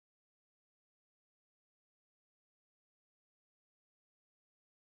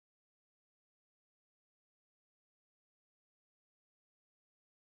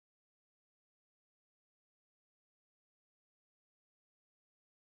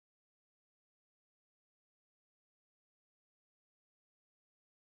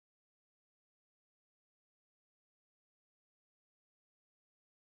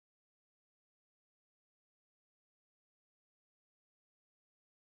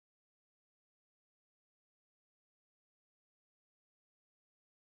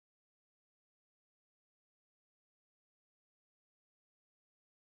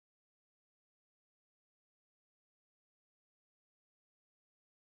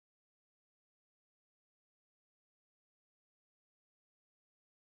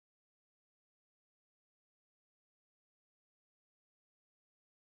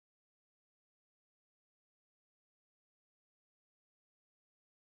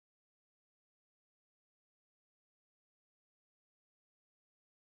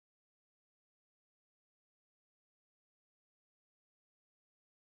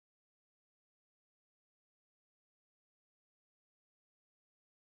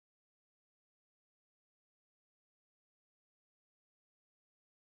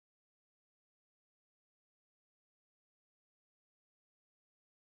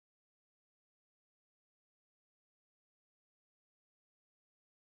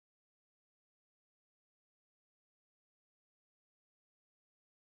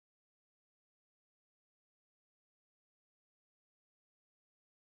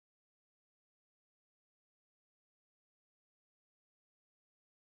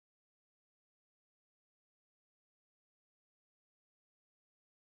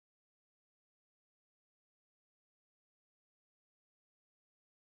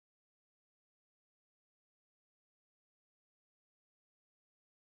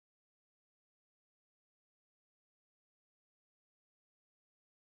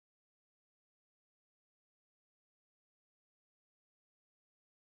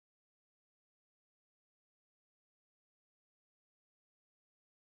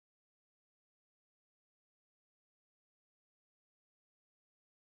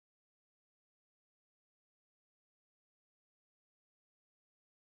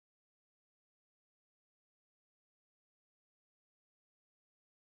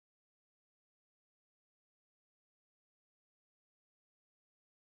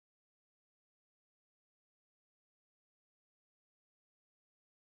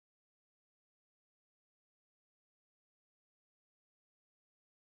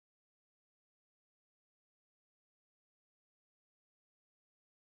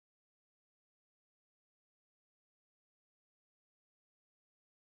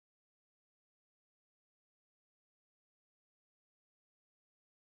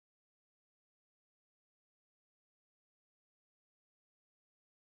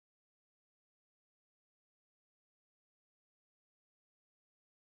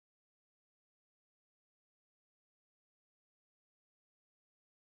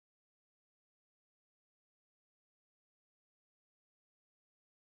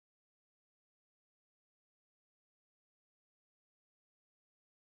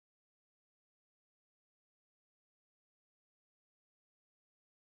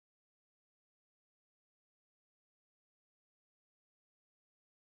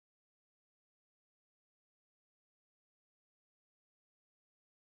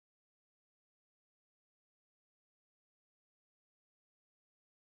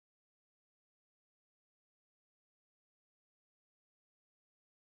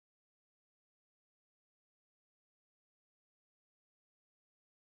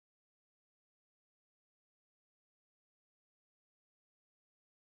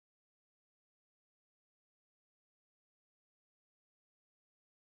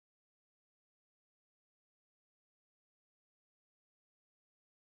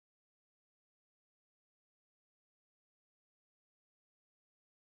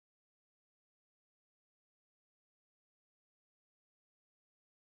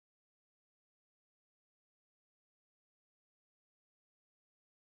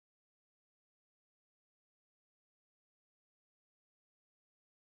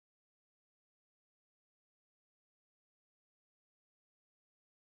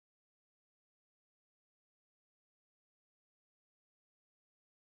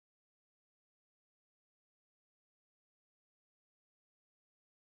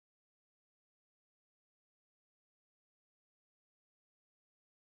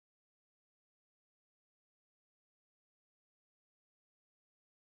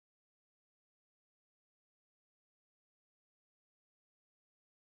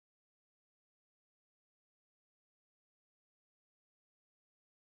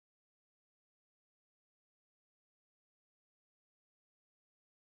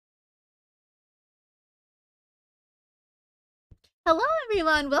Hello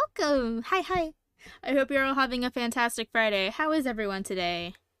everyone, welcome! Hi. I hope you're all having a fantastic Friday. How is everyone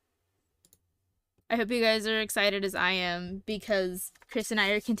today? I hope you guys are excited as I am, because Chris and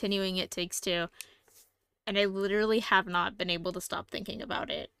I are continuing It Takes Two, and I literally have not been able to stop thinking about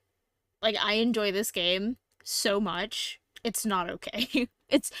it. Like, I enjoy this game so much, it's not okay.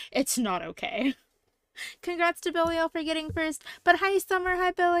 It's not okay. Congrats to Belial for getting first, but hi Summer,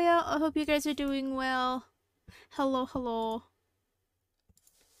 hi Belial, I hope you guys are doing well. Hello.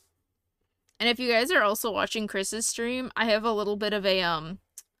 And if you guys are also watching Chris's stream, I have a little bit of a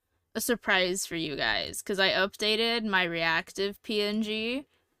surprise for you guys, because I updated my reactive PNG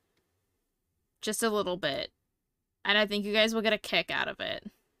just a little bit, and I think you guys will get a kick out of it.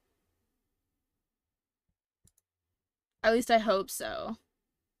 At least I hope so,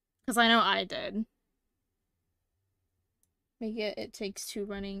 because I know I did. Make it Takes Two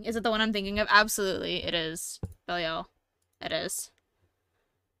running. Is it the one I'm thinking of? Absolutely, it is. Belial, it is.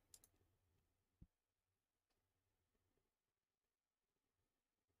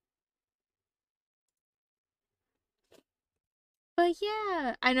 But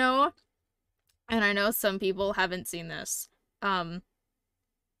yeah, I know, and I know some people haven't seen this. He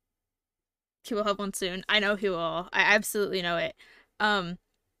will have one soon. I know he will. I absolutely know it.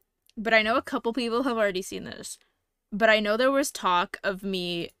 But I know a couple people have already seen this. But I know there was talk of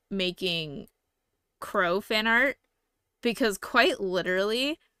me making Crow fan art, because quite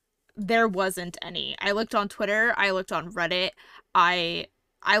literally, there wasn't any. I looked on Twitter, I looked on Reddit,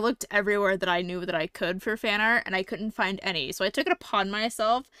 I looked everywhere that I knew that I could for fan art, and I couldn't find any. So I took it upon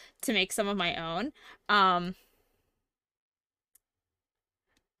myself to make some of my own. Oh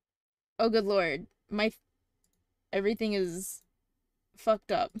good lord, everything is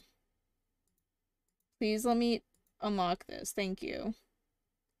fucked up. Please let me unlock this, thank you.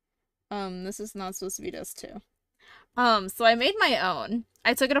 This is not supposed to be this too. So I made my own.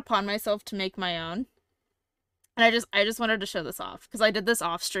 I took it upon myself to make my own. And I just wanted to show this off, because I did this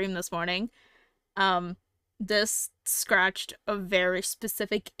off stream this morning. This scratched a very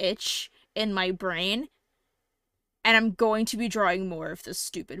specific itch in my brain, and I'm going to be drawing more of this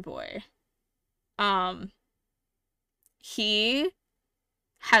stupid boy. He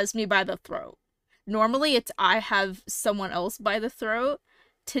has me by the throat. Normally it's I have someone else by the throat.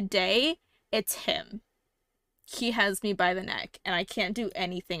 Today, it's him. He has me by the neck, and I can't do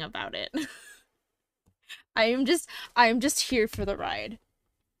anything about it. I am just here for the ride.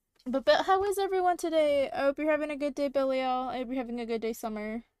 But how is everyone today? I hope you're having a good day, Belial. I hope you're having a good day,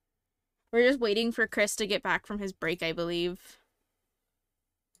 Summer. We're just waiting for Chris to get back from his break, I believe.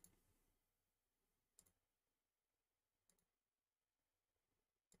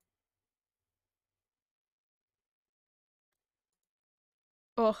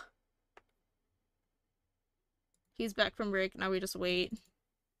 Oh. He's back from break, now we just wait.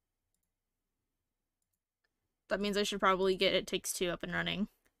 That means I should probably get It Takes Two up and running.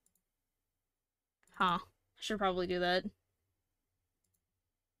 Huh. I should probably do that.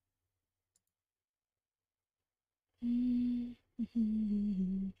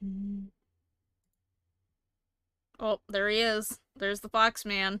 Oh, there he is. There's the fox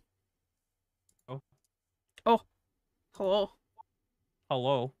man. Oh. Oh. Hello.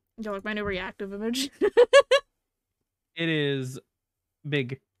 Hello. Do you like my new reactive image? It is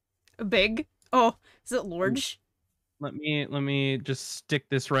big. Big? Oh, is it large? Let me just stick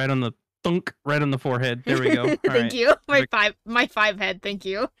this right on the thunk, right on the forehead. There we go. All Thank you. My five head, thank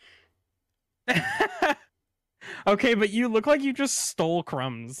you. Okay, but you look like you just stole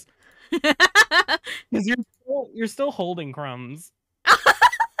crumbs. Because you're still holding crumbs.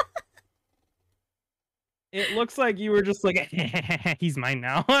 It looks like you were just like, he's mine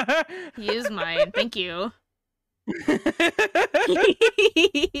now. He is mine. Thank you.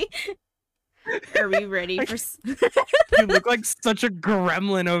 Are we ready for... You look like such a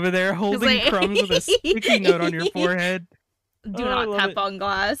gremlin over there holding crumbs with a sticky note on your forehead. Do not tap on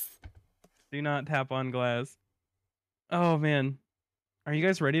glass. Do not tap on glass. Oh, man. Are you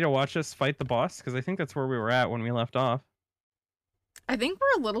guys ready to watch us fight the boss? Because I think that's where we were at when we left off. I think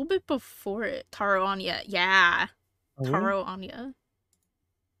we're a little bit before it. Taro Anya. Yeah. Oh. Taro Anya.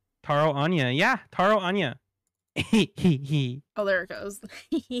 Taro Anya. Yeah, Taro Anya. Oh, there it goes.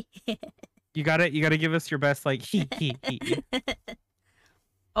 You gotta give us your best, like,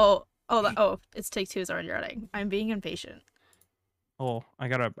 Oh, it's Take Two is already running. I'm being impatient. Oh, I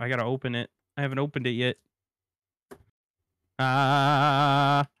gotta open it. I haven't opened it yet.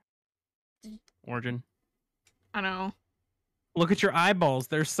 Origin. I know. Look at your eyeballs.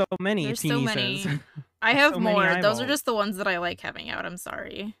 There's so many. There's so many. I have more. Those are just the ones that I like having out. I'm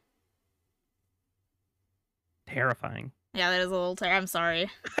sorry. Terrifying. Yeah, that is a little I'm sorry.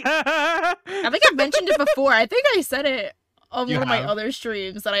 I think I've mentioned it before. I think I said it on one of my other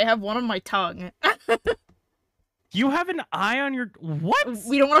streams that I have one on my tongue. You have an eye on your what?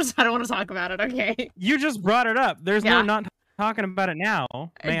 I don't want to talk about it. Okay. You just brought it up. There's no not talking about it now,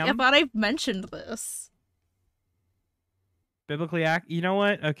 ma'am. I thought I mentioned this. Biblically you know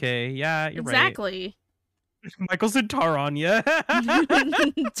what? Okay, yeah, you're right. Exactly. Michael said Taranya.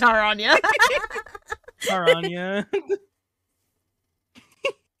 Taranya. Taranya.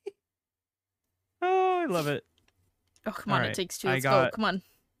 Oh, I love it. Oh, come on, It Takes Two. Let's go. Come on.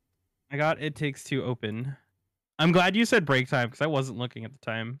 I got It Takes Two open. I'm glad you said break time because I wasn't looking at the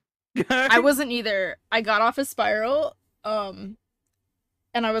time. I wasn't either. I got off a spiral, and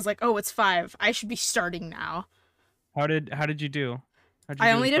I was like, "Oh, it's 5. I should be starting now." How did you do?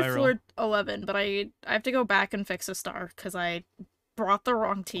 I only did floor 11, but I have to go back and fix a star because I brought the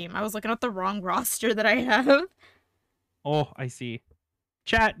wrong team. I was looking at the wrong roster that I have. Oh, I see.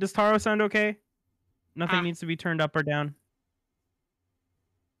 Chat, does Taro sound okay? Nothing needs to be turned up or down.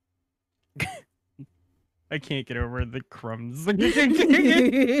 I can't get over the crumbs.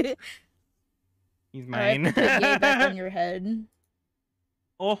 He's mine. Put yay back on your head.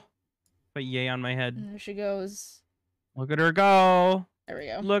 Oh, put yay on my head. And there she goes. Look at her go. There we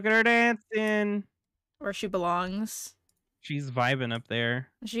go. Look at her dancing. Where she belongs. She's vibing up there.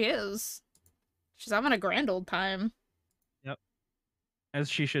 She is. She's having a grand old time. Yep. As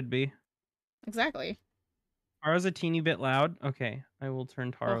she should be. Exactly. Taro's a teeny bit loud. Okay, I will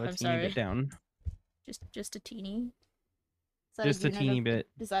turn Taro a teeny bit down. Just a teeny. Just a teeny bit.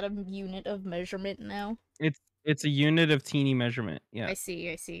 Is that a unit of measurement now? It's a unit of teeny measurement. Yeah. I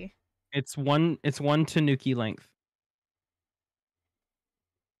see. It's one tanuki length.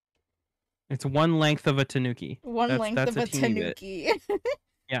 It's one length of a tanuki. One length of a tanuki.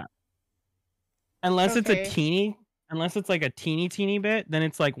 Yeah. Unless it's a teeny, unless it's like a teeny bit, then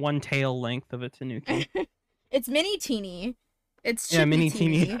it's like one tail length of a tanuki. It's mini teeny. It's mini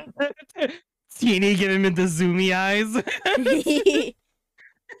teeny. Teeny, give him the zoomy eyes.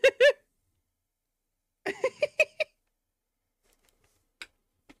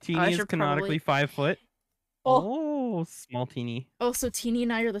 Teeny is canonically 5 foot. Oh, small teeny. Oh, so Teeny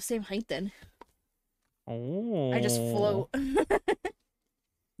and I are the same height then. Oh. I just float.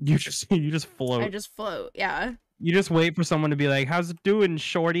 You just float. I just float, yeah. You just wait for someone to be like, "How's it doing,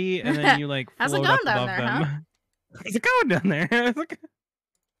 shorty?" And then you like float up above them. Huh? How's it going down there?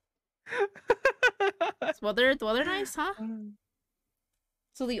 Is the weather nice, huh?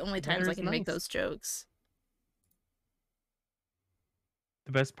 So the only times I can make those jokes.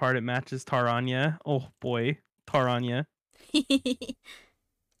 The best part, it matches Taranya. Oh boy, Taranya.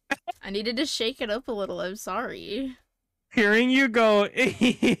 I needed to shake it up a little. I'm sorry. Hearing you go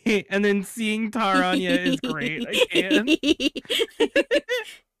and then seeing Taranya is great. I can.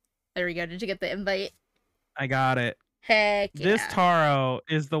 There we go. Did you get the invite? I got it. Heck yeah. This Taro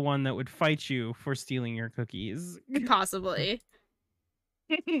is the one that would fight you for stealing your cookies. Possibly.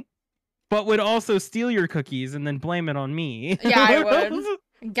 But would also steal your cookies and then blame it on me. Yeah, I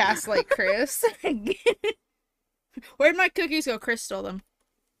would. Gaslight Chris. Where'd my cookies go? Chris stole them.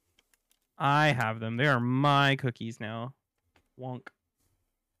 I have them. They are my cookies now. Wonk.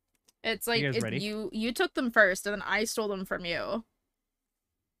 It's like you took them first and then I stole them from you.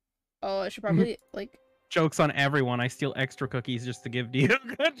 Oh, I should probably like jokes on everyone. I steal extra cookies just to give to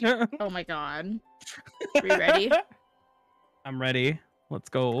you. Oh my god. Are you ready? I'm ready. Let's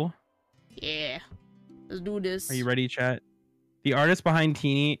go. Yeah. Let's do this. Are you ready, chat? The artist behind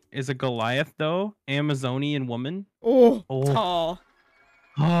Teeny is a Goliath, though. Amazonian woman. Oh, tall.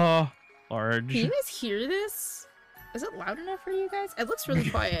 Oh, large. Can you guys hear this? Is it loud enough for you guys? It looks really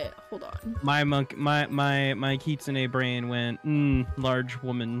quiet. Hold on. My kitsune brain went, large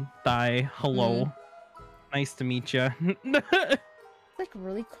woman, thigh, hello. Nice to meet ya. It's like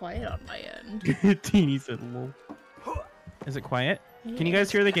really quiet on my end. Teeny said lol. Is it quiet? Yeah. Can you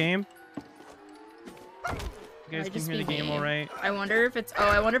guys hear the game? You guys can hear the game all right? I wonder if it's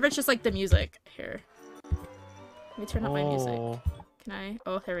just like the music. Here. Let me turn up my music. Can I?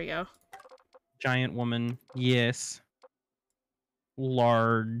 Oh, there we go. Giant woman. Yes.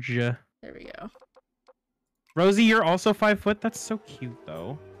 Large. There we go. Rosie, you're also 5 foot? That's so cute,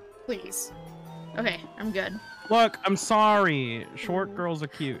 though. Please. Okay, I'm good. Look, I'm sorry. Short girls are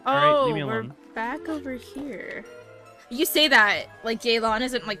cute. Oh, alright, leave me alone. We're back over here. You say that like Gaylon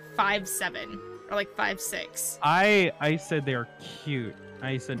isn't like 5'7" or like 5'6". I said they're cute.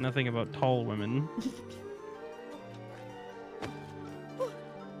 I said nothing about tall women.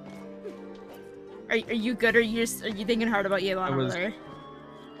 Are you good, or are you thinking hard about Gaylon over there?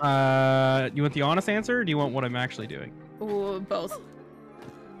 You want the honest answer, or do you want what I'm actually doing? Ooh, both.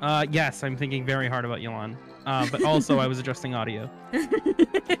 Yes, I'm thinking very hard about Yolan. But also I was adjusting audio. We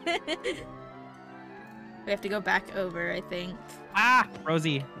have to go back over, I think. Ah,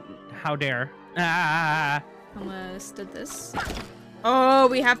 Rosie, how dare. Ah. Almost did this. Oh,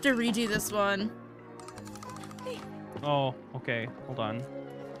 we have to redo this one. Oh, okay. Hold on.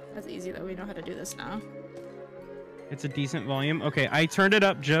 That's easy though. We know how to do this now. It's a decent volume. Okay, I turned it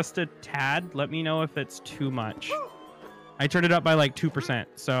up just a tad. Let me know if it's too much. I turned it up by like 2%,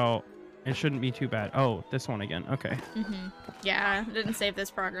 so it shouldn't be too bad. Oh, this one again. Okay. Yeah, didn't save this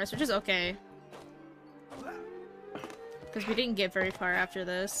progress, which is okay. Because we didn't get very far after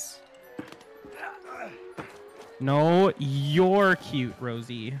this. No, you're cute,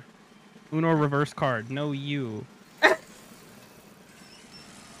 Rosie. Uno reverse card. No, you.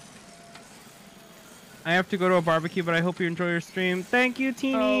 I have to go to a barbecue, but I hope you enjoy your stream. Thank you,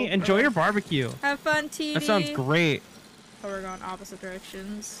 Teeny. Enjoy your barbecue. Have fun, Teeny. That sounds great. Oh, we're going opposite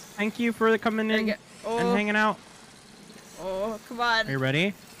directions. Thank you for coming in and hanging out. Oh, come on. Are you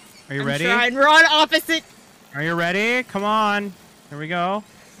ready? Are you ready? Trying. We're on opposite. Are you ready? Come on. Here we go.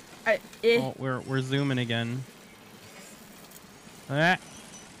 Oh, we're zooming again.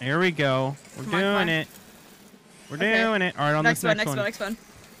 Here we go. We're doing it. We're doing it. All right, on this next one. Next one.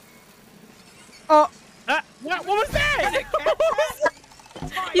 Oh. What was that?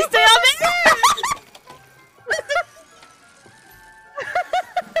 You stay on there.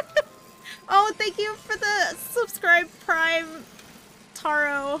 Oh, thank you for the subscribe Prime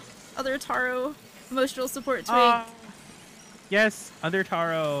Taro. Other Taro. Emotional support twink. Yes, other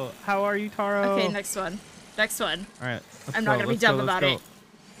Taro. How are you, Taro? Okay, next one. Next one. All right. I'm not gonna be dumb about it.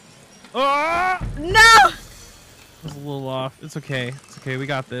 Oh! No! I was a little off. It's okay. It's okay. We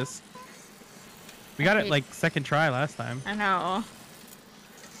got this. We got it like second try last time. I know.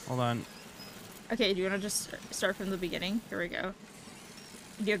 Hold on. Okay, do you want to just start from the beginning? Here we go.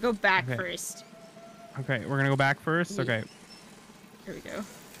 You go back first. Okay, we're gonna go back first. Yeah. Okay. Here we go.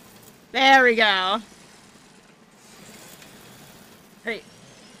 There we go. Hey.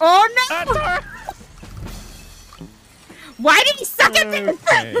 Oh no! Why did he suck at this?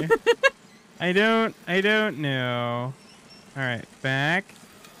 Okay. I don't know. All right, back,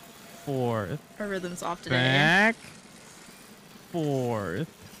 forth. Our rhythm's off today. Back, forth,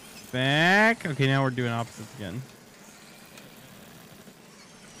 back. Okay, now we're doing opposites again.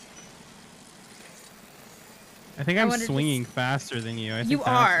 I think I'm swinging faster than you. I think you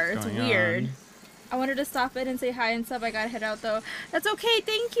are. It's weird. I wanted to stop it and say hi and stuff. I gotta head out though. That's okay.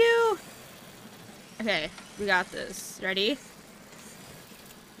 Thank you. Okay, we got this. Ready?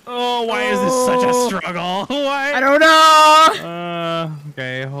 Oh, why is this such a struggle? Why? I don't know.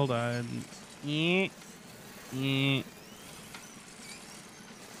 Okay, hold on.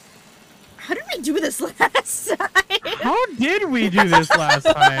 How did we do this last time? How did we do this last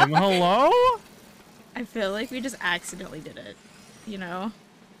time? Hello? I feel like we just accidentally did it. You know?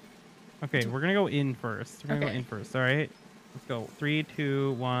 Okay, we're gonna go in first. We're gonna go in first, alright? Let's go. 3,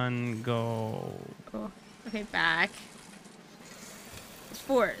 2, 1, go. Oh, okay, back.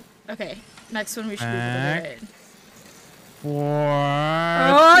 Forward. Okay, next one we should be able to do it.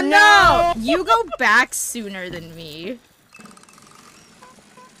 Forward. Oh no! You go back sooner than me.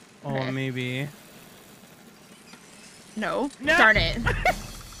 Oh, maybe. No. Darn it.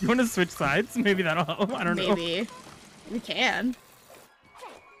 You want to switch sides? Maybe that'll help. I don't know. Maybe. We can.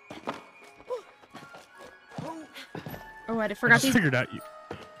 Oh, I forgot I just figured out you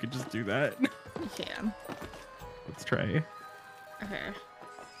could just do that. You can. Let's try. Okay.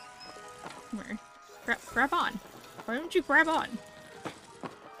 Come here. Grab on. Why don't you grab on?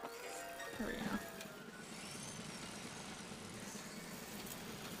 There we go.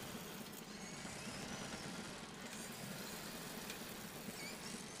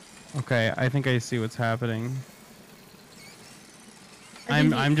 Okay, I think I see what's happening.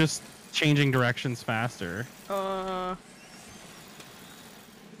 I'm just changing directions faster.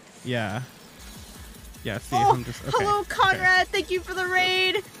 Yeah. Yeah, see, I'm just... Okay. Hello, Conrad! Okay. Thank you for the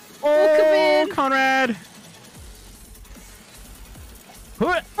raid! Oh, welcome in! Conrad!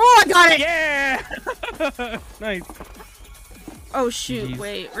 Oh, I got it! Yeah! Nice. Oh, shoot. Jeez.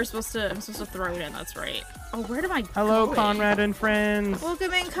 Wait, I'm supposed to throw it in. That's right. Oh, where am I Hello, going? Conrad and friends!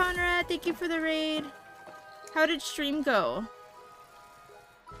 Welcome in, Conrad! Thank you for the raid. How did stream go?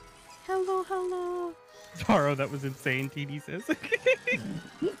 Hello, hello. Taro, that was insane, TD says.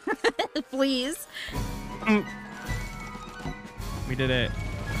 Please. We did it.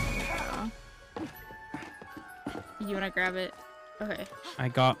 You wanna grab it? Okay. I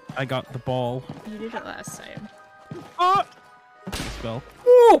got the ball. You did it last time. Oh! spell.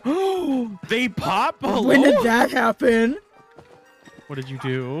 Oh, they pop below? When did that happen? What did you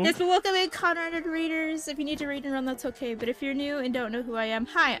do? Yes, but welcome in Conrad readers. If you need to read and run, that's okay. But if you're new and don't know who I am,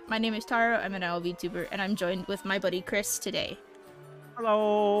 hi, my name is Taro. I'm an owl VTuber, and I'm joined with my buddy Chris today.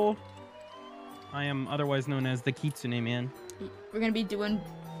 Hello. I am otherwise known as the Kitsune Man. We're gonna be doing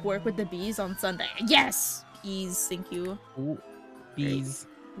work with the bees on Sunday. Yes! Bees, thank you. Ooh, bees.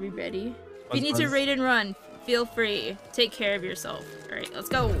 Are we ready? Buzz, If you need to raid and run, feel free. Take care of yourself. Alright, let's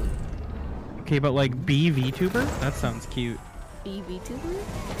go. Okay, but like bee VTuber? That sounds cute. Bee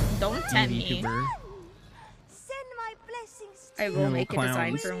VTuber? Don't tempt me. Send my blessings to I will No make a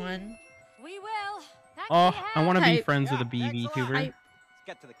design clowns. for one. We will. Thank Oh, you, I want to be Hype. friends with a bee VTuber. Hype. Let's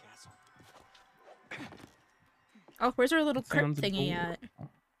get to the castle. Oh, where's our little crypt Sounds thingy cool. at?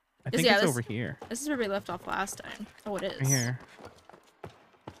 I think yeah, it's this- over here. This is where we left off last time. Oh, it is. Right here.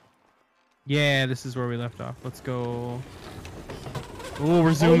 Yeah, this is where we left off. Let's go. Oh,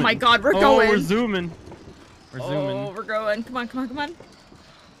 we're zooming. Oh my god, we're Oh, going! we're zooming. We're zooming. Oh, we're going. Come on, come on, come on.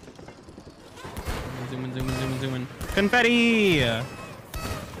 Zooming, zooming, zooming, zooming. Confetti!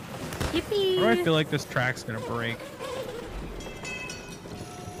 Yippee! Why do I feel like this track's gonna break?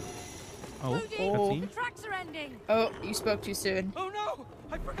 Oh, Rudy, cutscene. the tracks are ending. Oh, you spoke too soon. Oh no!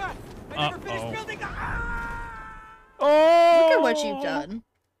 I forgot! I never finished Uh-oh. building the... Ah! Oh! Look at what you've done.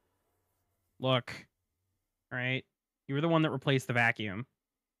 Look. Alright. You were the one that replaced the vacuum.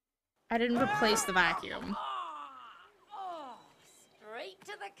 I didn't replace the vacuum. Oh, straight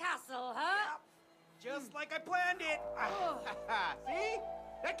to the castle, huh? Just like I planned it! See?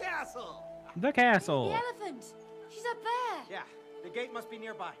 The castle! The The castle. elephant. She's up there. Yeah, the gate must be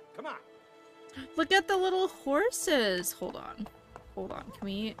nearby. Come on. Look at the little horses. Hold on. Hold on. Can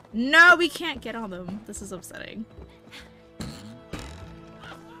we? No, we can't get on them. This is upsetting.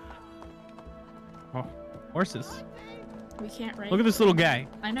 Oh, horses. We can't ride. Look at this little guy.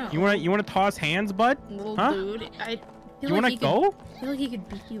 I know. You wanna toss hands, bud? Little Huh? dude. I feel You like wanna he go? Could, I feel like he could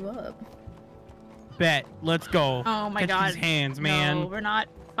beat you up. Bet. Let's go. Oh my Catch god. these hands, man. No, we're not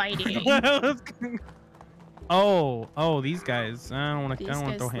fighting. Let's go. Oh, these guys. I don't want These to throw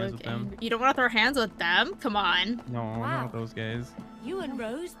guys hands look with them. angry. You don't want to throw hands with them? Come on. No, I don't Wow. want those guys. You and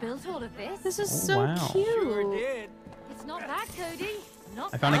Rose built all of this. This is Oh, so wow. cute. Sure did. It's not bad, Cody.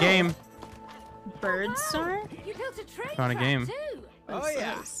 Not I found a bad. game. Bird Wow. star? You built a train Found a track game. too. Oh, What's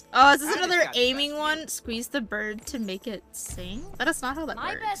yeah. this? Oh, is this I just another got the aiming best one? Squeeze the bird to make it sing? That is not how that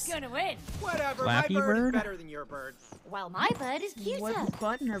My bird's works. gonna win. Whatever, Flappy my bird, bird? is better than your bird. Well, my bird is cuter. What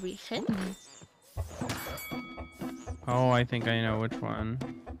button are we hitting? Oh, I think I know which one.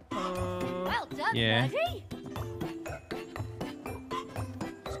 Well done, Yeah. birdie.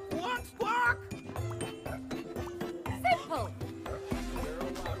 Squawk, squawk! Simple.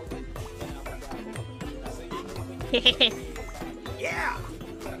 Yeah!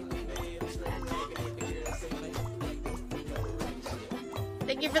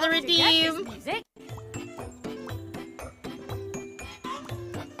 Thank you for the Time to get this redeem. music.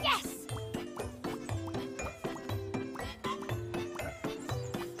 Yes.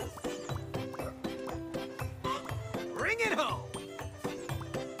 Bring it home!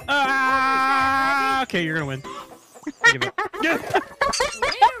 Ah! Okay, you're gonna win. Give it. Winner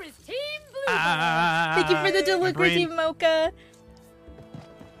is Team Blue. Ah, Thank you for the my delivery, brain, Mocha.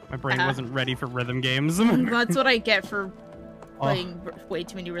 my brain Ah. wasn't ready for rhythm games. That's what I get for Oh. playing way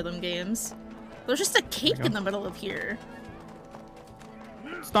too many rhythm games. There's just a cave go. in the middle of here.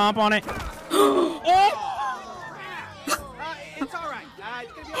 Stomp on it. It's alright. It's gonna be alright. I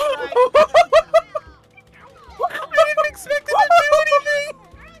didn't expect it to do anything.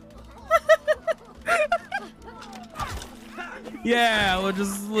 Yeah, let's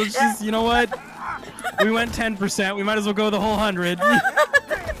just, you know what? We went 10%. We might as well go the whole 100.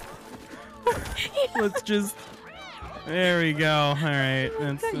 Let's just. There we go. All right.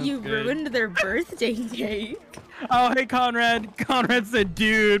 That's You good. ruined their birthday cake. Oh, hey, Conrad. Conrad said,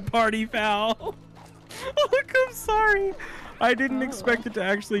 dude, party foul. Look, I'm sorry. I didn't Oh. expect it to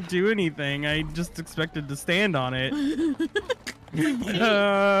actually do anything. I just expected to stand on it.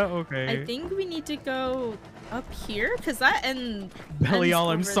 Okay. I think we need to go up here because that ends. Belial,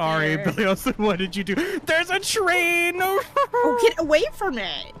 I'm over sorry. there. Belial said, what did you do? There's a train! No! Oh, get away from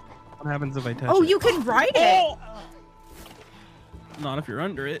it! What happens if I touch Oh, it? you can ride it, Not if you're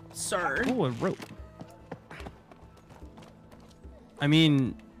under it. sir. Oh, a rope. I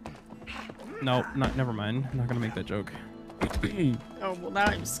mean... No, never mind. I'm not gonna make that joke. Oh, well, now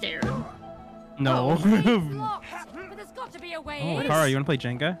I'm scared. No. It's locked, but there's got to be a way Oh, in. Tara, you wanna play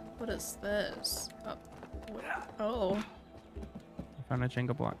Jenga? What is this? Oh. What? Oh. I found a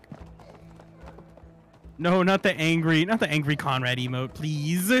Jenga block. No, not the angry Conrad emote,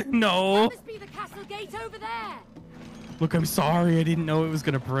 please. No. That must be the castle gate over there. Look, I'm sorry. I didn't know it was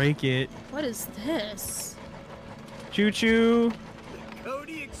gonna break it. What is this? Choo choo.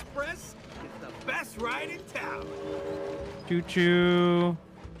 Cody Express is the best ride in town. Choo choo.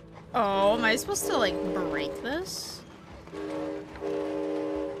 Oh, am I supposed to like break this?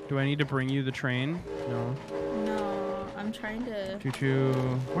 Do I need to bring you the train? No. No, I'm trying to. Choo choo.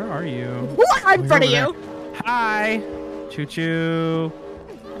 Where are you? What? I'm in Oh, front of you're you. over there. Hi. Choo choo.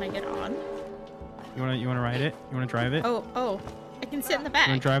 Can I get on? You wanna ride it? You wanna drive it? Oh, I can sit in the You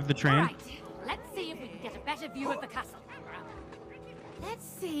wanna back. drive the train? All right, let's see if we can get a better view of the castle. Let's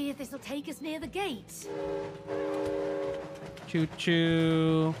see if this will take us near the gate. Choo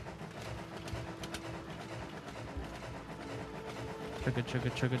choo. Chugga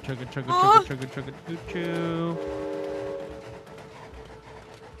chugga chugga chugga chugga Aw. chugga chugga chugga choo choo.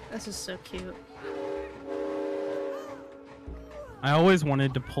 This is so cute. I always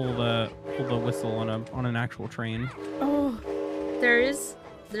wanted to pull the whistle on an actual train. Oh, there's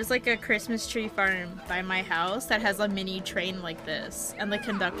like a Christmas tree farm by my house that has a mini train like this, and the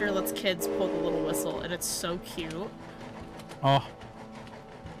conductor lets kids pull the little whistle, and it's so cute. Oh.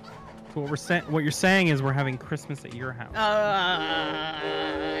 So what you're saying is we're having Christmas at your house.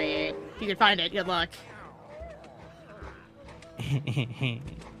 If you can find it, good luck.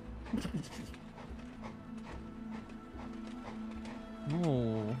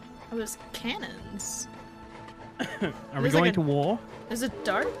 Oh. Oh, there's cannons. Are we There's going like a- to war? There's a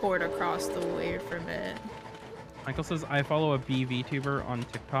dartboard across the way from it. Michael says I follow a B VTuber on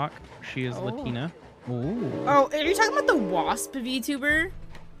TikTok. She is Oh. Latina. Ooh. Oh, are you talking about the wasp VTuber?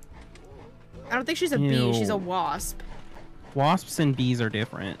 I don't think she's a bee, she's a Ew. wasp. Wasps and bees are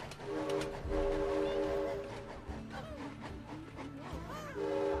different.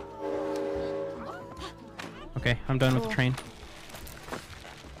 Okay, I'm done with the Oh. train.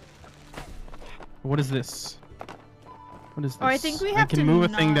 What is this? What is this? Oh, I think we I have can to move a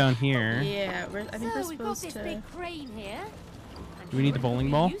thing knock- down here. Yeah, I think we're So we've got supposed this to. big crane here. I'm Do we need the sure it'll bowling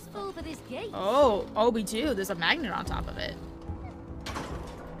be ball? Useful for this gate. Oh, we do. There's a magnet on top of it.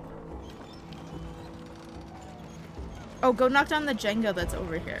 Oh, go knock down the Jenga that's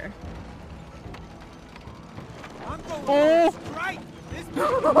over here. I'm going Oh. right. This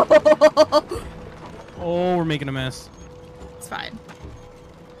Oh, we're making a mess. It's fine.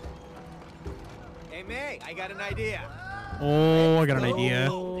 Hey May, I got an idea. Oh, I got an idea.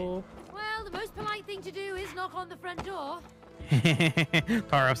 Oh. Well, the most polite thing to do is knock on the front door.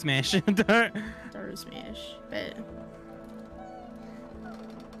 Taro smash. Daru smash. But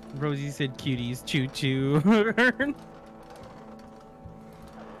Rosie said cuties. Choo choo.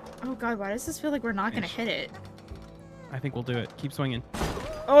 oh god, why does this feel like we're not gonna hit it? I think we'll do it. Keep swinging.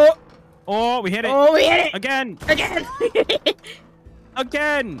 Oh, Oh, we hit it. oh, we hit it Again. again.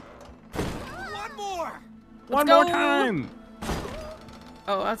 Again. One more. One go. more time.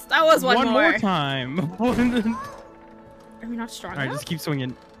 Oh, that was one more. time. Are we not strong All right, enough? just keep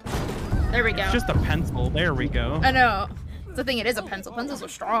swinging. There we go. It's just a pencil. There we go. I know. The thing, it is a pencil. Pencils are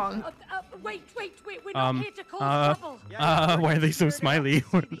strong. Wait, we're not here to cause trouble. Why are they so smiley?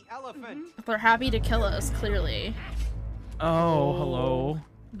 The elephant. They're happy to kill us, clearly. Oh, hello.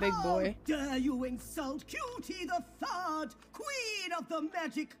 Big boy. Dare you insult Cutie the Third, Queen of the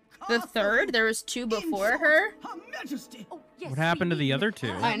Magic The Castle? third? There was two before her? Her Majesty. Oh, yes, What happened we to the mean other two?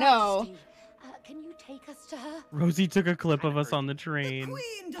 Her I know. Majesty. Can you take us to her? Rosie took a clip of us on the train.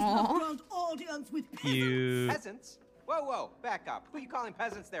 Queen does Aw. not grant audience with peasants. Cute. Peasants? Whoa, back up. Who you calling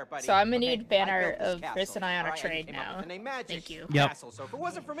peasants there, buddy? So I'm gonna Okay, need fan I built art this of castle. Chris and I on a All right, train came up now. with the name Magic Thank you. Yep. Castle. So if it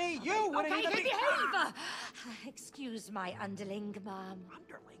wasn't for me, you wouldn't Okay, even then be behave! Excuse my underling, ma'am.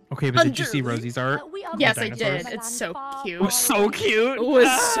 underling. Okay, but did you see Underling. Rosie's art? We are Yes, I going did. from a It's land so far, cute. It was far so away. cute. It was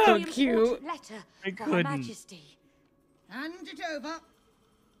A so very cute. important Letter I for Her couldn't. Majesty. Hand it over.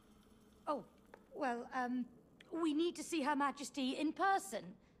 Oh, well, we need to see Her Majesty in person.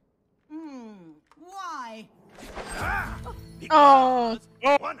 Why? Oh,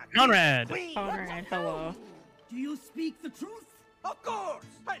 Oh, Wanna Conrad. be queen? Alright, hello. Do you speak the truth? Of course,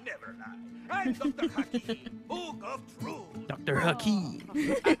 I never lie. I'm Dr. Hakim, Book of Truth. Dr. Hakim.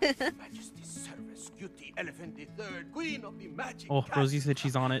 At Majesty's service, Cutie Elephant III, Queen of the Magic Oh, Castle. Rosie said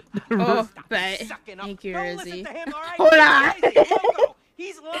she's on it. Oh, Stop bet. sucking up. Thank you, Don't Rosie. listen to him, all right? Hold He's on. crazy. Loco.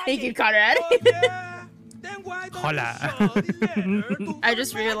 He's lying. Thank you, Conrad. Oh, yeah? Then why don't Hola. you show the letter to I Her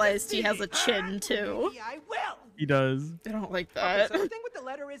just realized he has a Majesty? chin, too. Maybe I will. He does. I don't like Okay, that. so the thing with the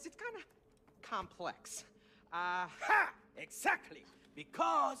letter is it's kind of complex. Aha! Exactly.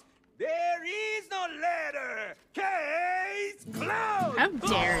 Because there is no letter. Case closed. How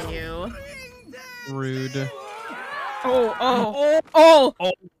dare you? Rude. Oh.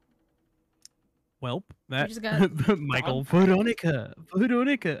 Welp, We that just got Michael Veronica.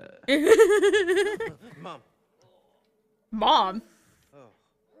 Mom. Mom.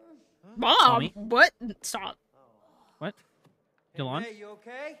 Mom. Tommy? What? Stop. What? Dylan? Hey, you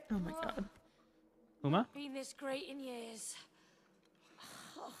okay? Oh my god. Uma? Been this great in years.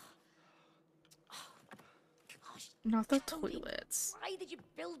 Not the toilets. Why did you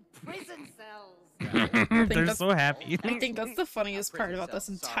build prison cells? think They're that's- so happy. I think that's the funniest part about this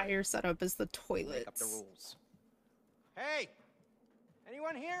Sorry. entire setup is the Make up the toilets. rules. Hey!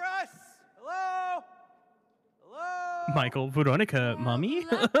 Anyone hear us? Hello? Hello? Michael Veronica, mommy?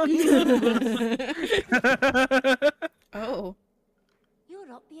 Oh. You're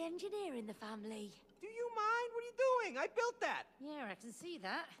not the engineer in the family. Do you mind? What are you doing? I built that. Yeah, I can see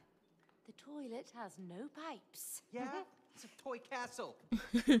that. The toilet has no pipes. Yeah? It's a toy castle.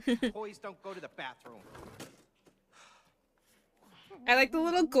 Toys don't go to the bathroom. I like the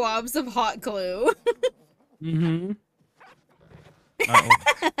little globs of hot glue. Mm-hmm.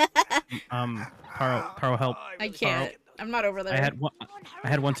 Uh-oh. Taro, help. I can't. I'm not over there. I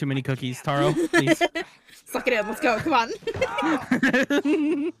had one too many cookies. Taro, please. Suck it in. Let's go. Come on.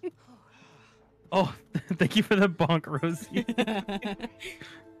 Oh, thank you for the bonk, Rosie.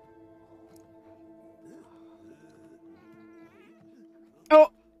 Oh.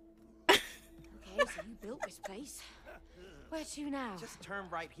 Okay, so you built this place. Where to now? Just turn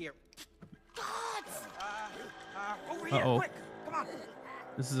right here. God! Over here, Uh-oh. quick! Come on!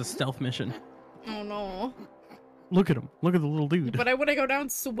 This is a stealth mission. Oh no. Look at him. Look at the little dude. But I want to go down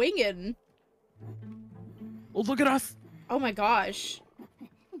swinging. Oh, look at us. Oh my gosh.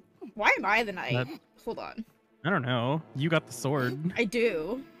 Why am I the knight? That- Hold on. I don't know. You got the sword. I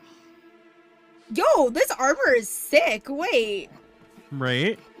do. Yo, this armor is sick. Wait.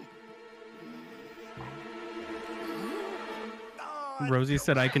 Right? Rosie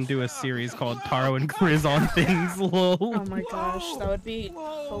said I can do a series called Taro and Grizz on things, lol. Oh my gosh, that would be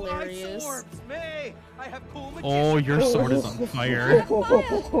Whoa, hilarious. Ice orbs, May! I have cool Oh, magician your sword is on fire.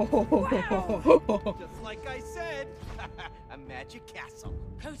 Just like I said, a magic castle.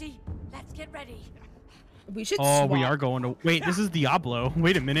 Cody, let's get ready. We should Oh, we swap. are going to... Wait, this is Diablo.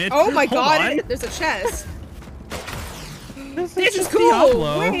 Wait a minute. Oh my Hold god, on. there's a chest. This This is just cool.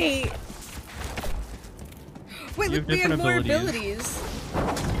 Diablo. Wait. Wait, You look, have we have different more abilities.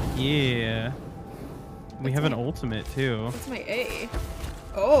 abilities. Yeah. We have an ultimate, too. That's my A.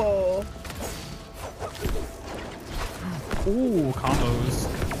 Oh. Ooh, combos.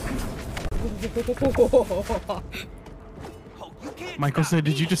 Oh, you can't Michael stop said,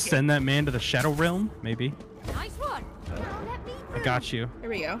 did me. you just send that man to the Shadow Realm? Maybe. Nice one. Now let me I got you. Here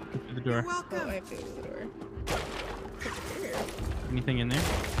we go. Go through the door. Oh, I have to go to the door. Here. Anything in there?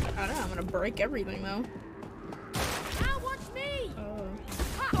 I don't know, I'm gonna break everything though. Now watch me. Oh.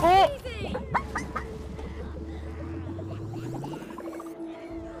 Ha, easy.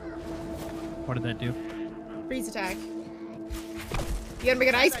 What did that do? Freeze attack. You gotta make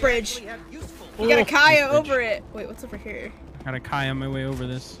an ice I bridge. actually have useful- You gotta Oh, Kaya ice bridge. over it. Wait, what's over here? Got a Kai on my way over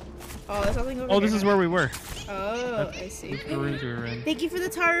this. Oh, there's something over Oh, here. this is where we were. Oh, I see. The rooms we were in. Thank you for the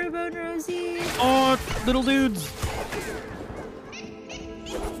taro bone, Rosie. Oh, little dudes.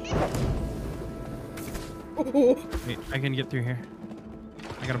 Oh. Wait, I can get through here.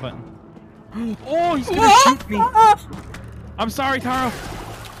 I got a button. Oh, he's gonna Ah! shoot me. Ah! I'm sorry, Taro.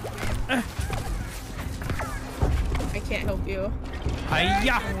 I can't help you.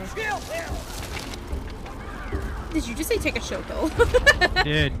 Hiya. Did you just say take a show pill? I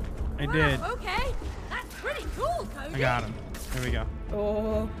did. Wow, okay. That's pretty cool, Cody. I got him. There we go.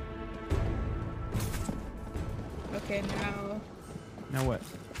 Oh. Okay, now Now what?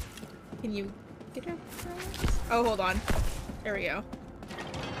 can you get her? Oh, hold on. There we go.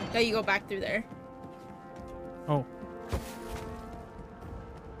 Now you go back through there. Oh.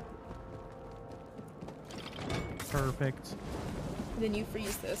 Perfect. Then you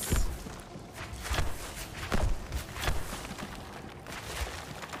freeze this.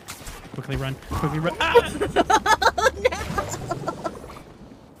 Quickly run. Quickly run. Ah!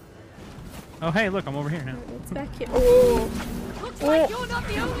 Oh, hey, look, I'm over here now. What's back here? Oh. Looks like you're not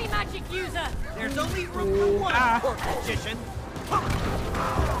the only magic user. There's only room for one, poor magician.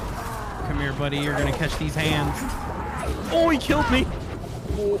 Come here, buddy. You're gonna catch these hands. Oh, he killed me.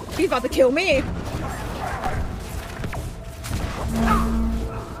 He's about to kill me.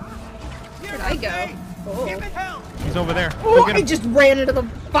 Where'd I go? Oh. Give it hell. He's over there. Oh, Go get I him. just ran into the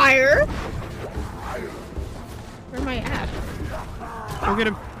fire. Where am I at? Go get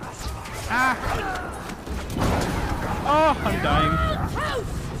him. Ah. Oh, I'm dying.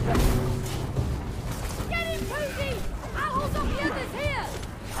 Stop the others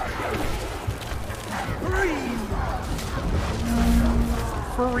here!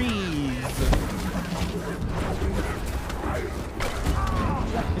 Freeze.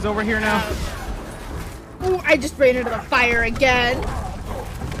 He's over here now. Ooh, I just ran into the fire again.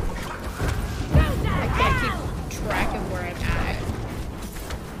 I can't keep track of where I'm at.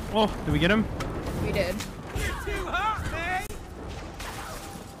 Oh, did we get him? We did. You're too hot, man.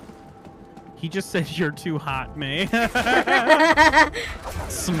 He just said you're too hot, May.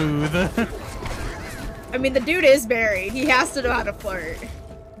 Smooth. I mean, the dude is married. He has to know how to flirt.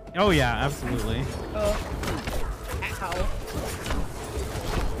 Oh yeah, absolutely. Oh. Ow.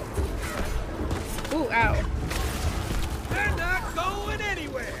 Ooh, ow. They're not going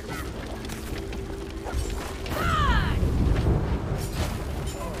anywhere.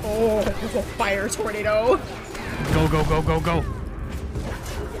 Oh, fire tornado. Go, go, go, go, go.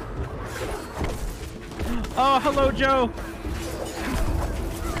 Oh, hello, Joe.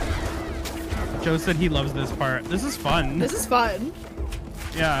 Joe said he loves this part. This is fun. This is fun.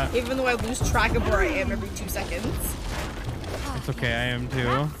 Yeah, Even though I lose track of where I am every 2 seconds. it's okay. I am too.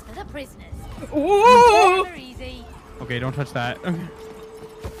 That's for the prisoners. Ooh! They're easy. Okay, don't touch that.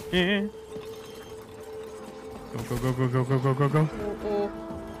 Yeah. Go, go, go, go, go, go, go, go, go. Oh,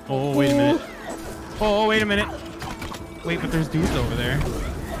 Oh, wait a minute. Oh, wait a minute. Wait, but there's dudes over there.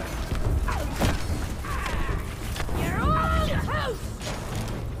 You're all toast!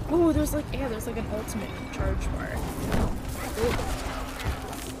 oh, there's like an ultimate charge bar. Ooh.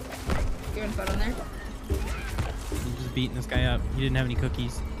 You having fun on there? I'm just beating this guy up. He didn't have any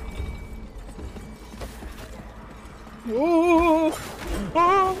cookies. Ooh!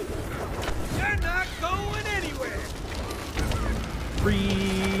 Oh! They're not going anywhere.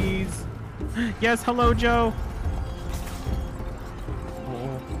 Freeze! Yes, hello, Joe.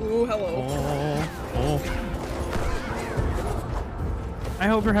 Oh, Ooh, hello. oh, oh. I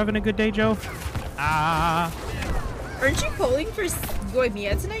hope you're having a good day, Joe. Ah. Aren't you pulling for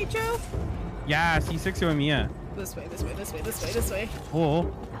Goemia tonight, Joe? Yeah, C6 Mia. This way, this way, this way, this way, this way.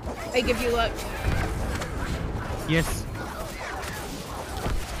 Oh. I give you luck. Yes.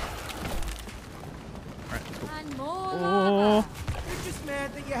 Alright, let's go. And more Oh. lava. You're just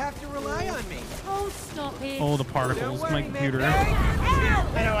mad that you have to rely on me. Oh, stop it. Oh, the particles. Don't My worry, computer. man.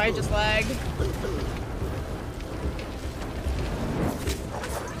 I know, I just lagged.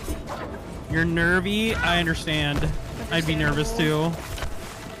 You're nervy. I understand. I'd be nervous too.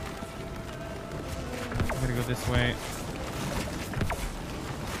 I'm gonna go this way.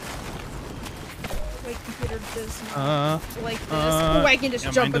 My computer does not like this. Oh, I can just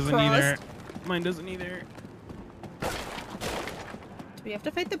yeah, jump mine doesn't across. either. Mine doesn't either. Do we have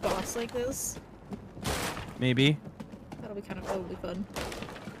to fight the boss like this? Maybe. That'll be kind of probably fun.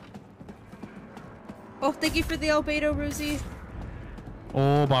 Oh, thank you for the albedo, Rosie.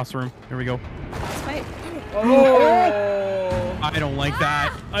 Oh, boss room. Here we go. Let's fight. Oh. I don't like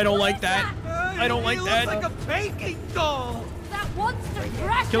that. I don't like that. I don't like You that. look like a baking doll. That wants to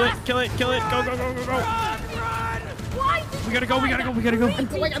crush Kill it, us. kill it, kill it. Go, go, go, go, go. Run! Why did We gotta go, we gotta go, we gotta go. I'm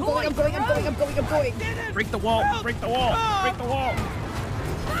going, I'm going, I'm going, I'm going, I'm going, I'm going. Break the wall, break the wall, break the wall.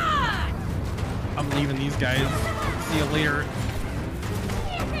 I'm leaving these guys. See you later.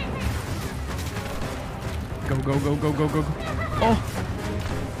 Go, go, go, go, go, go. Oh,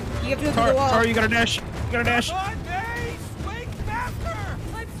 You have to go through Tar, the wall. Tar, you gotta dash. You gotta dash. Come on, May! Swing faster!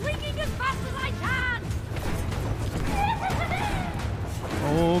 I'm swinging as fast as I can.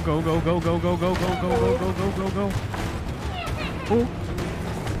 Oh, go, go, go, go, go, go, go, go, go, go, go, go, go. Oh.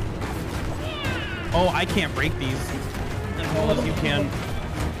 Oh, I can't break these. As well as you can.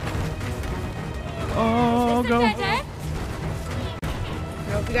 Oh, go. Dead end?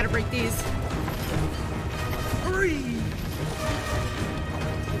 Nope, we gotta break these.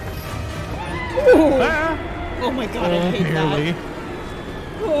 Ah. Oh my god, I Oh, hate barely. that.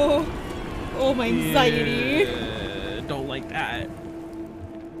 Oh my anxiety. Yeah, don't like that.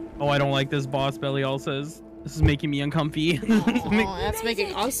 Oh, I don't like this boss, Belly all says. This is making me uncomfy. Oh, that's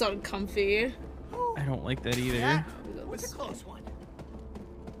making us uncomfy. I don't like that either. That was a close one.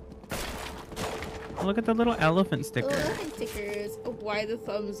 Look at the little elephant Oh, sticker. stickers. Oh, why the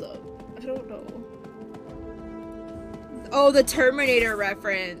thumbs up? I don't know. Oh, the Terminator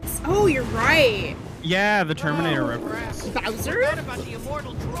reference. Oh, you're right. Yeah, the Terminator Oh, reference. Bowser? What about the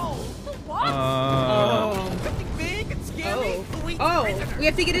immortal troll? What? Oh. Something big and scary? Who eats Oh, prisoners? we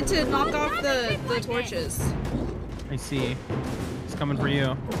have to get it to knock off the torches. I see. It's coming for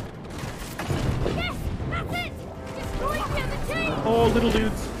you. Yes, that's it. Destroy the other team. Oh, little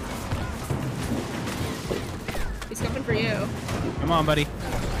dudes. He's coming for you. Come on, buddy.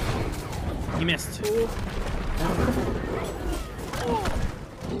 You missed. Ooh.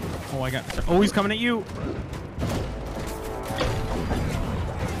 Oh, I got. Oh, he's coming at you.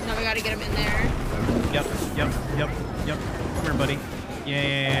 Now we gotta get him in there. Yep. Come here, buddy.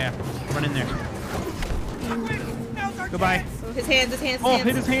 Yeah. Run in there. Goodbye. Oh, his hands. Oh,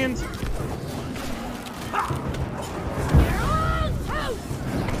 hit his hands.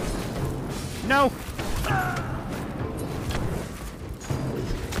 No.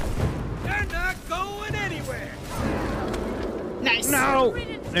 They're not going anywhere. Nice. No.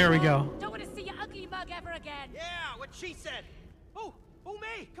 There we go. Don't want to see your ugly mug ever again. Yeah, what she said. Oh,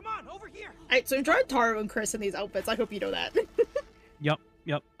 me. Come on, over here. Alright, so enjoy Taro and Chris in these outfits. I hope you know that.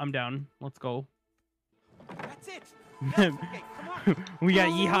 Yep. I'm down. Let's go. That's it. Okay, come on. We got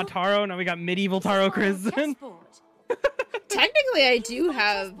Yeehaw Taro, now we got medieval Taro Chris. Chessboard. Technically, I do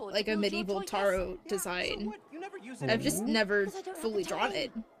have like a medieval Taro So design. what? You never use it. I've just never Because I don't have fully the drawn time.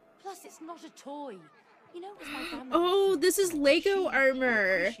 it. Plus, it's not a toy. You know, it's my family. Oh, this is Lego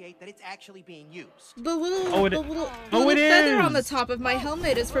armor. Appreciate that it's actually being used. The little, Oh, it- the little, oh, little it feather on the is. top of my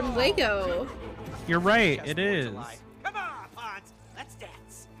helmet is from Lego. You're right, it Chessboard's is. alive. Come on, Pons. Let's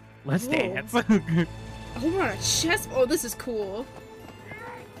dance. Let's Whoa. dance. Oh, we're on a chess. Oh, this is cool.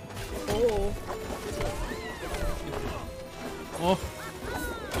 Oh. Oh.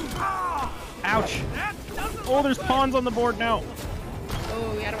 Ouch. Oh, there's pawns on the board now.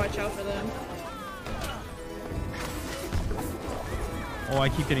 Oh, we gotta watch out for them. Oh, I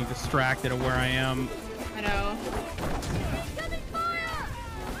keep getting distracted of where I am. I know.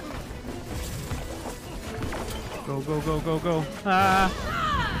 Go. Ah.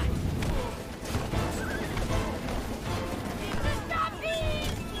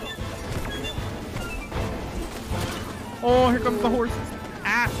 Oh, here comes the horses.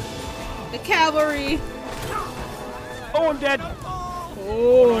 Ah. The cavalry. Oh, I'm dead.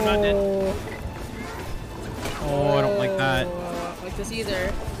 Oh, no, I'm not dead. Oh, I don't like that. I don't like this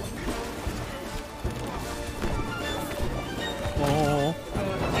either. Oh.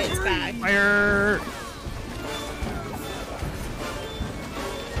 Oh, it's back. Fire.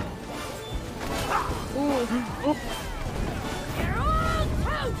 Ooh. Oh.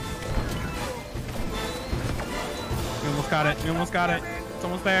 We almost got it. It's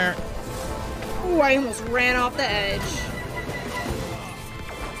almost there. Ooh, I almost ran off the edge.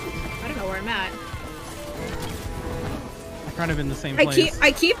 I don't know where I'm at. I'm kind of in the same place.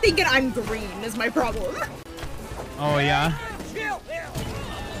 I keep thinking I'm green is my problem. Oh, yeah.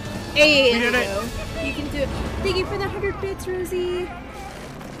 Hey, We did there it. you go. You can do it. Thank you for the 100 bits, Rosie.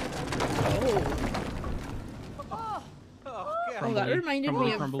 Oh, God. that reminded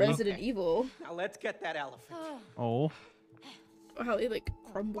me of Crumbly. Resident Evil. Now let's get that elephant. Oh. How they like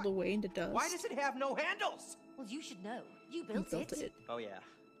crumbled away into dust. Why does it have no handles? Well, you should know. You You built, built it? Oh yeah,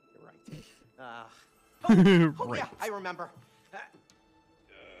 you're right. Oh Right. yeah, I remember.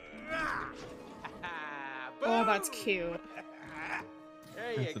 Oh, that's cute.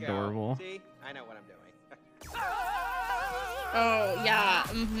 There That's you go. adorable. See, I know what I'm doing. Oh yeah.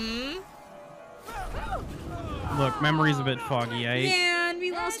 Mm-hmm. Look, memory's a bit foggy. Man,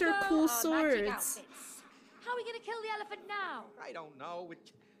 we lost There our go cool our magic swords. outfits. How are we gonna kill the elephant now? I don't know. Wait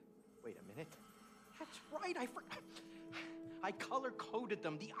a minute. That's right. I color coded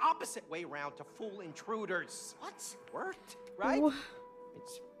them the opposite way round to fool intruders. What? Worked, right? Ooh.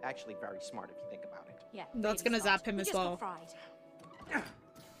 It's actually very smart if you think about it. Yeah. That's maybe gonna not. zap him We as just got well. fried.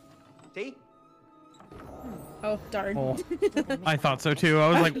 See? Oh darn. Oh. I thought so too. I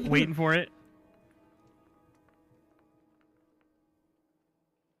was like waiting for it.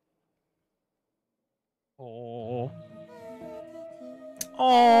 Oh.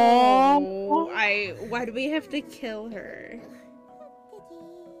 Oh. Why do we have to kill her?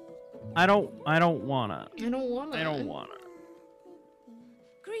 I don't wanna. I don't wanna. I don't wanna.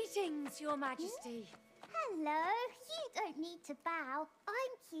 Greetings, Your Majesty. Hello, you don't need to bow.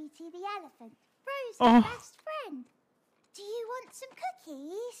 I'm Cutie the elephant, Rose's Oh. best friend. Do you want some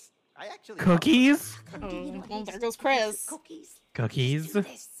cookies? I actually Cookies? Oh, well, there goes Chris. Cookies. Cookies? You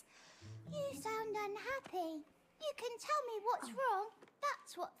sound unhappy. You can tell me what's wrong.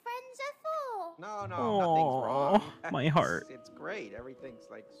 That's what friends are for. No, Aw, nothing's wrong. my heart. It's great. Everything's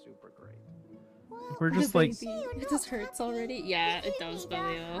like super great. Well, We're just like, It just hurts already. Yeah, it does,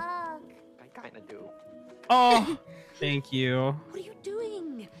 Belio. hug. I kind of do. oh, thank you. What are you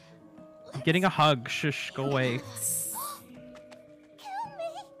doing? I'm getting a hug. Shush, go away. Kill me.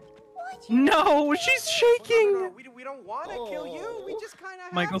 Why do you No, she's shaking. No, we don't want to kill you. We just kind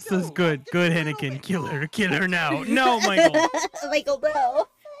of. Michael says, good, good, Anakin. Kill her now. No, Michael. Michael, no. elephant?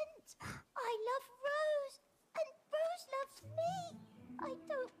 I love Rose, and Rose loves me. I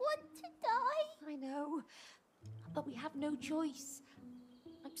don't want to die. I know, but we have no no choice.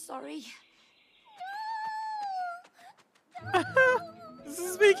 I'm sorry. This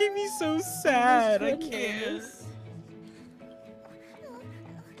is making me so sad. I can't.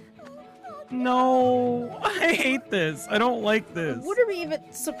 No, I hate this. I don't like this. What are we even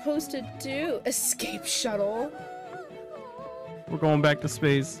supposed to do? Escape shuttle? We're going back to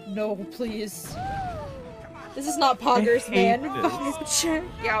space. No, please. This is not Poggers, I hate man. this. Vibe check.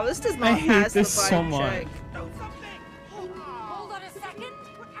 Yeah, this does I not hate pass the this so vibe much. check. Hold on a second.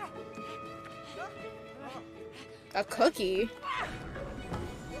 A cookie?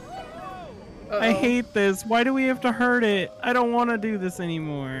 Uh-oh. I hate this. Why do we have to hurt it? I don't want to do this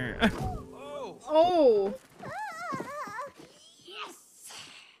anymore. Oh! Yes.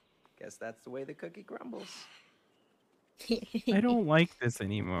 Guess that's the way the cookie crumbles. I don't like this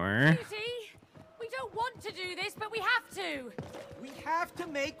anymore. Cutie, we don't want to do this, but we have to. We have to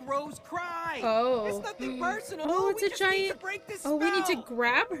make Rose cry. Oh. It's nothing personal. Oh, it's we a just need to giant- break this Oh, we need to spell.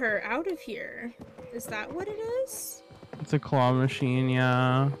 grab her out of here. Is that what it is? It's a claw machine,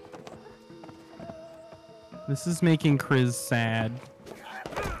 yeah. This is making Chris sad.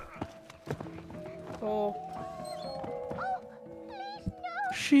 Oh.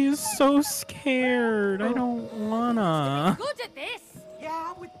 She's so scared. I don't wanna. Good at this.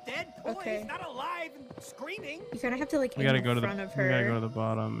 Yeah, with dead toys, Okay. not alive and screaming. You gotta have to like We gotta in go to the. front of We gotta go her. to the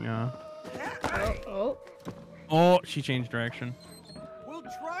bottom. Yeah. Oh, Oh, she changed direction. We'll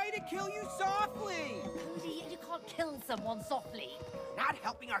try to kill you softly. Cody, you can't kill someone softly. Not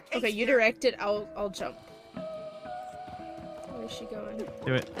helping our case. okay, you here. direct it, I'll jump. Where's she going?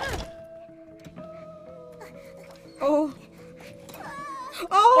 Do it. Oh!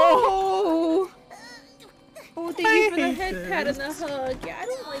 Oh! Oh, thank you for the hate head pat and the this. hug. Yeah, I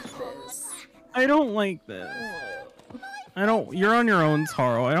don't like this. I don't like this. I don't. You're on your own,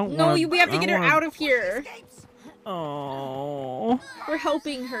 Taro. I don't. No, wanna, we have to I get her don't wanna- out of here. Oh. We're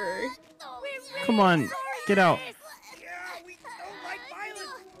helping her. Come on, get out. Yeah, we don't like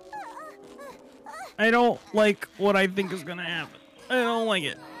violence. I don't like what I think is gonna happen. I don't like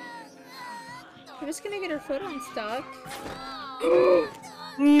it. We're just gonna get her foot unstuck.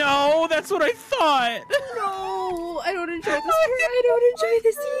 No, that's what I thought. No, I don't enjoy this part. I don't enjoy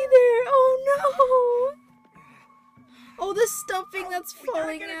this either. Oh no. Oh, the stuffing that's We gotta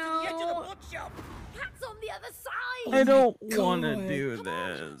falling get her to the edge of the out. bookshelf. Cat's on the other side. I don't want to God. do this.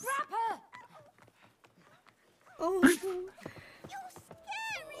 Grab her. Oh. You're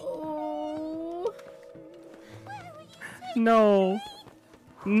scary. Oh. No.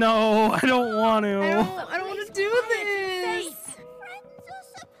 No, I don't want I to. don't want to do this. Friends are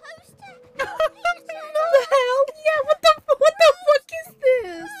supposed to. What the hell? Yeah, what the fuck is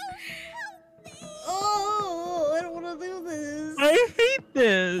this? Oh, I don't want to do this. I hate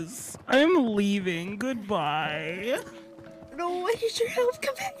this. I'm leaving. Goodbye. No, I need your help.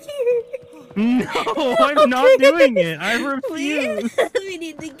 Come back here. No, I'm not doing it. I refuse. Please. We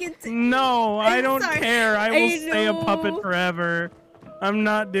need to get to. No, I I'm don't sorry. care. I will I stay a puppet know. forever. I'm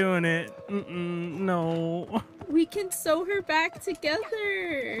not doing it. No. We can sew her back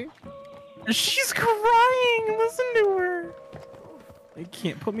together. She's crying. Listen to her. They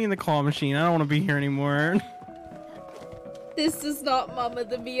can't put me in the claw machine. I don't want to be here anymore. This is not Mama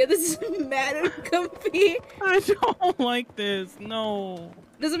the Mia. This is mad and comfy. I don't like this. No.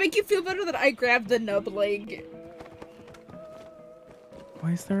 Does it make you feel better that I grabbed the nub leg?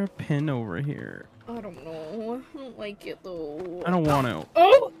 Why is there a pin over here? I don't know. I don't like it though. I don't want to.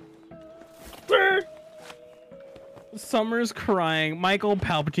 Oh! Summer's crying. Michael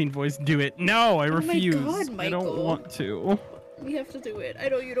Palpatine voice, do it. No, I my refuse. God, I don't Michael. want to. We have to do it. I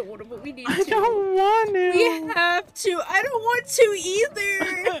know you don't want to, but we need I to. don't want to. We have to. I don't want to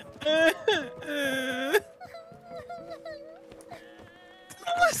either.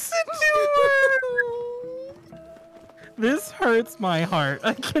 Listen to her. This hurts my heart.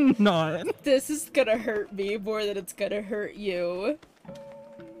 I cannot. This is gonna hurt me more than it's gonna hurt you.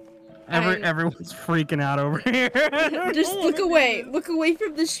 I'm- Everyone's freaking out over here. I don't Just wanna look do away. this. Look away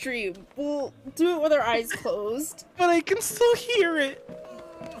from the stream. We'll do it with our eyes closed. But I can still hear it.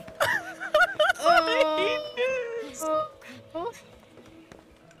 I hate this. Oh.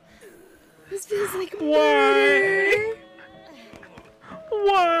 This feels like Why? murder.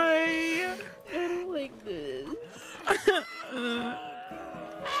 Why? I don't like this.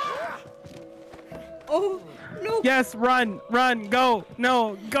 Oh no! Yes, run, go,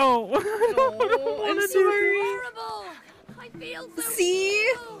 no, go. I don't No, I'm wanna do sorry. Horrible. I feel so.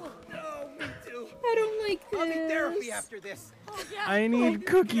 See? awful. No, me too. I don't like this. I'll need therapy after this. Oh, yeah. I need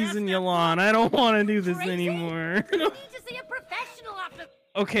cookies and Yalan. I don't want to do this Crazy? anymore. You need to see a professional after.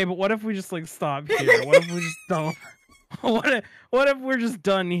 Okay, but what if we just like stop here? What if we just don't? What if we're just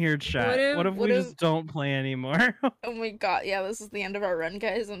done here, chat? What if we what if- just don't play anymore? Oh my god, yeah, this is the end of our run,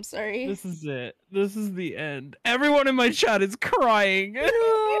 guys. I'm sorry. This is it. This is the end. Everyone in my chat is crying. No,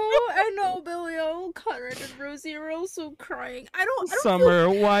 I know, Billy. Oh, Conrad and Rosie are also crying. I don't Summer,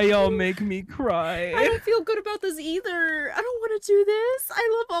 why y'all make me cry? I don't feel good about this either. I don't want to do this. I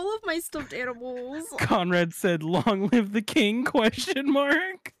love all of my stuffed animals. Conrad said, "Long live the king?" Question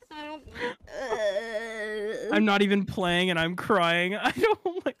mark. I don't. I'm not even playing and I'm crying. I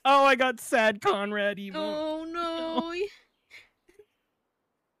don't like. Oh, I got sad Conrad emo. Oh no.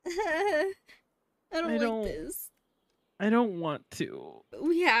 I don't like this. I don't want to.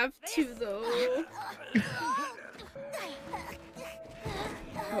 We have to though.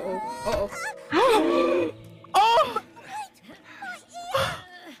 Oh! Oh!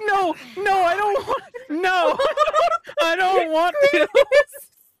 No! No! I don't want. No! I don't want to.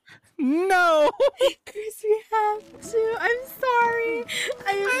 No! Chris, we have to. I'm sorry.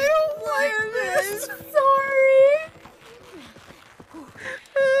 I don't want this. I'm sorry.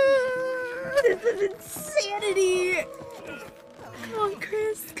 This is insanity. Come on,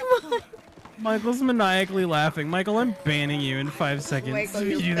 Chris. Come on. Michael's maniacally laughing. Michael, I'm banning you in 5 seconds. Michael, If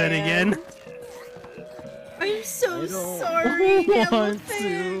you you're do that banned. again. I'm so sorry. I want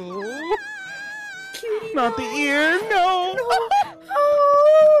to. Cutie, Not the ear. No.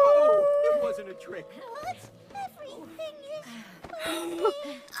 Oh, It wasn't a trick. What? Everything is...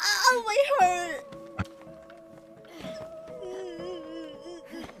 oh, my heart.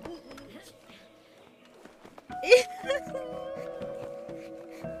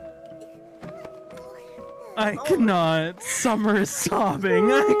 I cannot. Summer is sobbing.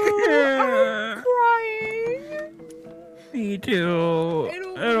 I I'm can't. crying. Me too. I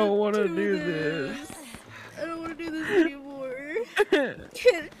I don't want to do this. I don't want to do this anymore.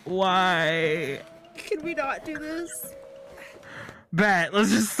 Why? Can we not do this? Bet.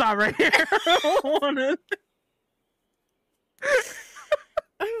 Let's just stop right here. I don't want to.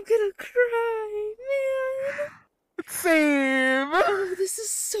 I'm gonna cry, man. Same. Oh, this is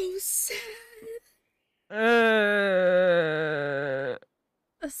so sad.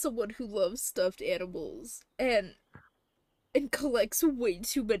 As someone who loves stuffed animals and collects way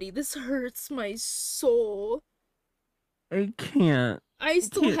too many, this hurts my soul. I can't. I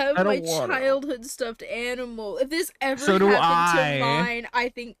still can't- have I my don't wanna. childhood stuffed animal. If this ever So do happened I. to mine, I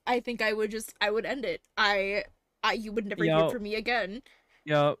think I would end it. You would never hear Yup. from me again.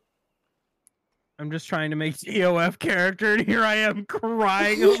 Yup. I'm just trying to make TOF character, and here I am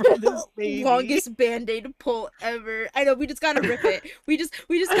crying over this baby. Longest band-aid pull ever. I know, we just gotta rip it. We just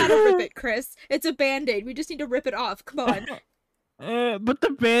gotta rip it, Chris. It's a band-aid. We just need to rip it off. Come on. But the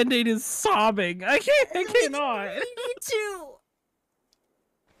band-aid is sobbing. I cannot. We need to.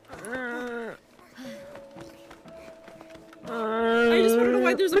 I just want to know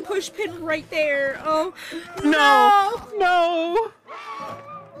why there's a push pin right there. Oh No! No!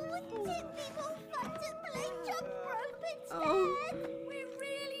 Wouldn't it be more fun to play jump rope instead? Oh. We're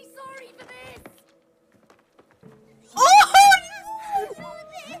really sorry for this. Oh!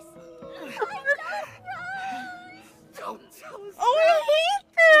 Don't tell us. Oh, I hate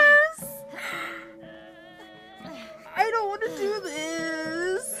this! I don't want to do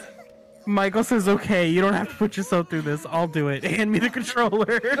this. Michael says, okay, you don't have to put yourself through this. I'll do it. Hand me the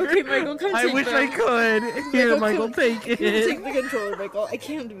controller. Okay, Michael, come I take wish that. I could. Here, Michael, take Take it. the controller, Michael. I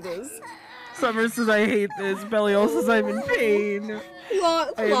can't do this. Summer says, I hate this. Belial says, I'm in pain. Long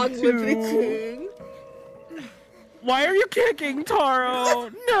I am live the too. king. Why are you kicking,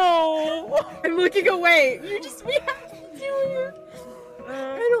 Taro? No! I'm looking away. We have to do it.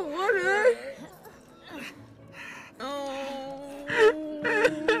 I don't wanna. Oh.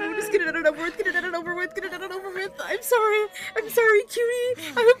 Just get it over with. Get it over with. Get it over with. I'm sorry. I'm sorry, cutie.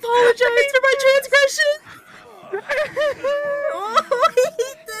 I apologize for my transgression. Oh, I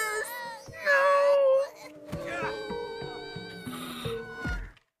hate this. No.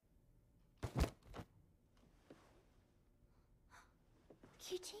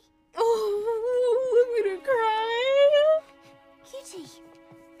 Cutie? Oh, I'm gonna cry. Cutie?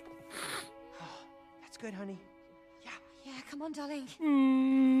 That's good, honey. Yeah. Yeah, come on, darling.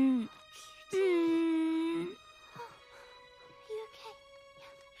 Mm.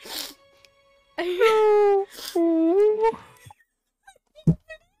 Are you okay?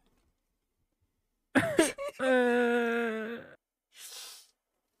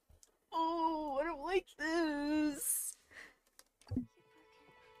 Oh, I don't like this. I'll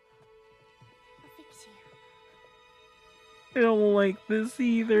fix you. I don't like this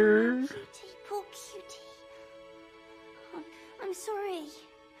either. Cutie, poor cutie. I'm sorry.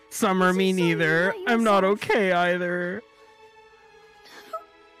 Summer, I'm so me sorry neither. about I'm not yourself. okay either.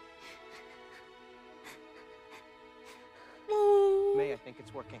 Okay, I think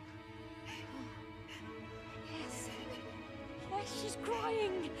it's working. Yes. Yes, she's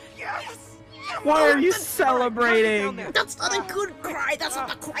crying. Yes! Why are you Down celebrating? there. That's not a good cry. That's not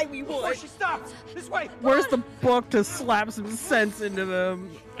the cry we Before want. she stops! This way! Where's the book to slap some sense into them?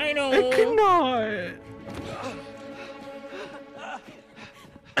 I know. I cannot.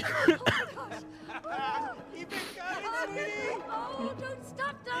 Keep it going, sweetie! Oh, don't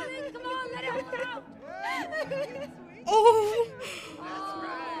stop, darling. Come on, let it out. Oh.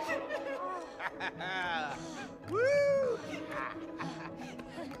 Woo!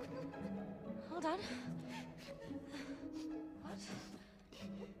 Hold on.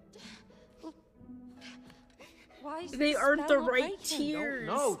 What? Why is They the aren't the spell not right breaking? tears.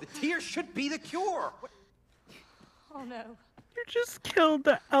 No, the tears should be the cure. Oh no. You just killed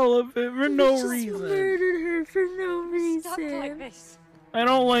the elephant for no Just reason. murdered her for no Stop like reason. this. I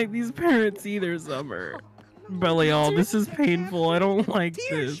don't like these parents either, Summer. Belial, this is painful. I don't like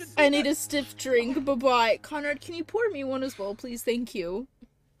Tears this. should be I need a stiff drink. Bye-bye. Conrad, can you pour me one as well, please? Thank you.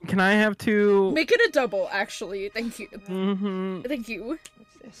 Can I have two? Make it a double, actually. Thank you. Mm-hmm. Thank you.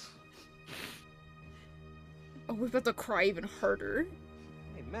 What's this? Oh, we're about to cry even harder.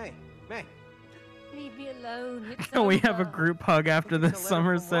 Hey, May. Leave me alone. It's Can we have a over. group hug after It's a this? letter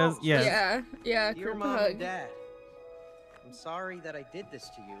Summer from says Rose. yes. Yeah, Dear group Mom hug. and Dad, I'm sorry that I did this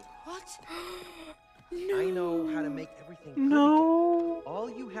to you. What? No. I know how to make everything good again. No. All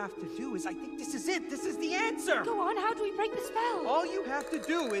you have to do is, I think this is it. This is the answer. Go on, how do we break the spell? All you have to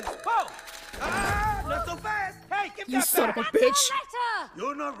do is, whoa! Ah, not so fast! Hey, give You that son of back! a bitch! Letter!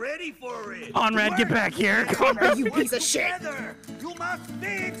 You're not ready for it. Conrad, get back here. Conrad, you piece of shit! Together. You must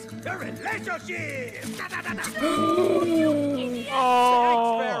fix the relationship.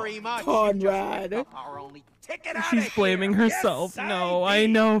 Oh. Thanks very much. Conrad. You just our only ticket out She's of blaming here. herself. Yes, No, I I did.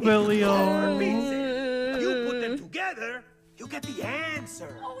 know, It's Belial. your pieces. You put them together, you get the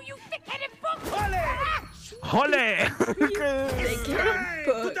answer. Oh, you thick-headed book! Holly! Hole! It's get time a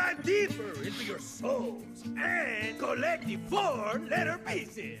book. to dive deeper into your souls and collect the 4 letter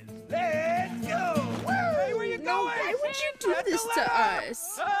pieces. Let's go! Hey, where you No, going? why would you do Get the this to letter.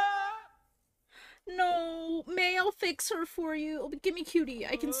 us? Ah! No, May, I'll fix her for you. Give me Cutie.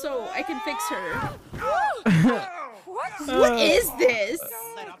 I can sew. I can fix her. What? What is this?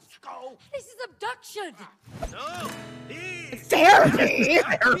 Let us go. This is abduction! No, this Therapy!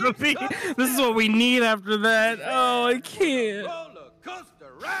 Therapy. This is what we need after that. Oh, I can't. roller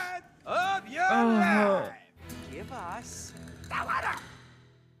coaster ride of your Oh. life. Give us.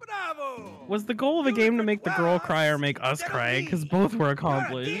 Bravo! Was the goal of the game to make the girl cry or make us cry? Because both were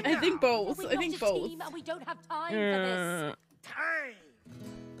accomplished. I think both. We're I think not a both. team and we don't have time for this. Time.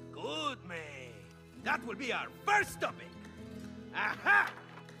 Good, man. That will be our first topic. Aha!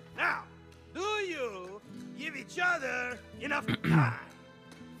 Now, do you give each other enough time?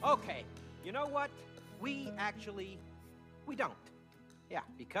 Okay, you know what? We don't. Yeah,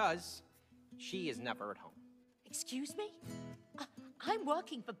 because she is never at home. Excuse me? I'm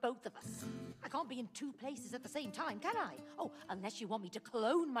working for both of us. I can't be in 2 places at the same time, can I? Oh, unless you want me to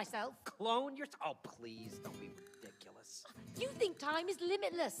clone myself. Clone yourself? Oh, please, don't be ridiculous. You think time is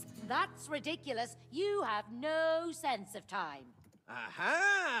limitless. That's ridiculous. You have no sense of time.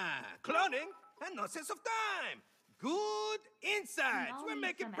 Aha! Cloning and no sense of time. Good insights. Now We're you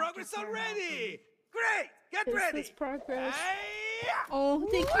making come progress after Sarah, already. Great. Get Is ready. this progress? Hi-ya! Oh,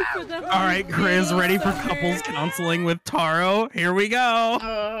 thank you for the All right, Chris, ready for Summer. couples counseling with Taro? Here we go.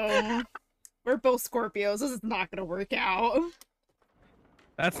 Oh, we're both Scorpios. This is not gonna work out.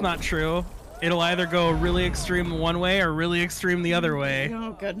 That's not true. It'll either go really extreme one way or really extreme the other way.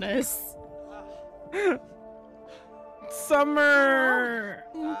 Oh goodness. Summer.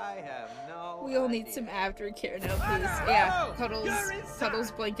 I have no We all need idea. some aftercare now, please. Yeah,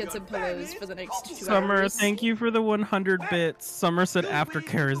 cuddles, blankets, and pillows for the next 2 Summer, hours. thank you for the 100 bits. Summer said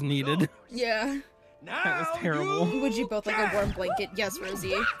aftercare is needed. Yeah. That was terrible. Would you both like a warm blanket? Yes,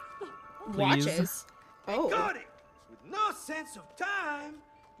 Rosie. Watches. Oh. Got it. With no sense of time,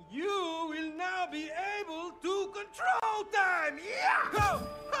 you will now be able to control time. Yeah! Go!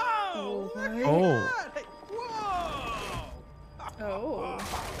 Oh, Oh! what? Oh, Hey, Whoa! Oh.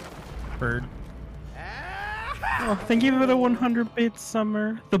 bird. Ah! Oh, thank you for the 100 bits,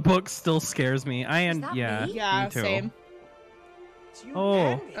 Summer. The book still scares me. that Yeah, me? Yeah, me too. same. It's you Oh.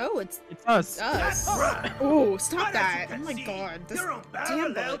 and me. Oh, it's It's us. us. Right. Oh, stop But as that. you Oh can my see, god. This you're on damn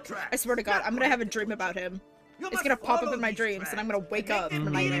parallel book. tracks. I swear to god, I'm gonna have a dream about him. You It's must gonna pop up follow in my these dreams, and I'm gonna tracks wake and up make from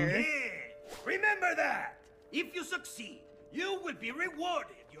a them meet nightmare. again. Remember that. If you succeed, you will be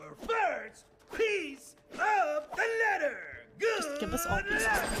rewarded your first piece of the letter. Good Just give us all pieces.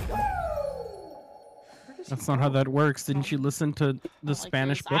 luck. That's not how that works. Didn't you listen to the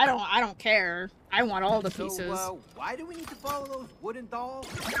Spanish book? I don't care. I want all the pieces. So, why do we need to follow those wooden dolls?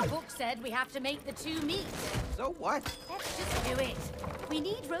 The book said we have to make the two meet. So what? Let's just do it. We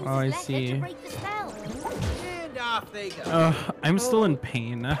need Rose's Oh, I letter see. to break the spell. And off they go. I'm still in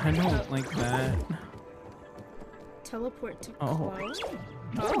pain. I don't like that. Teleport to Oh. close.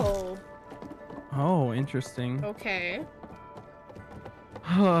 Oh. Oh, interesting. Okay.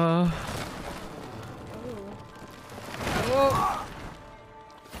 Oh. Oh.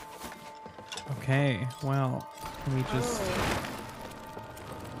 Okay, well, let me just...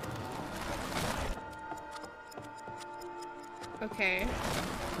 Okay.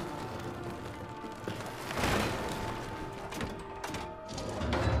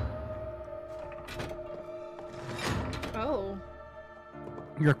 Oh.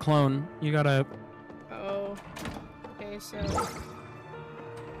 Your clone. You gotta... Oh. Okay, so...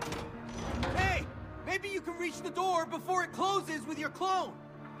 Hey, maybe you can reach the door before it closes with your clone.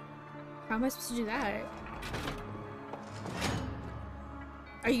 How am I supposed to do that?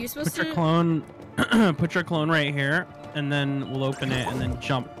 Are you supposed Put to... your clone... put your clone right here, and then we'll open it, and then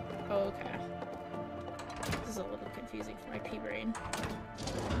jump. Oh, okay. This is a little confusing for my pea brain.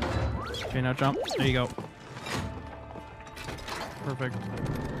 Okay, now jump. There you go. Perfect.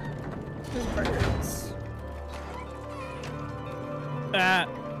 Those birds. Ah!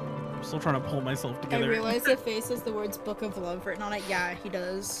 I'm still trying to pull myself I together. realize the face has the words Book of Love written on it. Yeah, he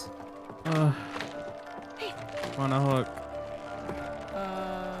does. On a hook.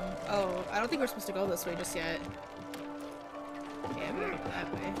 Oh, I don't think we're supposed to go this way just yet. Okay, I'm gonna go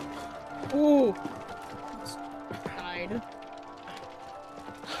that way. Ooh! Almost died.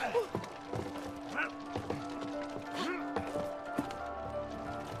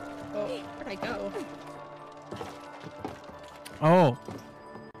 Oh, where'd I go? Oh.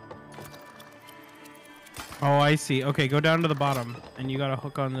 Oh, I see. Okay, go down to the bottom, and you gotta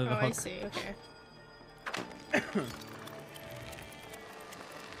hook onto the Oh, hook. I see. Okay.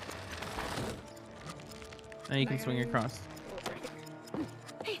 Now you can swing across.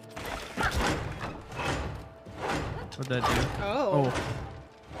 What'd that do? Oh.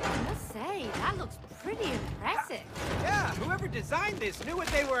 I must say, that looks pretty impressive. Yeah, whoever designed this knew what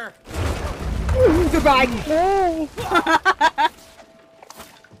they were. Goodbye.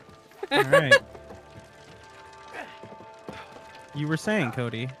 All right. You were saying,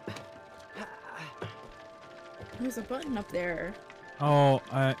 Cody. There's a button up there. Oh,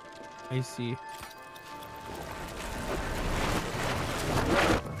 I see.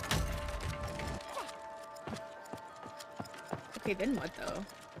 Okay, then what though?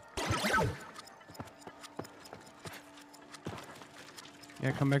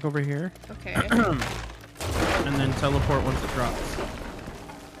 Yeah, come back over here, Okay. and then teleport once it drops.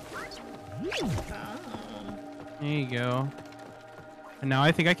 Oh. There you go. And now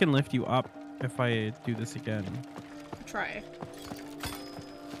I think I can lift you up if I do this again. Try.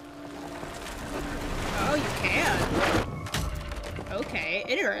 Oh, you can. Okay,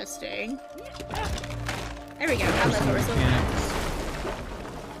 interesting. There we go. Now that's what we're supposed to do. Mechanics.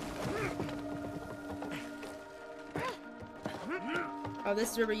 Oh,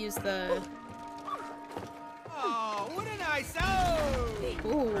 this is where we use the... Oh, what a nice owl!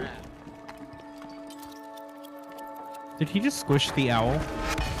 Ooh. Did he just squish the owl?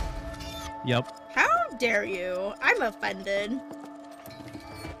 Yep. How dare you? I'm offended.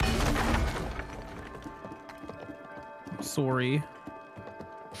 Sorry.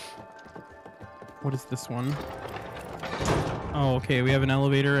 What is this one? Oh, okay. We have an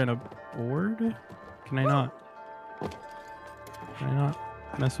elevator and a board. Can I not? Can I not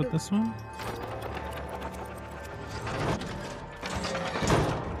mess with this one?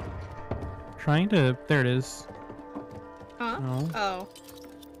 Trying to. There it is. Huh? No. Oh.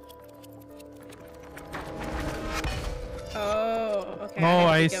 Oh, okay. Oh, have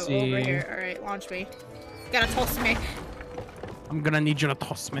I to go see. Over here. All right, launch me. Gotta toss me. I'm gonna need you to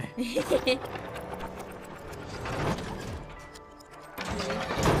toss me.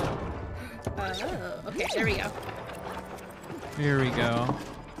 Oh, okay. There we go. Here we go.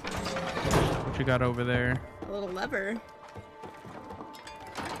 What you got over there? A little lever.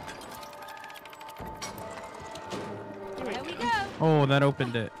 There we go. Oh, that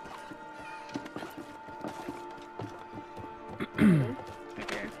opened it.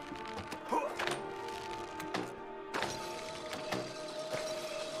 Right here.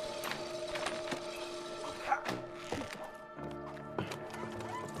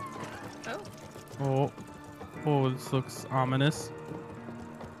 Oh. Oh. Oh, this looks ominous.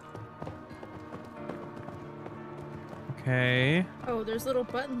 Okay. Oh, there's little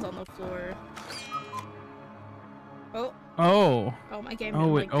buttons on the floor. Oh. Oh, my game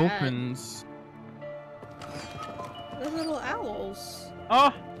Oh, didn't it like that. opens. The little owls.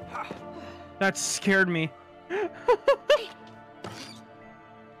 Oh! That scared me.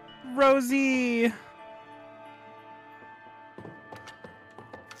 Rosie!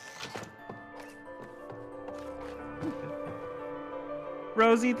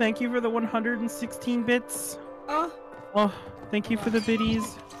 Rosie, thank you for the 116 bits. Oh. Oh, thank you for the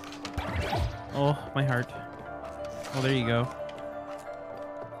biddies. Oh, my heart. Oh, there you go.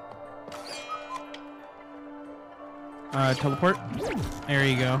 Teleport. There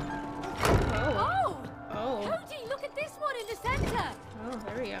you go. Oh. Oh! Oh. Cody, look at this one in the center! Oh,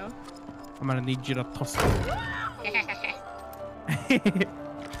 there we go. I'm gonna need you to toss it.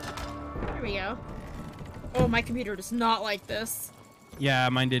 There we go. Oh, my computer does not like this. Yeah,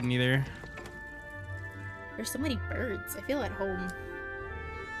 mine didn't either. There's so many birds. I feel at home.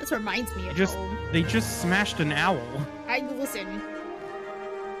 This reminds me of Just home. they just smashed an owl. Listen.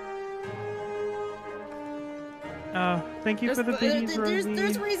 Thank you for the biddies, Rosie.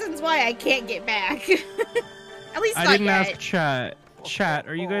 There's reasons why I can't get back. At least I not didn't yet. ask chat. Chat,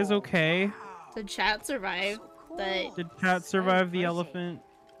 are you guys okay? The chat survived, but Did chat survive the elephant?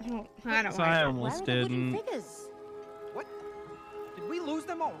 I don't So I want Where are almost the wooden didn't. figures? What? Did we lose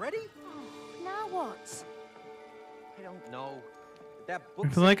them already? Now what? I don't know. That I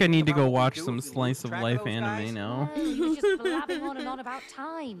book feel like I said need to go about watch dudes some who lose slice of track life those anime guys. now. You were just blabbing on and on about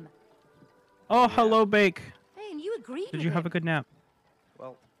time. Oh, hello, Bake. Hey, and you agreed Did with you have a him. good nap?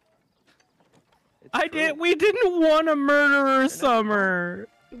 Well, it's I true. did. We didn't want to murder Summer.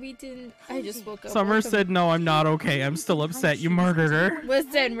 We didn't. I just woke up. Summer said, "No, I'm not okay. I'm still upset. You murdered her."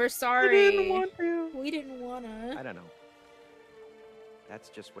 Listen, we're I sorry. didn't want to. We didn't wanna. I don't know. That's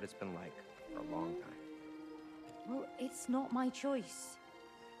just what it's been like for a long time. Well, it's not my choice.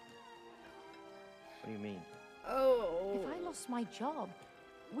 What do you mean? Oh. If I lost my job,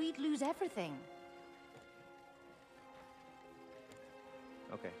 we'd lose everything.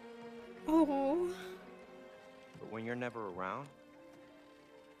 Okay, Oh. but when you're never around,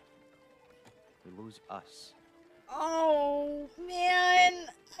 we lose us. Oh man.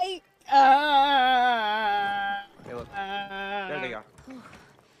 Hey, look, there they are.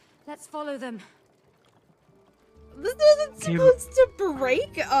 Let's follow them. This isn't You- supposed to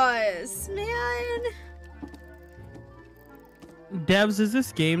break us, man. Devs, is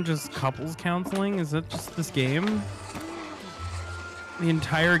this game just couples counseling? Is that just this game? The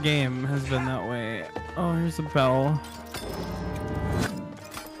entire game has been that way. Oh, here's a bell.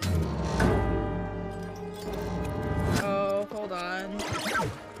 Oh, hold on.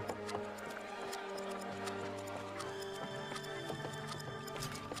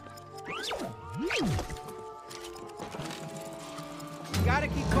 You gotta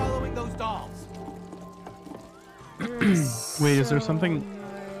keep following those dolls. Wait, is there something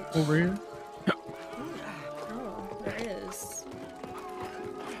over here? Oh, there is.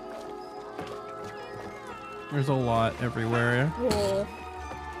 There's a lot everywhere. Cool.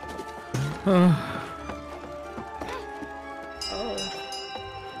 Oh, Oh.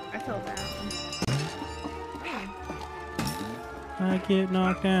 I fell down. I get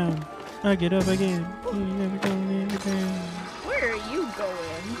knocked down. I get up again. You never go in again. Where are you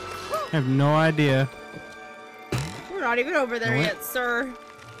going? I have no idea. We're not even over there What? yet, sir.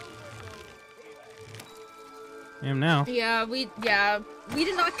 I am now. Yeah, we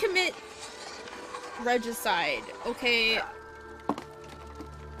did not commit regicide. Okay,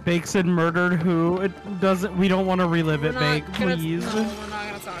 Bake said murdered who? It doesn't. We don't want to relive it, Bake. Please. No, we're not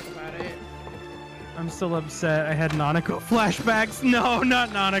gonna talk about it. I'm still upset. I had Nanako flashbacks. No, not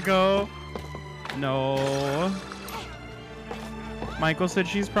Nanako. No. Michael said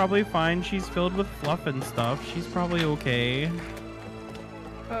she's probably fine. She's filled with fluff and stuff. She's probably okay.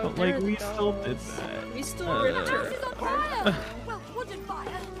 Oh, But there like are the we still did dolls. that. We still ripped her House is on apart. fire! Well, wooden fire!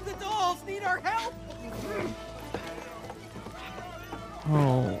 The dolls need our help.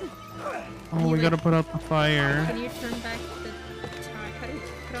 Oh. Oh, we gotta put out the fire. Can you turn back the time? How do you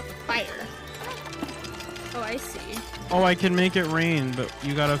put out the fire? Oh, I see. Oh, I can make it rain, but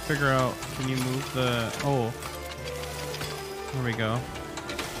you gotta figure out. Can you move the? Oh. There we go.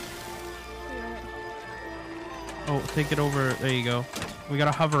 Oh, take it over. There you go. We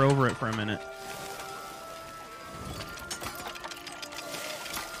gotta hover over it for a minute.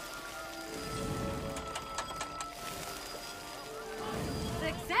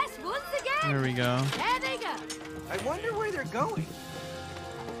 Success once again! There we go. There they go! I wonder where they're going.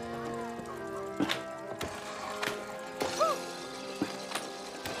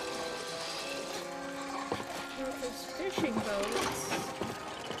 Well, there's fishing boats.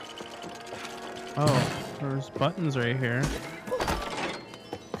 Oh, there There's buttons right here.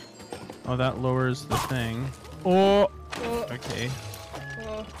 Oh, that lowers the thing. Oh! Okay.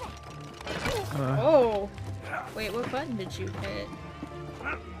 Oh. Wait, what button did you hit?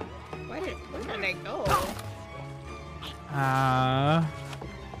 Where did it go?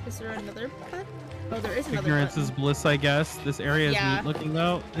 Is there another button? Oh, there is another Ignorance button. is bliss, I guess. This area is Yeah. neat looking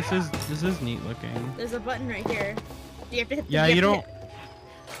though. This is neat looking. There's a button right here. Do you have to hit? Yeah, you don't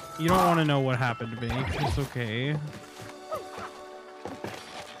want to know what happened to me. It's okay.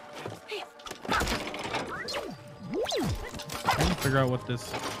 Trying to figure out what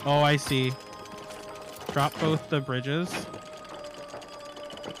this. Oh, I see. Drop both the bridges.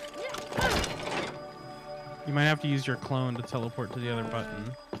 You might have to use your clone to teleport to the other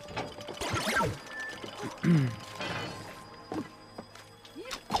button.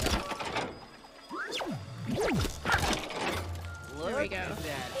 There we go.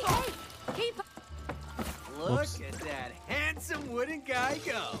 Look Whoops. at that handsome wooden guy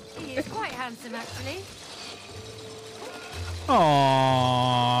go. He is quite handsome, actually.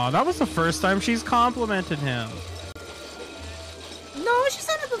 Aww, that was the first time she's complimented him. No, she's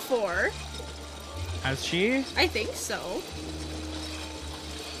done it before. Has she? I think so.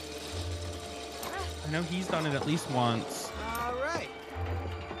 I know he's done it at least once. All right.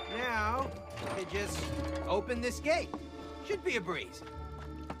 Now, you just open this gate. Should be a breeze.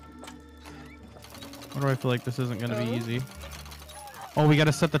 Why do I feel like this isn't gonna be easy? Oh, we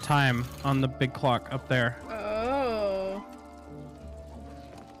gotta set the time on the big clock up there. Oh.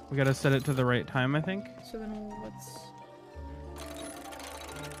 We gotta set it to the right time, I think. So then what's...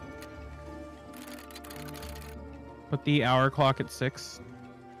 Put the hour clock at 6.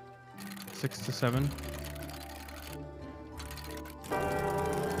 6 to 7.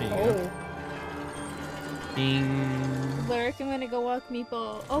 There you go. Ding. Lyric, I'm gonna go walk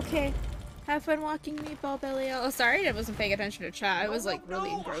Meatball. Okay. Have fun walking Meatball Belly. Oh, sorry I wasn't paying attention to chat. I was like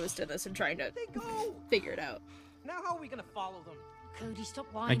really engrossed in this and trying to They go. figure it out. Now how are we gonna follow them? Cody, stop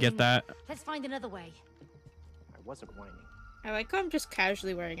whining. I get that. Let's find another way. I wasn't whining. I like how I'm just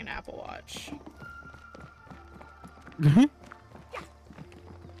casually wearing an Apple Watch.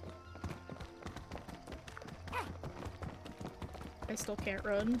 I still can't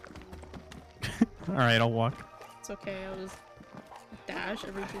run. All right, I'll walk. It's okay, I'll just dash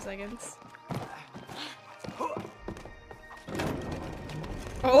every 2 seconds.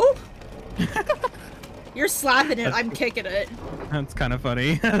 Oh? You're slapping it, I'm kicking it. That's kind of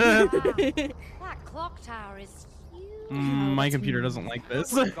funny. Wow. That clock tower is huge. My computer doesn't like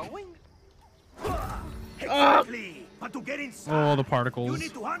this. Going? Exactly. But to get inside, Oh, the you particles.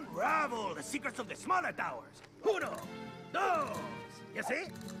 need to unravel the secrets of the smaller towers. Uno, dos. You see?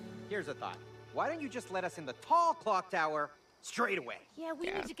 Here's a thought. Why don't you just let us in the tall clock tower straight away? Yeah, we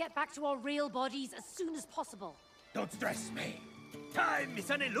need to get back to our real bodies as soon as possible. Don't stress me. Time is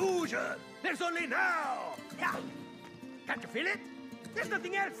an illusion. There's only now. Yeah. Can't you feel it? There's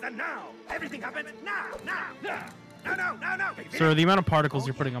nothing else than now. Everything happened now. No. Can you feel Sir, it? the amount of particles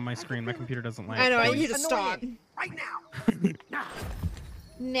you're putting on my screen, my computer doesn't like. I know, I Please. need to stop. Right now. Now.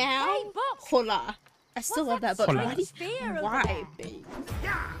 Now? Hey, Box! Hola. I still love that book. Hola. Why? Sphere over Why, there. babe?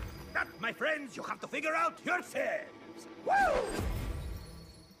 Yeah. That, my friends, you have to figure out yourselves. Woo!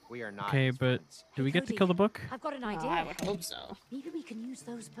 We are not. Okay, his but friends. do we get to Cody, kill the book? I've got an I idea. would hope so. Maybe we can use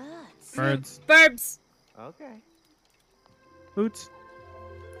those birds. Birds. Burbs! Okay. Boots.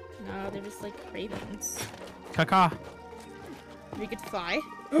 No, they're just like ravens. Caca. We could fly.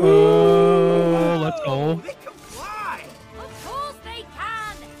 Oh, let's Oh, go. they can fly. Of course they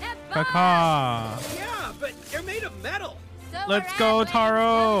can. They're birds. Caca. Yeah, but they're made of metal. So Let's are go, airplanes,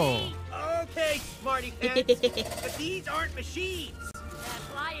 Taro. Cody. Okay, smarty pants. But these aren't machines. They're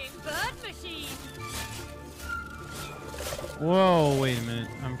flying bird machines. Whoa, wait a minute.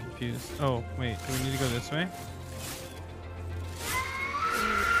 I'm confused. Oh, wait. Do we need to go this way?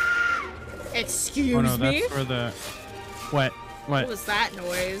 Excuse Oh no, me? that's where the... What? What What? was that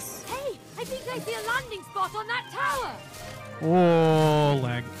noise? Hey, I think I see a landing spot on that tower. Whoa,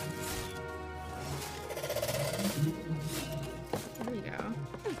 lag. There we go.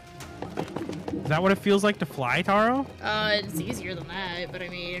 Is that what it feels like to fly, Taro? It's easier than that, but I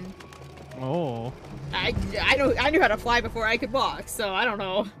mean, Oh. I knew how to fly before I could walk, so I don't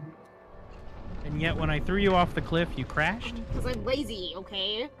know. And yet when I threw you off the cliff, you crashed? Cause I'm lazy,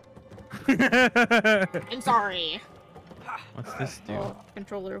 okay? What's I'm sorry. this do? Oh,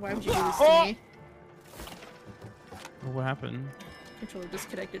 controller, why would you do this to me? What happened? Controller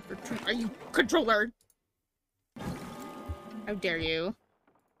disconnected for truth. Are you controller? How dare you?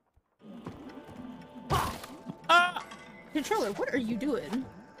 Controller, what are you doing?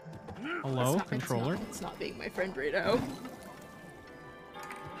 Hello, controller. It's not being my friend Rito.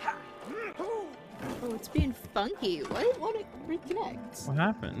 Oh, it's being funky. Why won't it reconnect? What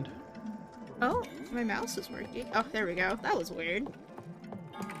happened? Oh, my mouse is working. Oh, there we go. That was weird.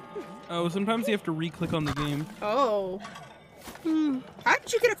 Oh, sometimes you have to re-click on the game. Oh. How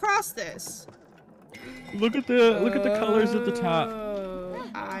did you get across this? Look at the colors at the top. Oh,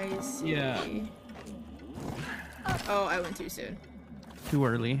 I see. Yeah. Oh, I went too soon. Too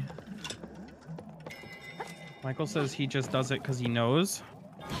early. Michael says he just does it because he knows.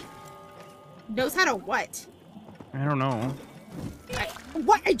 Knows how to what? I don't know.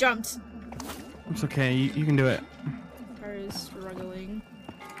 What? I jumped. It's okay. You can do it. Car is struggling.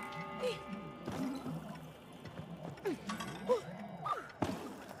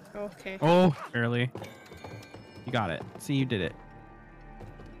 Okay. Oh, barely. You got it. See, you did it.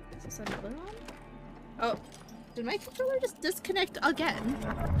 Is this another one? Oh, did my controller just disconnect again?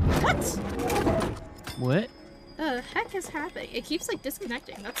 What? What? The heck is happening? It keeps like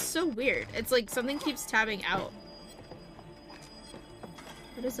disconnecting. That's so weird. It's like something keeps tabbing out.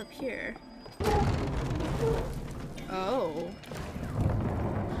 What is up here? Oh.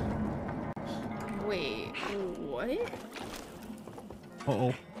 Wait, what?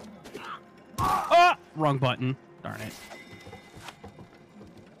 Uh-oh. Ah! Wrong button. Darn it.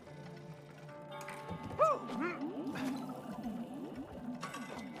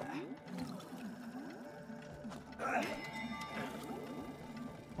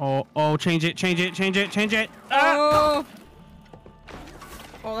 Oh, change it. Ah! Oh!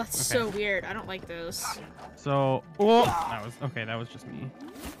 Oh, that's so weird. I don't like those. So, that was just me.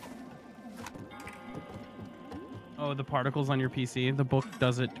 Oh, the particles on your PC. The book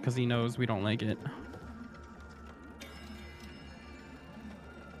does it because he knows we don't like it.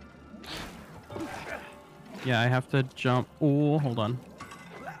 Yeah, I have to jump. Oh, hold on.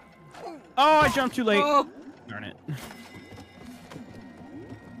 Oh, I jumped too late. Oh. Darn it.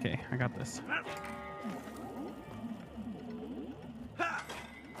 Okay, I got this.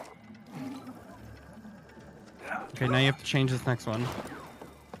 Okay, now you have to change this next one.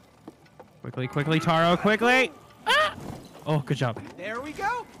 Quickly, Taro, quickly! Ah! Oh, good job. There we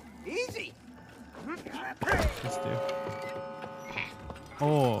go. Easy. Let's do.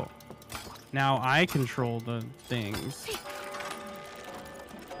 Oh, now I control the things.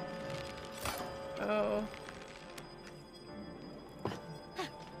 Oh.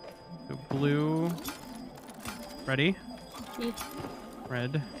 So blue. Ready? Me.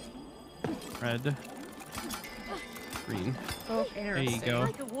 Red. Green. Oh, There interesting. you go.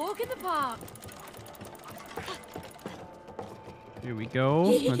 Like a walk in the park. Here we go.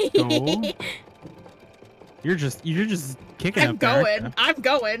 Let's go. You're just kicking I'm up there, aren't going. I'm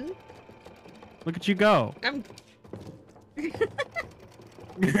going. you? Look at you go. I'm.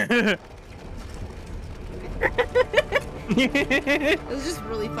 It was just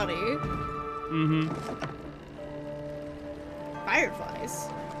really funny. Mm-hmm. Fireflies.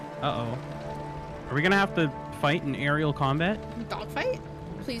 Uh-oh. Are we gonna have to fight in aerial combat? Dogfight?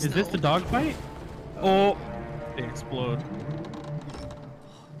 Please Is no. this the dogfight? Oh, they explode.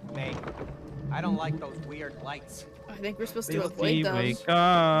 May, I don't like those weird lights. I think we're supposed to Billy, avoid those. wake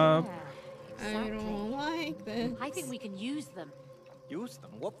up. I don't like this. I think we can use them. Use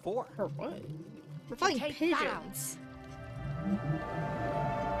them? What for? For what? We're fighting take pigeons.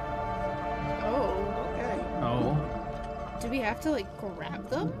 Oh. Okay. Oh. Do we have to like grab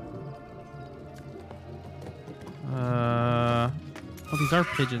them? Oh, these are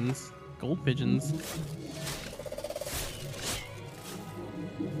pigeons. Gold pigeons.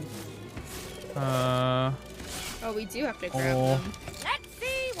 Oh, we do have to grab Oh. them. Let's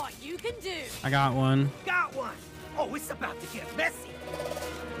see what you can do. I got one. Got one. Oh, it's about to get messy.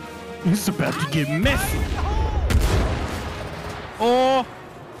 It's about to get messy. Oh,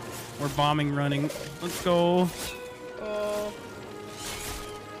 we're bombing running. Let's go. Oh.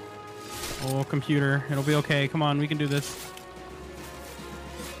 Oh, computer. It'll be okay. Come on, we can do this.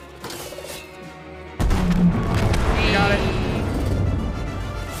 Got it.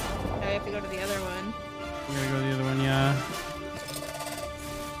 I have to go to the other one. We gotta go to the other one, yeah.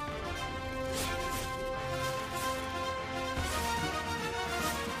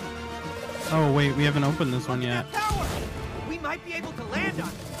 Oh, wait, we haven't opened this one yet. That tower. We might be able to land on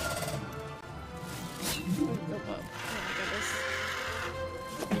it. Oh my goodness.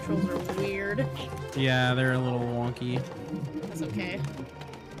 Controls are weird. Yeah, they're a little wonky. That's okay.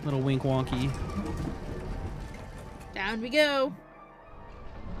 Little wink wonky. Down we go.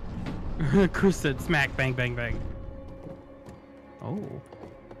 Chris said smack, bang, bang, bang. Oh.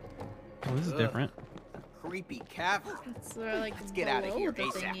 Oh, this is different. creepy cavern. It's like Let's get out of here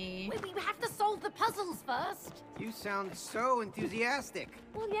below the ASAP. thingy. We have to solve the puzzles first. You sound so enthusiastic.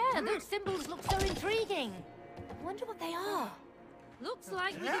 Well, yeah, those symbols look so intriguing. I wonder what they are. Looks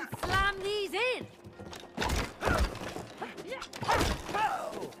like we can slam these in.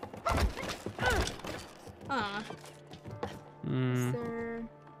 Huh. Is there...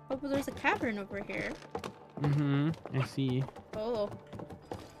 Oh, but there's a cavern over here. I see. Oh.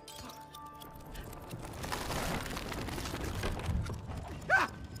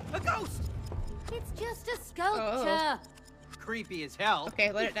 A ghost! It's just a sculpture. Creepy as hell.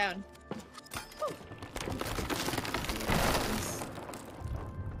 Okay, let it down.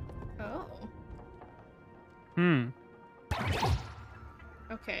 Oh.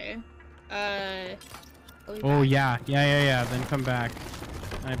 Okay. Oh yeah. Then come back.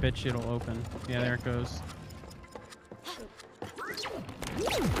 I bet you it'll open. Yeah, there it goes.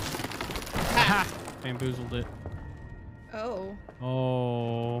 Ha! Bamboozled it. Oh.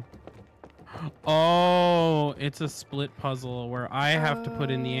 Oh. Oh, it's a split puzzle where I have to put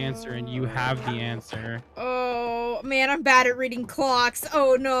in the answer and you have the answer. Oh, man, I'm bad at reading clocks.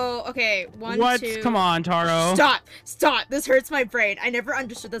 Oh, no. Okay, What? 2. Come on, Taro. Stop. This hurts my brain. I never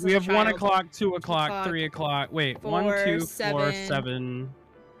understood this We as have a child. 1 o'clock, 2 o'clock, 3 o'clock. Wait, 1, 2, 4, 7,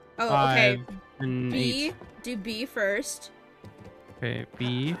 Oh, 5, okay. and 8. Do B first. Okay,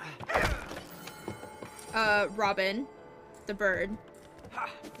 B. Robin. The bird. I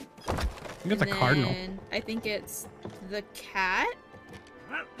think it's a cardinal. I think it's the cat.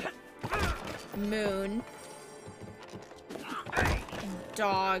 Moon.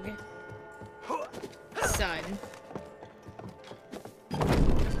 Dog. Sun.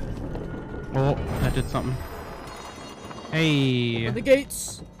 Oh, that did something. Hey. The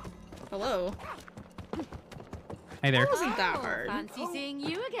gates. Hello. Hey there. That wasn't that hard. Fancy seeing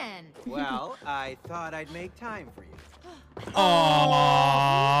you again. Well, I thought I'd make time for you.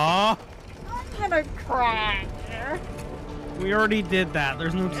 Aww. I'm gonna cry. We already did that.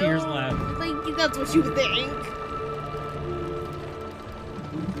 There's no tears left. Like, that's what you think.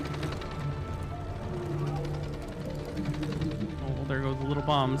 Oh, there goes the little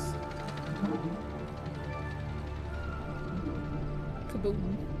bombs.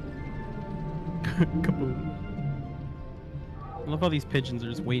 Kaboom. Kaboom. I love how these pigeons are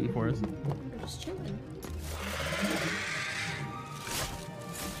just waiting for us. We're just chilling.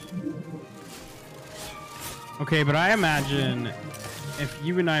 Okay, but I imagine if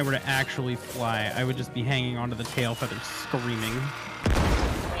you and I were to actually fly, I would just be hanging onto the tail feathers screaming. You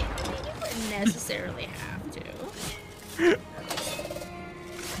wouldn't necessarily have to.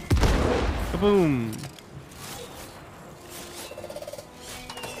 Kaboom!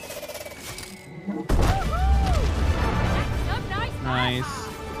 Nice.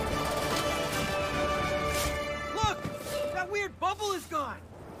 Look! That weird bubble is gone!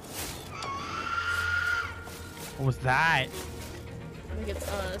 What was that? I think it's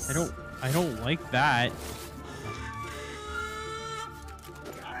us. I don't like that.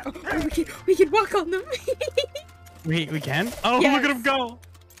 Oh, we can walk on them. Wait, we can? Oh, Yes. Look at him go!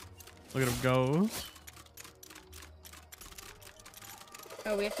 Look at him go.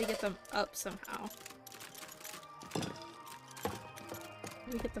 Oh, we have to get them up somehow.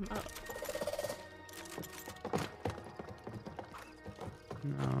 We get them up.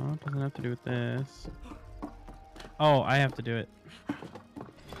 No, it doesn't have to do with this. Oh, I have to do it.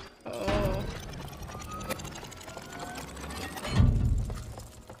 Oh.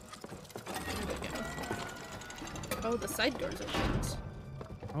 There we go. Oh, the side doors opened.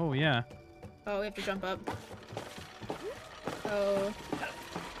 Oh, yeah. Oh, we have to jump up. Oh.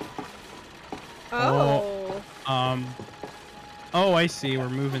 Oh. Oh, I see. We're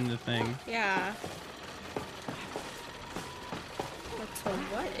moving the thing. Yeah. But to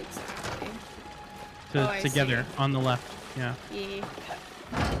what exactly? To, I together, see. on the left. Yeah. Yeah.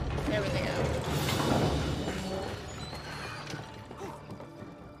 There we go.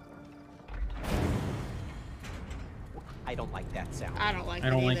 I don't like that sound. I don't like I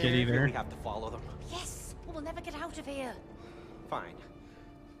don't like it We either. really have to follow them. Yes, we'll never get out of here. Fine.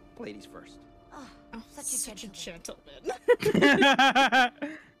 Ladies first. Oh, Oh, such a gentleman.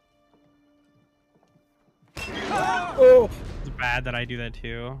 gentleman. Oh! It's bad that I do that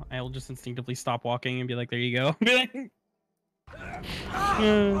too. I'll just instinctively stop walking and be like, there you go. Be like,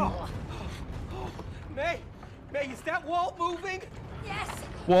 May, is that wall moving? Yes.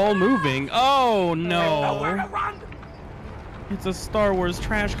 wall moving. Oh Nowhere to no. run. It's a Star Wars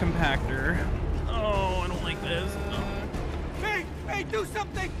trash compactor. Oh, I don't like this. May, do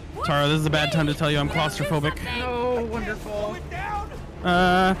something. Tara, this is a bad time to tell you I'm claustrophobic. Oh, wonderful. Slow it down.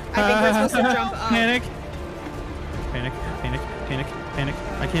 I think we're supposed to jump up. Panic. Panic, panic, panic, panic.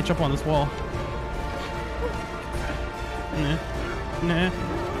 I can't jump on this wall. Nah. Nah.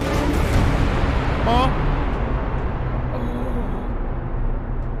 Oh!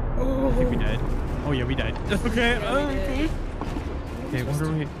 I think we died. Oh yeah, we died. Okay. Okay. Okay, what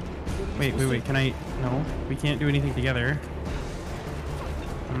are we? Wait. Can I? No, we can't do anything together.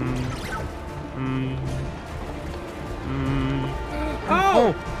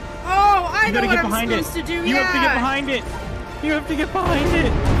 Oh! I You know gotta what get I'm behind it. supposed to do. You have to get Yeah. behind it. You have to get behind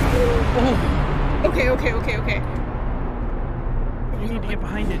it. Oh. Okay. You need to get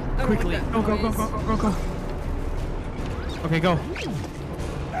behind it don't quickly. like that Go. noise. Okay, go.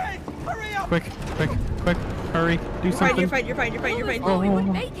 Hey, hurry up! Quick. Hurry. Do something. You're fine. Oh, we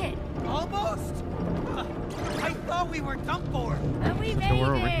wouldn't make it. Almost. I thought we were done for. And we The made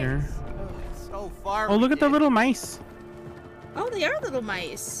door over it. here. It's so far. Oh, we look at the did. little mice. Oh, they are little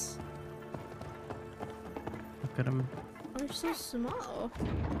mice. Look at them. They're so small.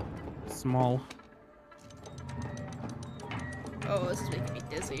 Small. Oh, this is making me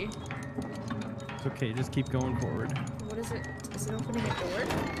dizzy. It's okay. Just keep going forward. What is it? Is it opening a door?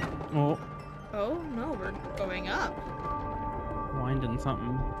 Oh, Oh, no, we're going up. winding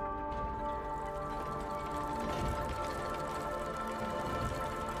something.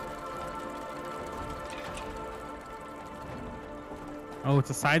 Oh, it's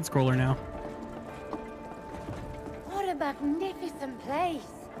a side scroller now. What a magnificent place.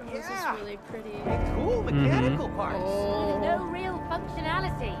 Oh, this Yeah. is really pretty. Cool mechanical parts. Oh. No real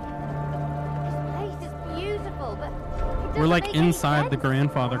functionality. This place is beautiful, but it We're doesn't like make any inside the sense.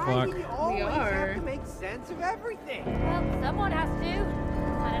 grandfather Why clock. do you always are. have to make sense of everything? Well, someone has to.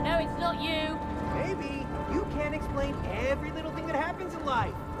 And I know it's not you. Maybe you can't explain every little thing that happens in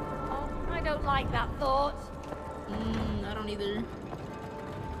life. Oh, I don't like that thought. I don't either.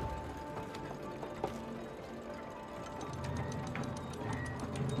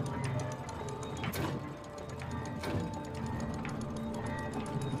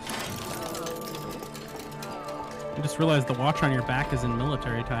 I just realized the watch on your back is in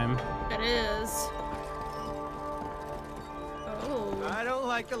military time. It is. Oh. I don't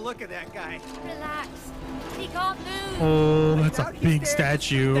like the look of that guy. Relax. He can't move. Oh, that's a Out he big stands,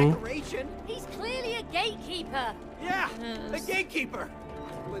 statue. Decoration. He's clearly a gatekeeper. Yeah, the Yes. gatekeeper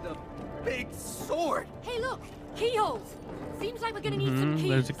with a big sword. Hey, look. Keyholes. Seems like we're gonna need some keys.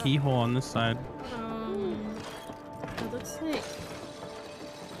 There's a keyhole on this side. It looks like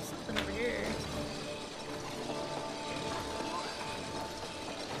something over here.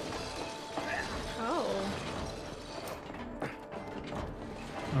 Oh.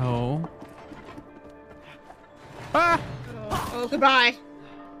 Oh. Ah! Oh, goodbye.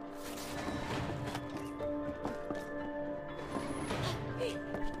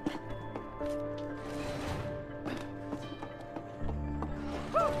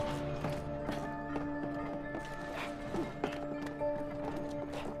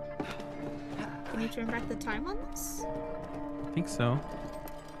 Can you turn back the time on this? I think so.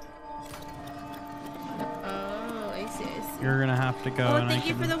 Oh, I see. You're gonna have to go. Oh, and thank I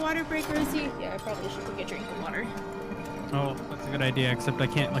you can... for the water breaker. Yeah, I probably should go get drinking water. Oh, that's a good idea. Except I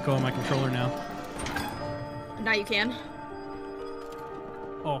can't let go of my controller now. Now you can.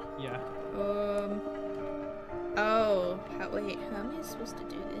 Oh, yeah. Oh. Wait, how am I supposed to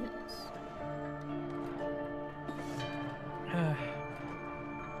do this?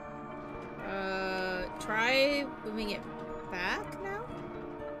 Try moving it back now?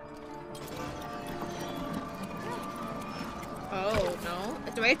 Oh,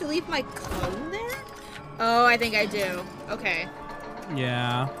 no. Do I have to leave my cone there? Oh, I think I do. Okay.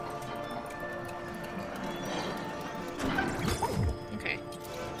 Yeah. Okay.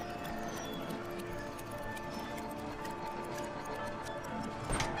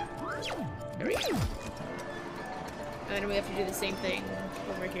 There we go. And then we have to do the same thing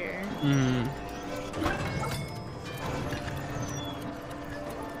over here.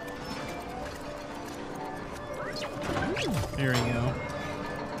 There we go.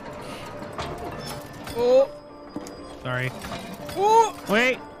 Oh! Sorry. Oh!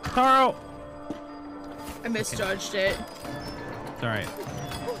 Wait, Taro. I misjudged it. It's alright.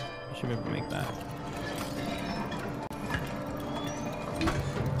 I should be able to make that.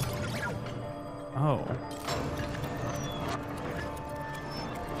 Oh.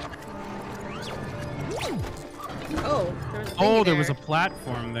 Oh, there was a Oh, thingy there was a there.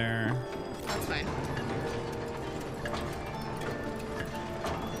 platform there. That's fine.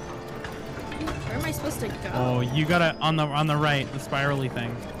 Where am I supposed to go? Oh, you gotta on the right, the spirally thing.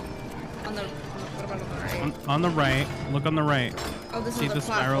 What about on the right? On the right. Look on the right. Oh, this See is the the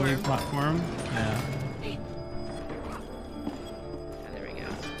platform. spirally platform? Yeah.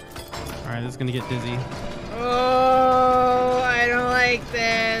 Alright, this is gonna get dizzy. Oh, I don't like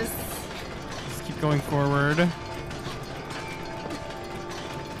this. Just keep going forward.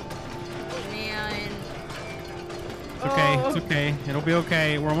 Man. It's okay. Oh. It's okay. It'll be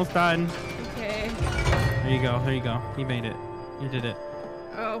okay. We're almost done. Okay. There you go. There you go. You made it. You did it.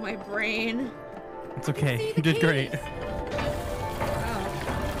 Oh, my brain. It's okay. You did great. Oh.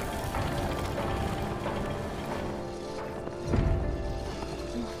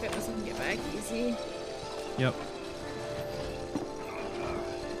 Goodness, I can get back easy. Yep.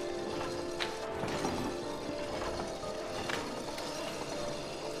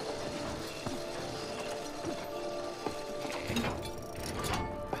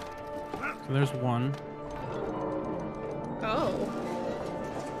 So there's one. Oh.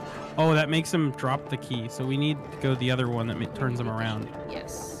 Oh, that makes him drop the key. So we need to go the other one that turns him around.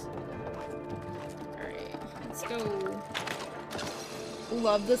 Yes. Alright, let's go.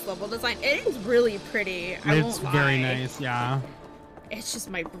 Love this level design. It is really pretty. I It's won't very lie. nice, yeah. It's just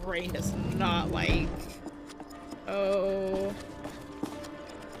my brain does not like. Oh.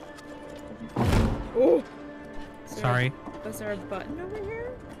 Oh. Sorry. Was there a button over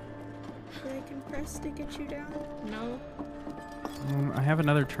here that I can press to get you down? No. I have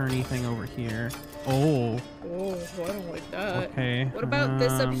another turny thing over here. Oh. Oh, I don't like that. Okay. What about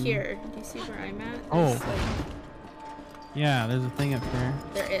this up here? Do you see where I'm at? Oh. There's, like, Yeah, there's a thing up here.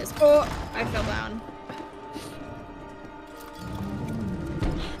 there is. Oh, I fell down.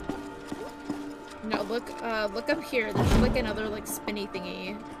 No, look up here. There's like another like spinny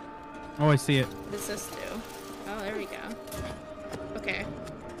thingy. Oh, I see it. What does this do? Oh, there we go. Okay.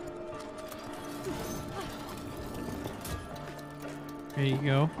 There you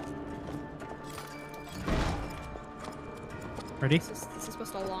go. Ready? This is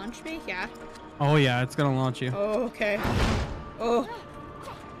supposed to launch me? Yeah. Oh yeah, it's gonna launch you. Oh, okay. Oh.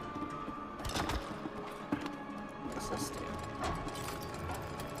 What's this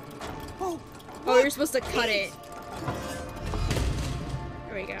do? Oh, you're supposed to cut it.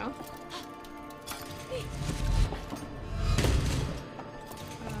 There we go.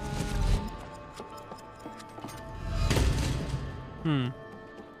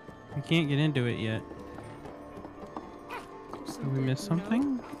 We can't get into it yet. Did we miss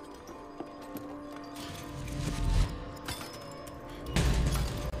something? I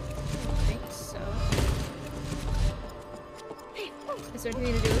think so. Is there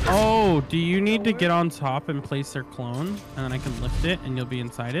anything to do with this? Oh, do you need to get on top and place their clone? And then I can lift it and you'll be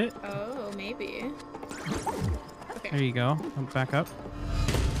inside it? Oh, maybe. Okay. There you go. Back up.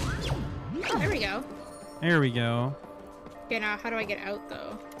 There we go. There we go. Okay, now how do I get out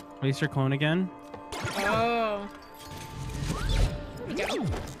though? Place your clone again. Oh. There we go.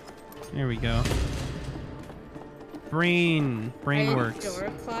 There we go. Brain I works.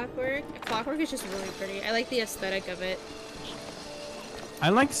 adore clockwork. Clockwork is just really pretty. I like the aesthetic of it. I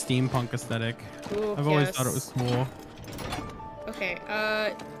like steampunk aesthetic. Ooh, I've always thought it was cool. Okay,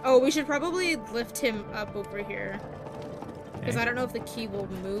 oh, we should probably lift him up over here. Because Okay. I don't know if the key will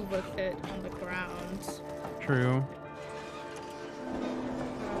move with it on the ground. True.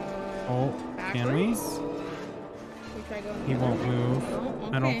 Oh, can we? Backwards? We try going He the won't other way? move. Oh,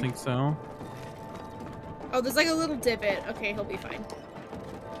 I don't okay. think so. Oh, there's like a little divot. Okay, he'll be fine.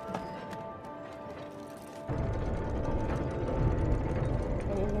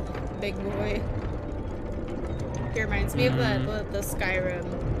 Oh, big boy. He reminds me of the Skyrim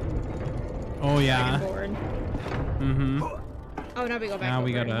Oh yeah. Dragonborn. Mm-hmm. Oh, now we go back Now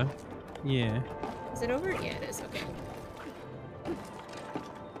we over. gotta. Yeah. Is it over? Yeah, it is. Okay.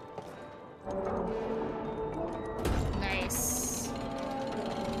 Nice.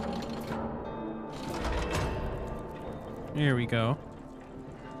 Here we go.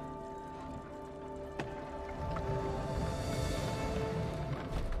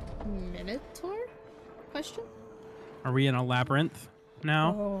 Minotaur? Question? Are we in a labyrinth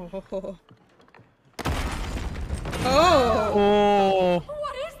now? Oh. Oh! Oh.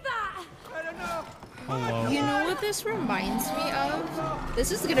 What is that? I don't know. Hello. You know what this reminds me of?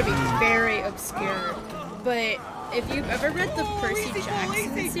 This is gonna be very obscure, but if you've ever read the Percy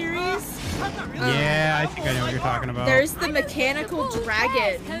Jackson series, Yeah, I think I know what you're talking about. there's the mechanical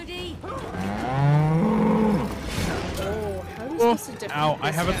dragon. Cody. Oh, how are we Oh, supposed to defeat ow, I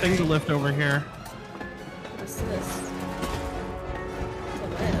this have a thing guy? to lift over here. What's this? To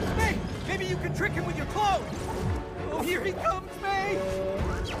lift. May, maybe you can trick him with your clothes. Oh, here he comes, May. Oh,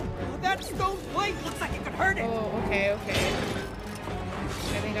 that stone blade looks like it could hurt it. Oh, okay, okay.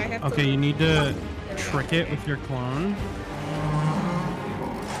 I think I have to. Okay, you need to There we go, trick it okay. with your clone.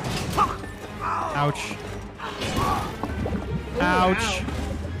 Ouch. Ooh, Ouch. ow.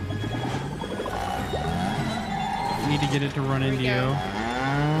 need to get it to run into you.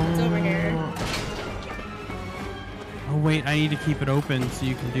 It's over here. Oh wait, I need to keep it open so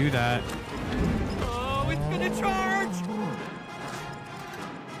you can do that. Oh, it's gonna charge!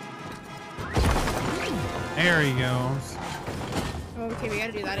 There he goes. Okay, we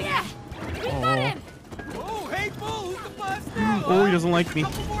gotta do that again. Oh. Oh, hey, Bull, who's the boss now? Oh, he doesn't like me.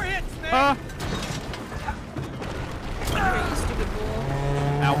 Couple more hits, man. Ah! You stupid bull.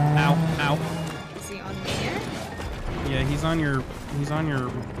 Ow! Ow! Ow! Is he on me yet? Yeah, he's on your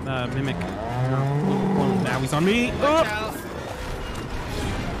mimic. Now he's on me. Watch Oh! out.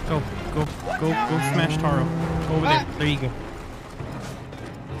 Go smash Taro. Go over there. There you go.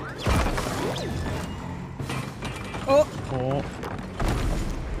 Oh. Oh.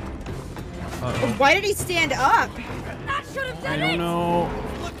 Uh-oh. Why did he stand up? That should have I done don't it! know.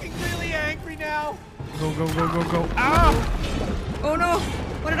 Looking really angry now. Go. Ah! Oh no!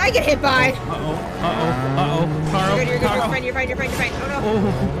 What did I get hit by? Uh-oh. Taro. You're good. Taro. You're fine. Oh no. Oh.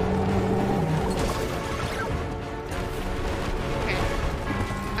 Okay.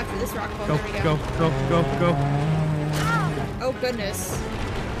 After this rock fall, Go. there we go. Oh goodness.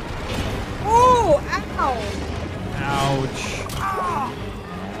 Oh! Ow! Ouch.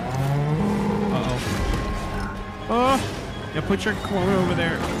 Uh-oh. Oh! Yeah, put your clone over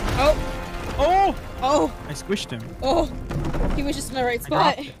there. Oh! Oh! Oh! I squished him. Oh! He was just in the right I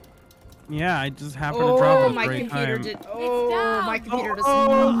spot. dropped it. Yeah, I just happened to drop it at my the right computer time. did. Oh, my computer does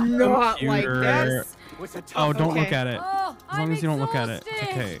Oh, not like computer. this. What's a tough Oh, don't Okay. look at it. Oh, As long as you don't look at it, it's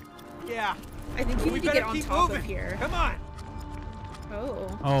okay. Yeah. I think you We need to better get on keep top moving. of here. Come on.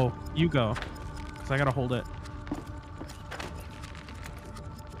 Oh. Oh, you go. Because I gotta hold it.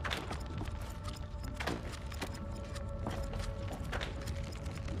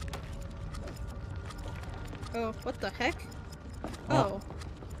 Oh, what the heck? Oh. Oh.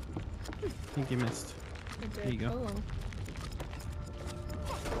 I think you missed. I did. There you go. Oh.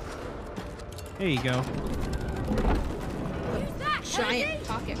 There you go. Giant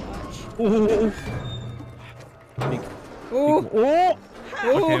pocket watch. Oh! Oh. Oh!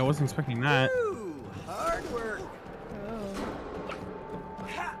 Okay, I wasn't expecting that. Ooh, hard work. Oh.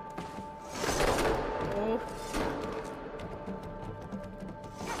 Oh.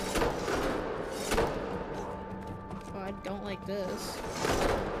 Oh, I don't like this.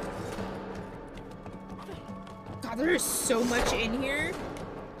 God, there's so much in here.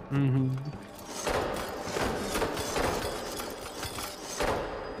 Mm-hmm.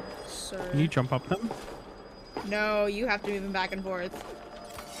 Sir. Can you jump up them? No, you have to move him back and forth.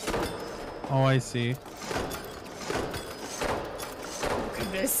 Oh, I see. Oh,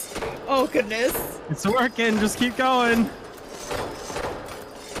 goodness. Oh, goodness. It's working. Just keep going.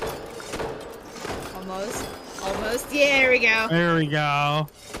 Almost. Almost. Yeah, there we go. There we go.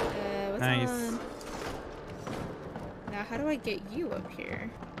 What's Nice. on? Now, how do I get you up here?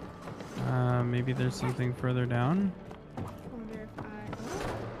 Maybe there's something further down. I wonder if I... Oh,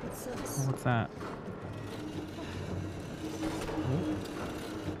 what's Oh, this? what's that?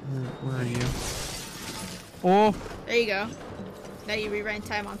 Where are you? Oh! There you go. Now you rewind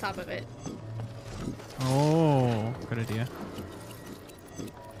time on top of it. Oh, good idea.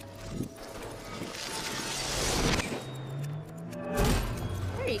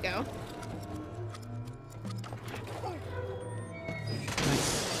 There you go.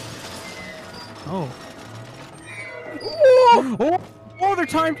 Nice. Oh. Oh! Oh, they're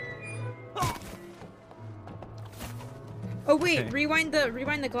timed! Oh wait, Okay. rewind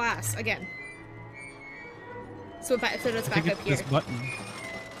the glass again. So so it's I back think up it's here. this button.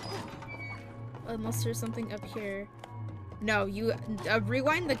 Unless there's something up here. No, you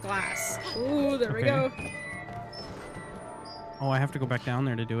rewind the glass. Ooh, there we go. Okay. Oh, I have to go back down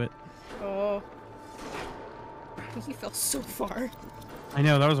there to do it. Oh. I think he fell so far. I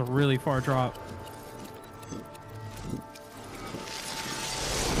know, that was a really far drop.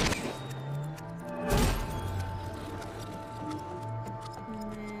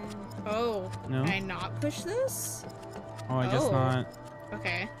 And then, oh, No? can I not push this? Oh, I guess Oh. not.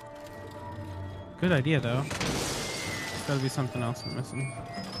 Okay. Good idea, though. There's gotta be something else I'm missing.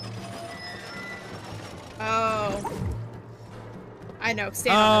 Oh. I know.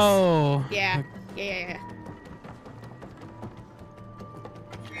 Stand on Oh! this. Yeah. Yeah.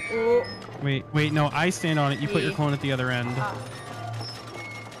 Oh. Wait, no, I stand on it. You put your Me. clone at the other end.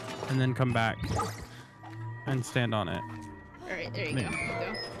 And then come back. And stand on it. Alright, there you Man. go. There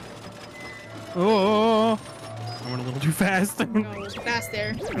you Oh! I went a little too fast. go. Go fast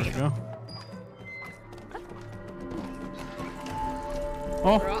there. There we go.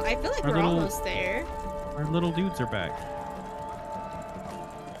 Oh, I feel like our we're little- almost there. our little dudes are back.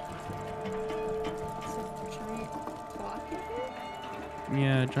 So, giant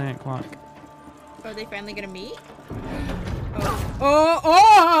Yeah, giant clock. Are they finally gonna meet?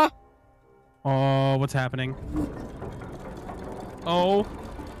 Oh! Oh, what's happening? Oh.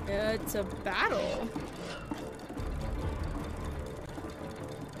 It's a battle.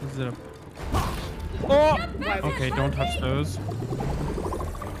 Is it a... Oh! Okay, don't touch those.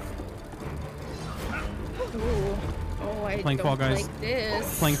 Ooh. Oh, I Playing don't Fall Guys. like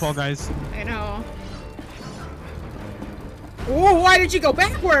this. Playing Fall Guys. I know. Oh, why did you go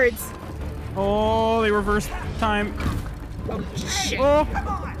backwards? Oh, they reversed time. Oh, shit. Oh.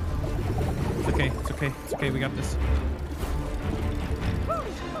 It's okay, it's okay, it's okay, we got this.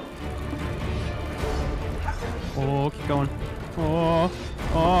 Oh, keep going. Oh,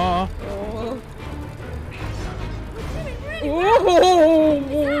 oh.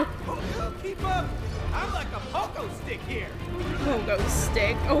 Oh. Keep up! I'm like a pogo stick here. Pogo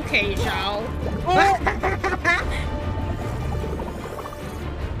stick. Okay, Zhao.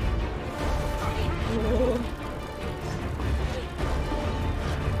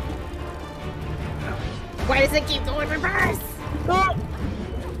 Why does it keep going reverse? Oh!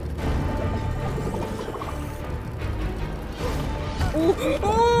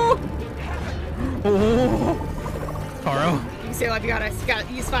 Taro. You can stay alive, you got us.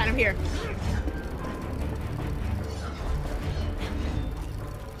 He's fine, I'm here.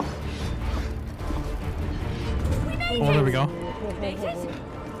 Oh, there we go. We made it!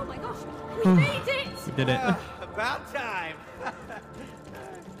 Oh my gosh! We made it! We did it. About time.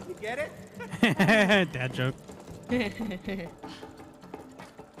 You get it? Dad joke.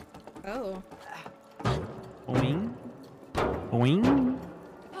 Oh. Boing. Boing.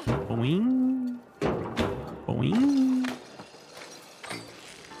 Boing. Boing.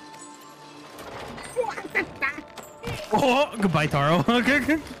 Oh, goodbye, Taro.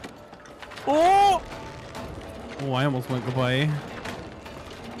 Oh! Oh, I almost went goodbye. Now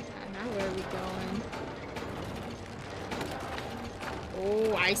where are we going?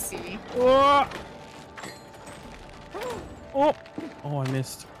 Oh, I see. Oh! Oh! Oh, I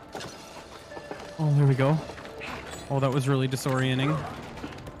missed. Oh, there we go. Oh, that was really disorienting.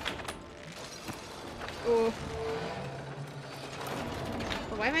 Oh.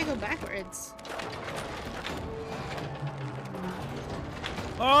 But why am I going backwards?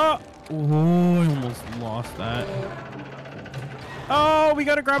 Oh! Oh, I almost lost that. Oh, we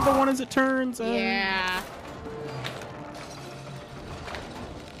gotta grab the one as it turns. Yeah.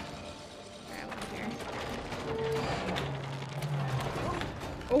 Alright, I'm here.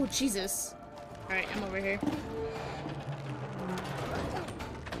 Oh, Jesus. Alright, I'm over here.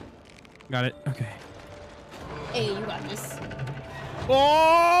 Got it. Okay. Hey, you got this.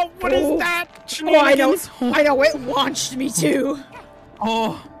 Oh, what is that? Oh, I know. I know. It launched me too.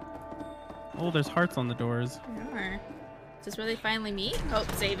 Oh. Oh, there's hearts on the doors. There are. Is this where they finally meet? Oh,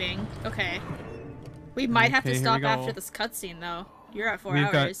 saving. Okay. We might have to Okay, here stop we go. after this cutscene, though. You're at 4 We've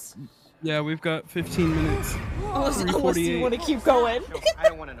hours. Yeah, we've got 15 minutes. Unless you 3:48. want to keep going. No, I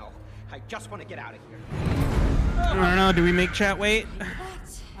don't want to know. I just want to get out of here. I don't know. Do we make chat wait?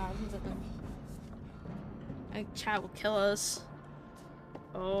 I think chat will kill us.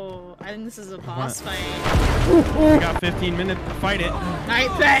 Oh, I think this is a boss fight. We got 15 minutes to fight it. I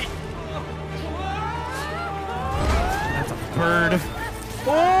bet. That's a bird.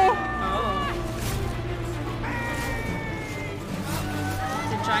 Oh!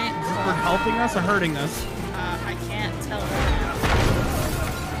 The giant We're claw. helping us or hurting us? I can't tell.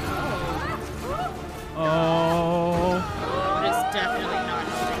 Oh. It is definitely not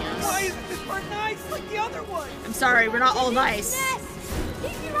helping Why us. isn't this part nice like the other one? I'm sorry, we're not all nice. Yes!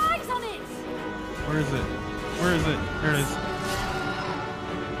 Keep your eyes on it! Where is it? Where is it? There it is.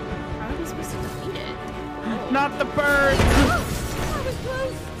 How are we supposed to defeat it? Not the bird! That was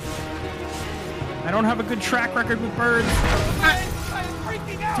close! I don't have a good track record with birds. I'm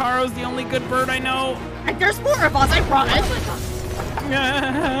freaking out! Taro's the only good bird I know. There's more of us, I promise.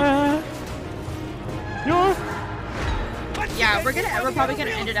 No. Yeah, we're probably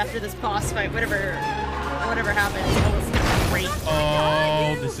gonna end it after this boss fight, whatever happens. Oh, it's great.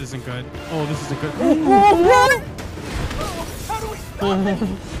 Oh, this isn't good. Oh, this isn't good. How do we stop it?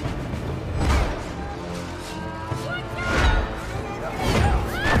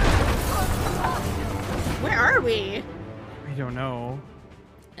 Where are we? I don't know.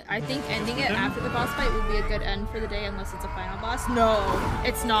 I think ending it after the boss fight would be a good end for the day, unless it's a final boss. No,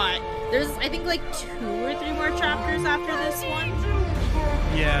 it's not. There's, I think, like 2 or 3 more chapters after this one.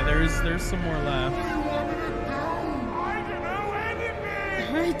 Yeah, there's some more left.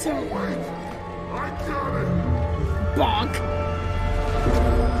 I don't. Bonk.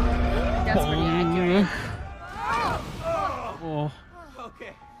 That's pretty accurate. Oh.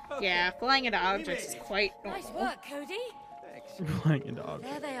 Okay. Yeah, flying into objects is quite Nice normal. work, Cody. Thanks. Flying into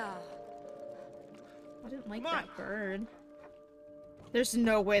objects. There they are. I didn't like Come on. that bird. There's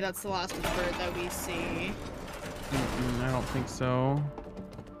no way that's the last bird that we see. I don't think so.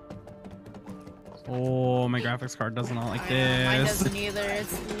 Oh, my graphics card does not like I know, mine this. doesn't either.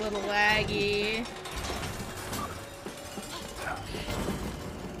 It's a little laggy.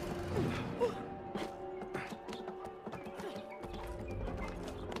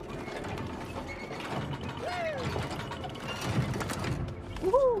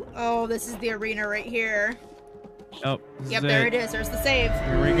 Woo! Oh, this is the arena right here. Oh, this Yep, is there it is. There's the save.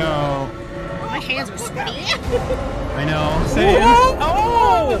 Here we go. My hands are sweaty. I know. Say it.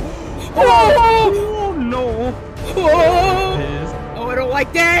 Oh! Oh no! Oh! Piss. Oh, I don't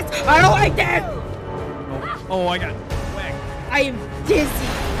like this! I don't like this! Oh, I got whacked. I am dizzy.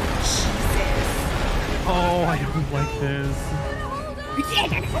 Jesus. Oh, I don't like this.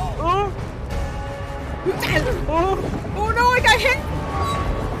 Oh! Oh no, I got hit!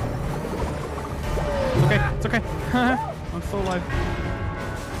 It's okay. I'm still alive.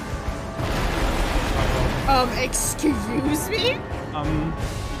 Excuse me?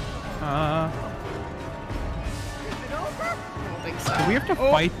 Do we have to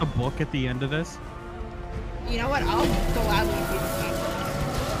fight the book at the end of this? You know what? I'll gladly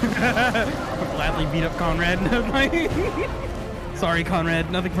Gladly beat up Conrad. Sorry,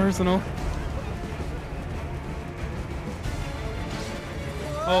 Conrad. Nothing personal.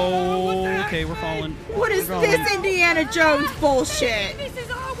 Oh, okay, we're falling. What is We're going. this Indiana Jones bullshit? This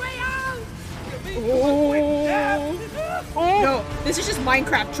is our way out. Oh. No, this is just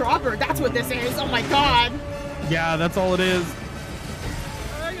Minecraft Dropper. That's what this is. Oh my god. Yeah, that's all it is.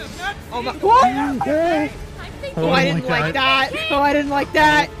 Oh my. What? Oh, I didn't like that. Oh, I didn't like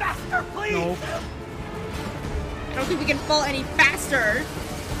that. Faster, please! Nope. I don't think we can fall any faster.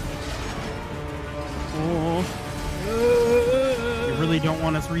 Oh. You really don't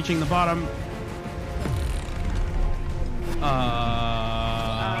want us reaching the bottom.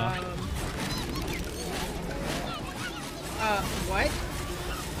 What?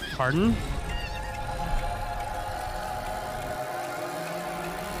 Pardon?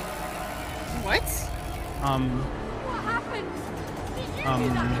 What? What happened? Did you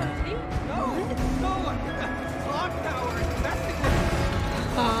do that, Cody? No, look at that clock tower. Investigate.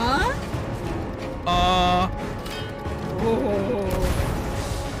 Huh? Oh.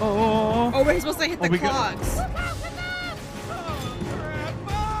 Oh, we're supposed to hit the we got- clogs.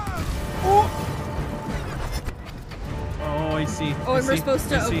 Oh, I see. Oh, I and we're see. supposed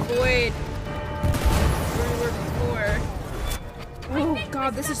to I see. avoid where we were before. Oh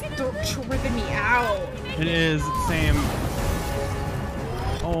god, this is tripping me out. It is. Same.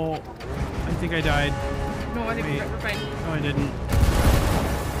 Oh, I think I died. No, I think Wait. we're fine. No, I didn't.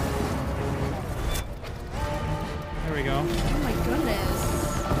 There we go. Oh my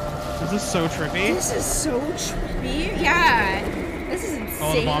goodness. This is so trippy. This is so trippy. Yeah. This is insane.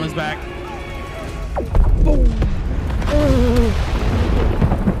 Oh, the bomb is back. Boom.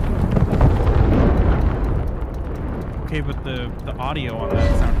 Okay, but the audio on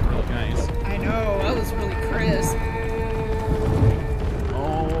that sounded really nice. I know, that was really crisp.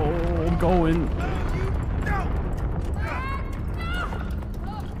 Oh, I'm going.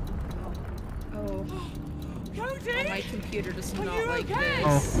 Oh. My computer does not like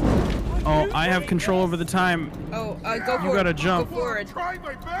this. Oh, I have control over the time. Oh, go for You it. gotta jump. Go forward. Try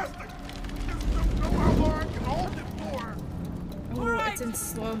my best. I just don't know how long I can hold it for. Oh, it's in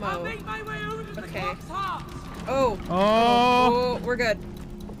slow-mo. Make my way over to the Okay. clock top. Oh. Oh. Oh, we're good.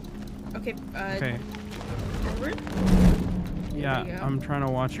 Okay, Okay. forward. Yeah, There we go. I'm trying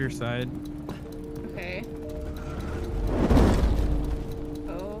to watch your side. Okay.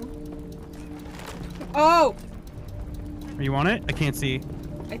 Oh. Oh! Are you on it? I can't see.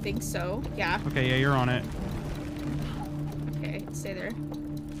 I think so. Yeah. Okay, yeah, you're on it. Okay, stay there.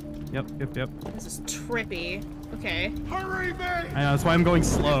 Yep. This is trippy. Okay. Hurry, me! I know, that's why I'm going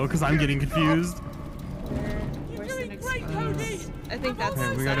slow, because I'm getting confused. Where's the next Great, one? Cody. I think that's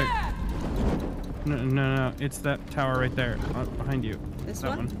Okay, we gotta... No. It's that tower right there, behind you. this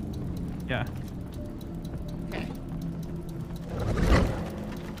That one? Yeah. Okay.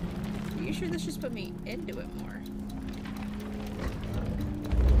 Are you sure this just put me into it more?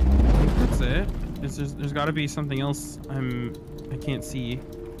 I think that's it. There's got to be something else I can't see.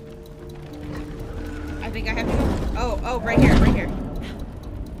 I think I have to go. Oh, right here.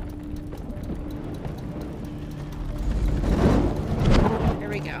 There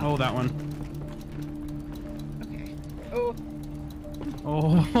we go. Oh, that one. Okay. Oh,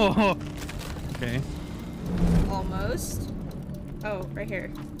 Oh. Okay. almost. Oh, right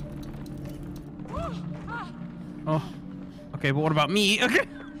here. Oh. Okay, but what about me? Okay.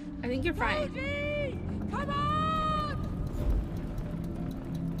 I think you're fine. Come on!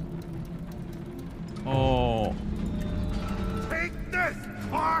 Oh. Take this,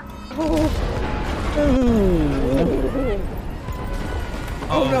 Mark!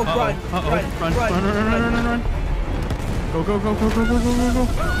 Oh no, run, Run. Go.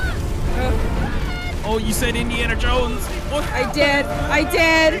 Oh, you said Indiana Jones. What? I did.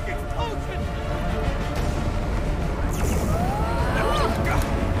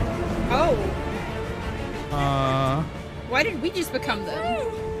 Oh. Why did we just become them?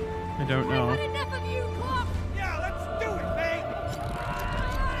 I don't know. Yeah, let's do it, man!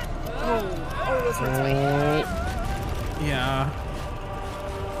 Oh, this hurts my head. Yeah.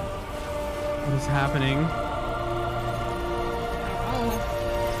 What is happening? Oh.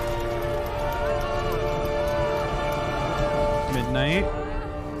 Midnight.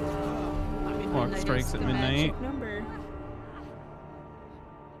 Midnight Clock is strikes the at midnight. magic number.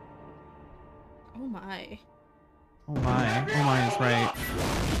 Oh my. Oh my is right.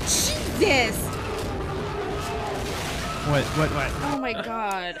 Jesus! What? Oh my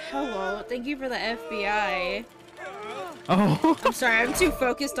god. Hello. Thank you for the FBI. Oh. I'm sorry, I'm too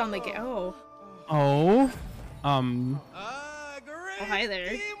focused on the game. Oh. Oh. Oh, hi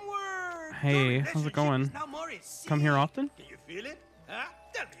there. Hey, how's it going? Come here often? Can you feel it? Huh?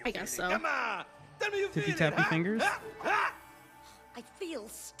 Tell me you I feel guess it. so. Come on. Tell me you feel Tippy it. tappy huh? fingers? Huh? I feel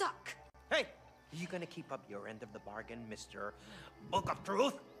stuck. Hey, you gonna keep up your end of the bargain, Mr. Book of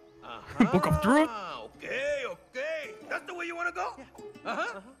Truth? Book of Truth? Okay. That's the way you want to go?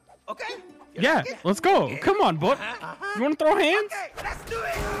 Okay. You Yeah, like it? let's go. Come on, book. You want to throw hands? Okay, let's do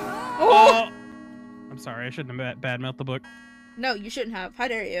it. Oh. I'm sorry, I shouldn't have badmouthed the book. No, you shouldn't have. How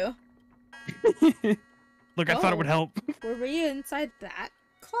dare you? Look, I thought it would help. Were we inside that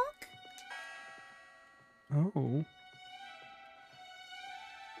clock? Oh.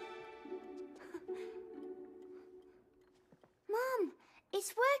 Mom,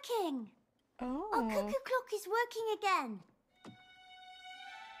 it's working. Oh. Our cuckoo clock is working again.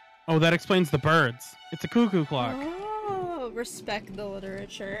 Oh, that explains the birds. It's a cuckoo clock. Oh, respect the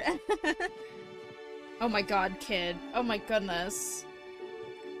literature. Oh my god, kid. Oh my goodness.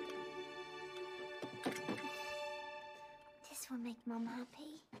 This will make Mom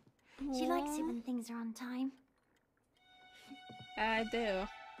happy. She likes it when things are on time. I do.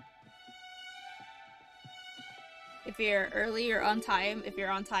 If you're early, you're on time. If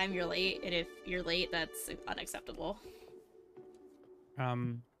you're on time, you're late. And if you're late, that's unacceptable.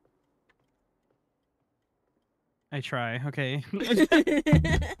 I try, okay.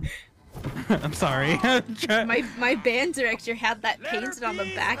 I'm sorry. My band director had that painted on the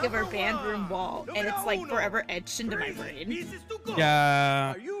back of our band room wall, and it's like forever etched into my brain.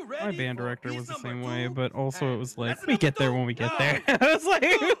 Yeah, my band director was the same way, but also it was like, we get there when we get there. I was like,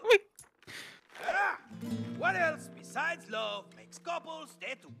 What else besides love makes couples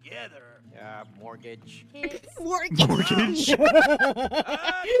stay together? Yeah, mortgage. mortgage.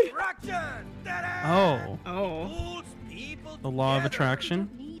 Attraction! Ta-da! Oh, Pulls people the law of together. attraction.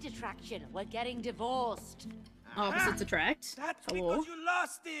 Need attraction. We're getting divorced. Opposites attract. That's Hello. because you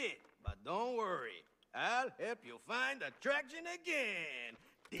lost it. But don't worry. I'll help you find attraction again.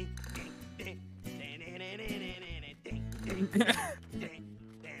 Ding, ding, ding. Ding, ding, ding,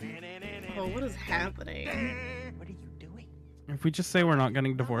 ding. Oh, what is happening? What are you doing? If we just say we're not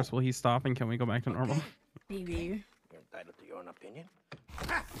getting divorced, will he stop and can we go back to normal? Maybe. You're entitled to your own opinion.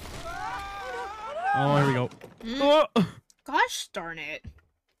 Oh, here we go. Oh. Gosh darn it.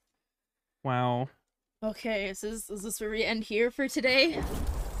 Wow. Okay, is this where we end here for today? I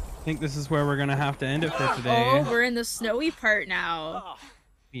think this is where we're gonna have to end it for today. Oh, we're in the snowy part now.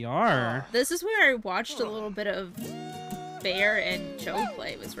 We are. This is where I watched a little bit of Bear and Joe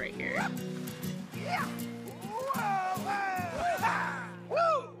play, was right here.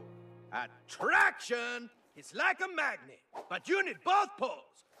 Woo! Attraction is like a magnet, but you need both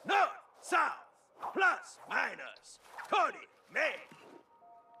poles. North, south, plus, minus. Cody, man.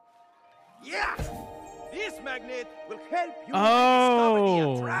 Yeah! This magnet will help you discover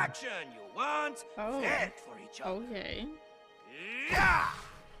the attraction you want and for each other. Okay. Yeah!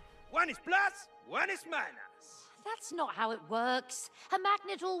 One is plus, one is minus. That's not how it works. A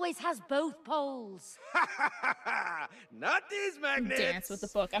magnet always has both poles. Not these magnets. Dance with the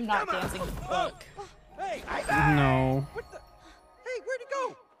book. I'm not Come on. dancing with the book. Hey, No. What the? Hey, where'd he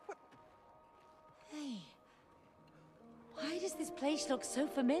go? What? Hey, why does this place look so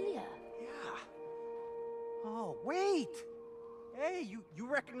familiar? Yeah. Oh, wait. Hey, you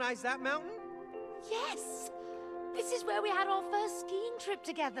recognize that mountain? Yes, This is where we had our first skiing trip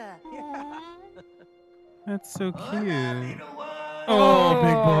together. That's so cute. Oh, Oh,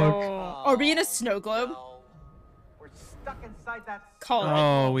 big bug. Are we in a snow globe? No. We're stuck inside that. Call it.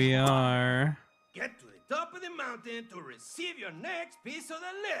 Oh, we are. Get to the top of the mountain to receive your next piece of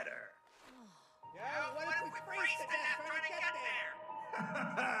the letter. What if we freeze to death trying to get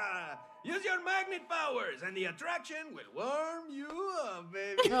there? Use your magnet powers, and the attraction will warm you up,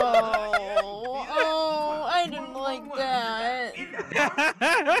 baby. Oh, I didn't like that.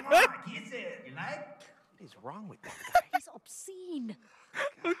 Kiss it. You like? What is wrong with that guy? He's obscene.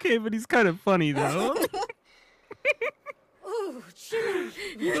 Okay, but he's kind of funny though. Ooh, chilly.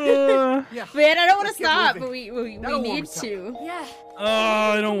 Yeah. Man, I don't want Let's to get stop, moving. but we That'll warm need us up. to. Yeah. Oh,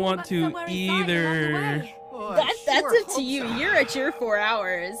 I don't want But to somewhere inside along the either. way. Oh, I That's sure up to hope you. so. You're at your 4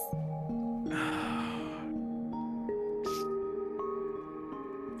 hours.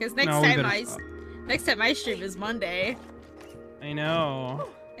 Because next No, we time better stop. next time I stream is Monday, I know.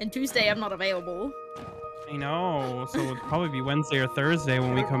 and Tuesday I'm not available. I know. So it'll probably be Wednesday or Thursday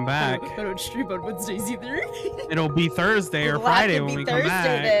when we come back. I don't stream on Wednesdays either. It'll be Thursday or It'll have Friday to when be we come Thursday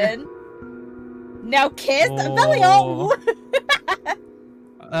back. then. Now kiss? Oh. Belly all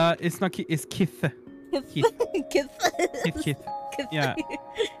It's not it's Kith. kiss. Kith. Yeah.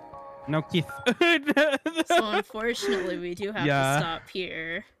 No Kith. So unfortunately we do have Yeah. to stop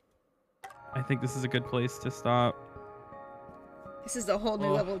here. I think this is a good place to stop. This is a whole new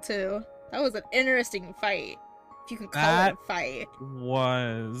Oh. level too. That was an interesting fight. If you could call That- it a fight.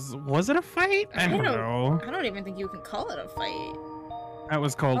 Was it a fight? I don't know. I don't even think you can call it a fight. That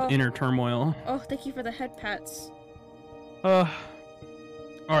was called Oh. inner turmoil. Oh, thank you for the head pats. All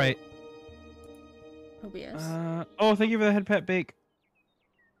right. OBS. Oh, thank you for the head pet bake.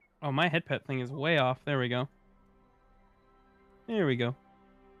 Oh, my head pet thing is way off. There we go. There we go.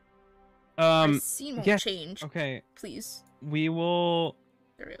 My scene won't yes. change. Okay, Please. we will.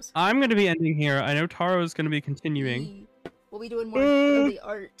 There it is. I'm going to be ending here. I know Taro is going to be continuing. We'll be doing more of the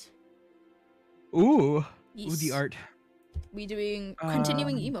art. Ooh. Yes. Ooh, the art. We doing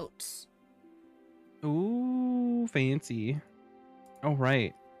continuing emotes. Ooh, fancy. All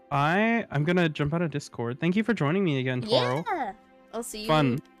right. I'm going to jump out of Discord. Thank you for joining me again, Taro. Yeah. I'll see you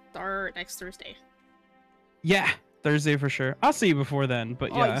Fun. next Thursday. Yeah, Thursday for sure. I'll see you before then,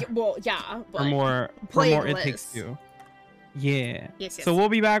 but yeah. Well, yeah. But For more It Takes Two. Yeah. Yes, yes. So we'll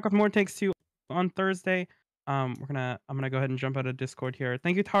be back with more Takes Two on Thursday. I'm gonna go ahead and jump out of Discord here.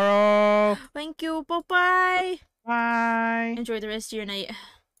 Thank you, Taro. Thank you. Bye-bye. Bye. Enjoy the rest of your night.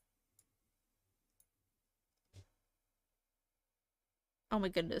 Oh my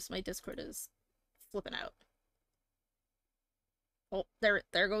goodness, my Discord is flipping out. Oh, there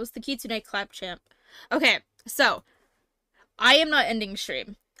goes the Kitsune clap champ. Okay, so I am not ending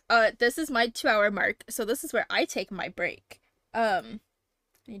stream. This is my 2-hour mark, so this is where I take my break. I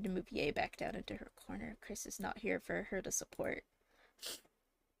need to move Ye back down into her corner. Chris is not here for her to support.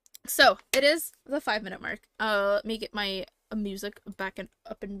 So it is the 5-minute mark. Let me get my music back and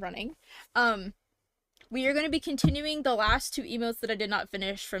up and running. We are going to be continuing the last 2 emails that I did not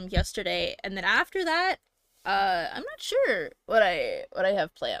finish from yesterday, and then after that, I'm not sure what I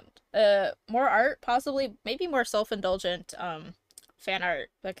have planned. More art, possibly, maybe more self-indulgent fan art,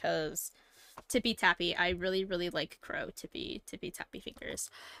 because Tippy Tappy, I really like Crow Tippy Tappy fingers.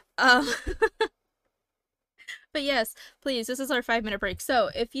 But yes, please, this is our 5-minute break. So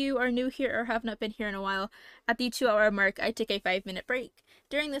if you are new here or have not been here in a while, at the 2-hour mark, I take a 5-minute break.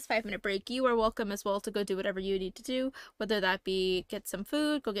 During this 5-minute break, you are welcome as well to go do whatever you need to do, whether that be get some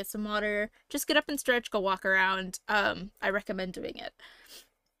food, go get some water, just get up and stretch, go walk around. I recommend doing it.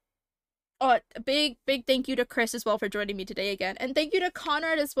 Oh, a big thank you to Chris as well for joining me today again. And thank you to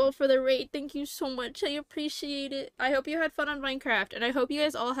Conrad as well for the raid. Thank you so much. I appreciate it. I hope you had fun on Minecraft, and I hope you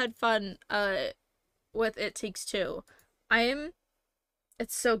guys all had fun, with It Takes Two.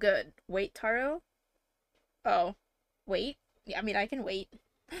 It's so good. Wait, Taro? Oh. Wait? Yeah, I mean, I can wait.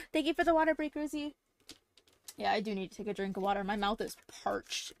 Thank you for the water break, Rosie. Yeah, I do need to take a drink of water. My mouth is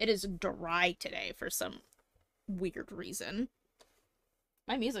parched. It is dry today for some weird reason.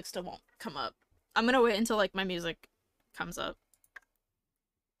 My music still won't come up. I'm gonna wait until, like, my music comes up.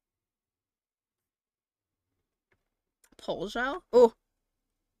 Pole gel? Oh.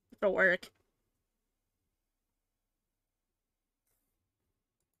 It'll work.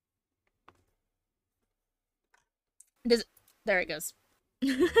 There it goes.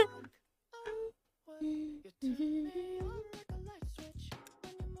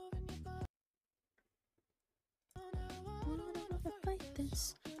 Fight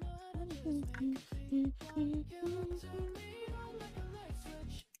this.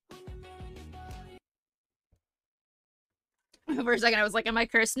 For a second, I was like, am I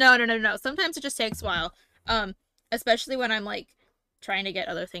cursed? No, no, no, no. Sometimes it just takes a while. Especially when I'm, like, trying to get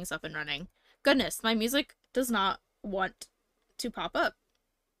other things up and running. Goodness, my music does not want to pop up.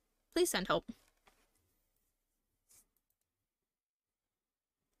 Please send help.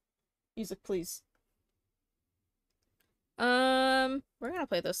 Music, please. We're gonna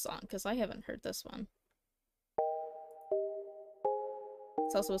play this song, because I haven't heard this one.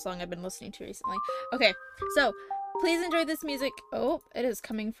 It's also a song I've been listening to recently. Okay, so, please enjoy this music. Oh, it is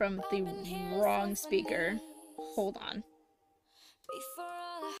coming from the wrong speaker. Hold on.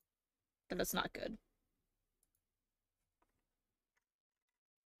 That is not good.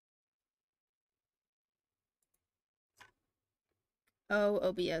 Oh,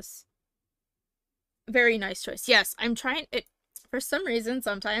 OBS. Very nice choice. Yes, I'm trying it. For some reason,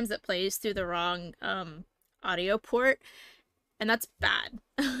 sometimes it plays through the wrong, audio port, and that's bad.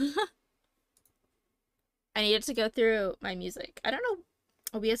 I needed to go through my music. I don't know.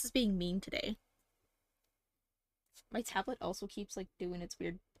 OBS is being mean today. My tablet also keeps, like, doing its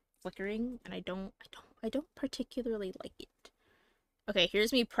weird flickering, and I don't particularly like it. Okay,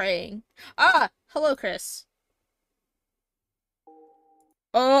 here's me praying. Ah! Hello, Chris.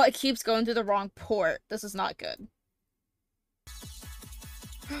 Oh, it keeps going through the wrong port. This is not good.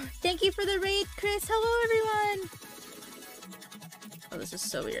 Thank you for the raid, Chris. Hello, everyone. Oh, this is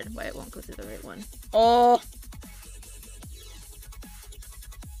so weird. Why it won't go through the right one. Oh!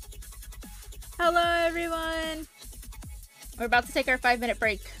 Hello, everyone. We're about to take our 5-minute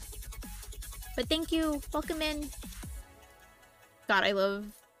break. But thank you. Welcome in. God, I love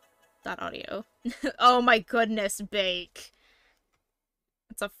that audio. Oh my goodness, Bake.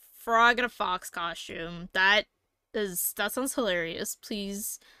 It's a frog in a fox costume. That sounds hilarious.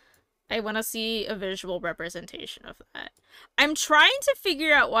 Please, I want to see a visual representation of that. I'm trying to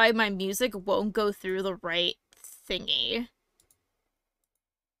figure out why my music won't go through the right thingy.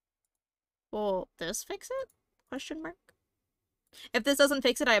 Will this fix it? Question mark. If this doesn't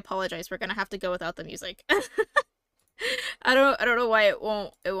fix it, I apologize. We're gonna have to go without the music. I don't know why it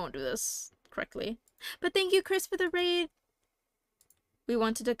won't do this correctly. But thank you, Chris, for the raid. We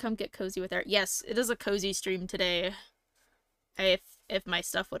wanted to come get cozy with our— yes, it is a cozy stream today. If my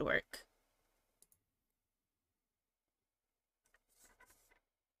stuff would work.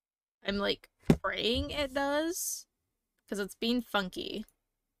 I'm, like, praying it does, because it's being funky.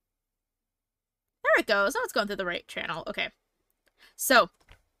 There it goes. Now it's going through the right channel. Okay. So,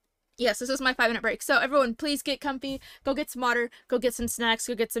 yes, this is my 5-minute break. So, everyone, please get comfy. Go get some water. Go get some snacks.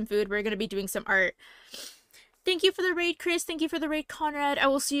 Go get some food. We're going to be doing some art. Thank you for the raid, Chris. Thank you for the raid, Conrad. I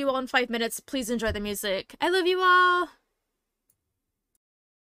will see you all in 5 minutes. Please enjoy the music. I love you all.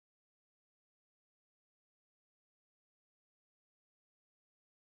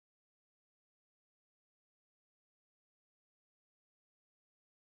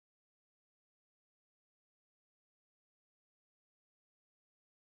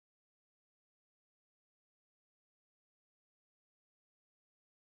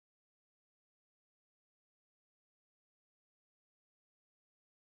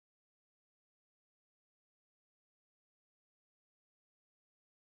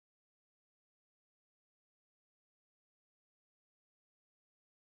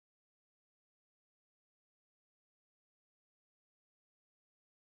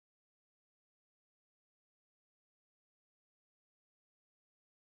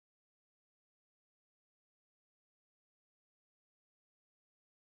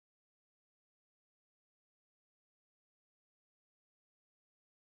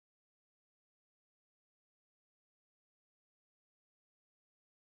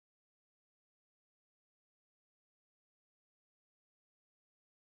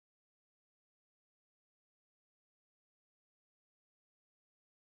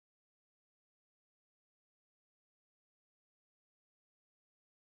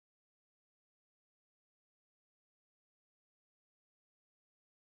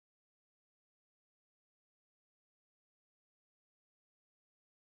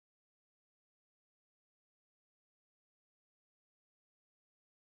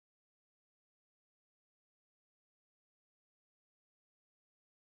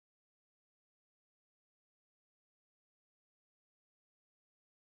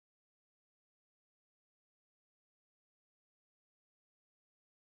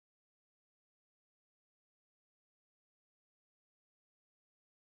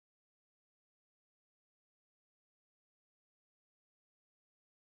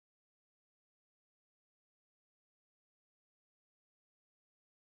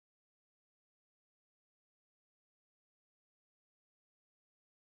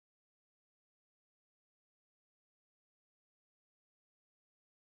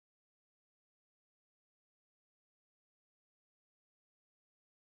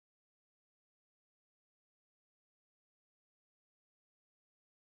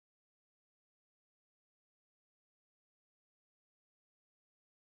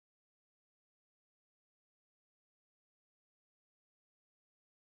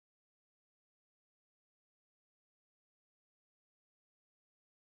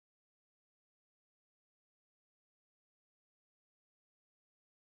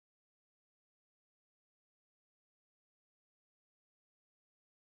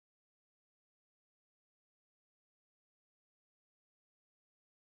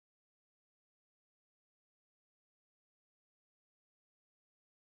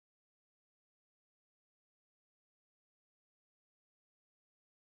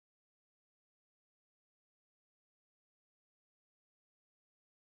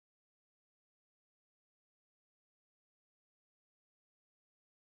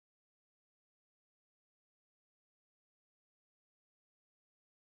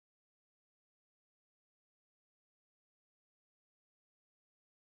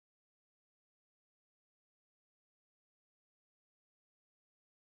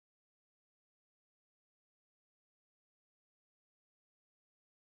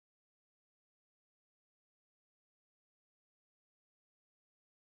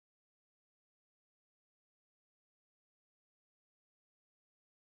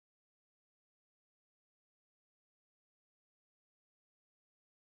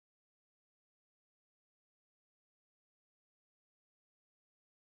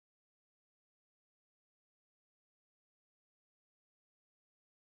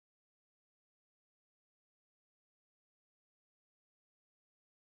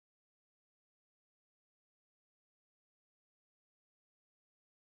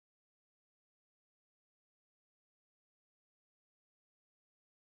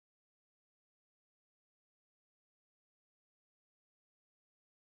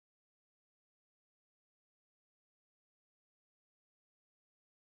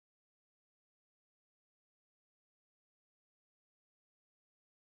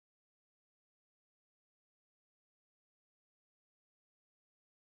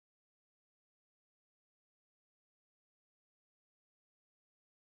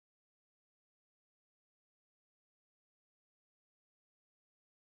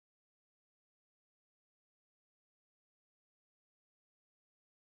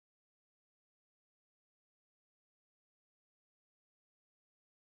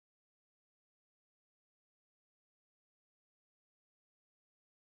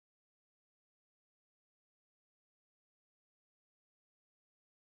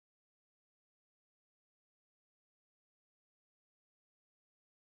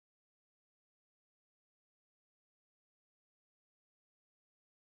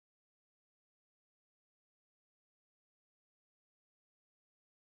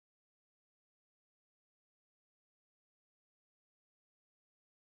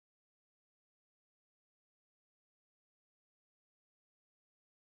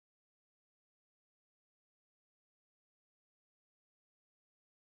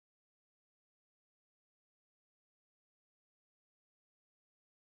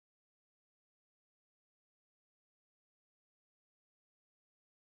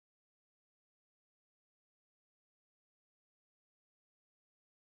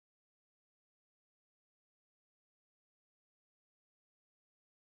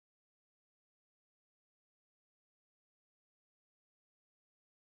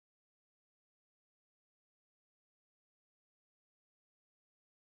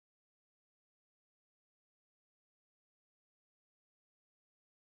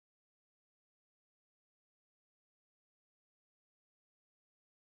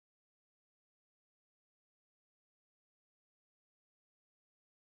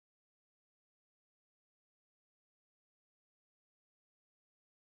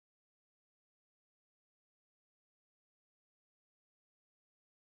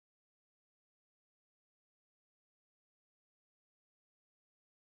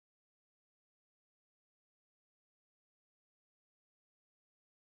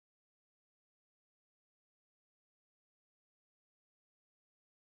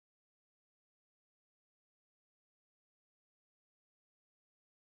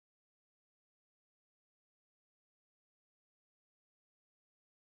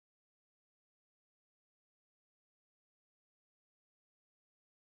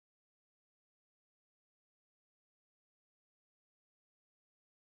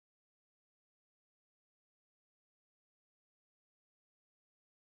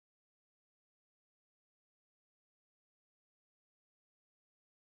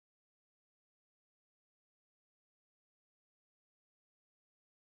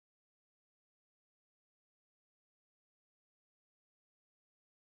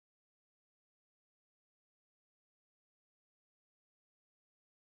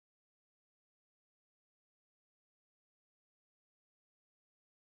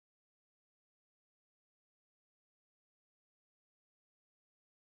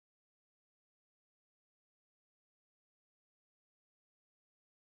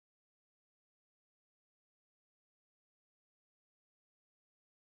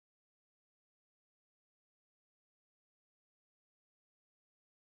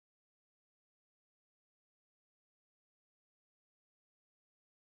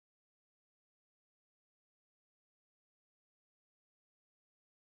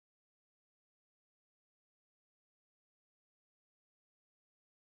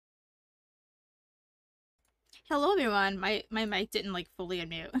 Hello everyone. My mic didn't like fully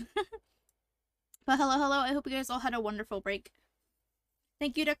unmute. But hello. I hope you guys all had a wonderful break.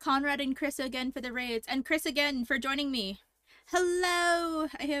 Thank you to Conrad and Chris again for the raids, and Chris again for joining me. Hello,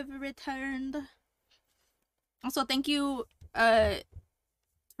 I have returned. Also, thank you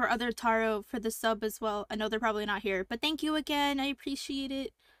for other Taro for the sub as well. I know they're probably not here, but thank you again. I appreciate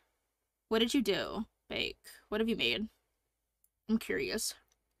it. What did you do, Bake? What have you made? I'm curious.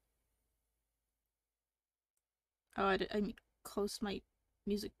 Oh, I closed my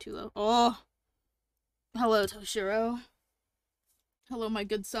music too low. Oh! Hello, Toshiro. Hello, my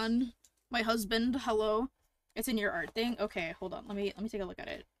good son. My husband, hello. It's in your art thing? Okay, hold on. Let me take a look at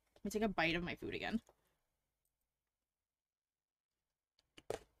it. Let me take a bite of my food again.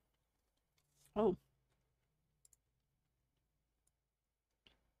 Oh.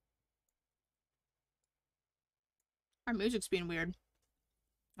 Our music's being weird.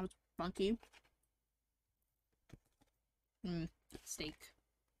 That was funky. Steak.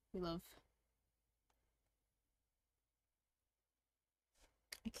 We love.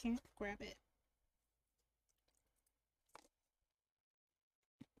 I can't grab it.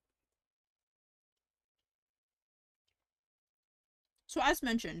 So as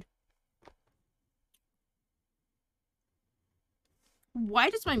mentioned, why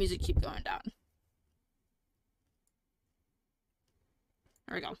does my music keep going down?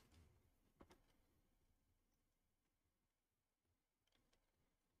 There we go.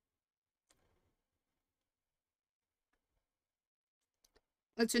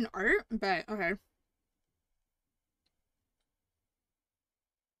 It's an art, but okay.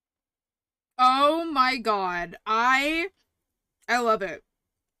 Oh my god. I love it.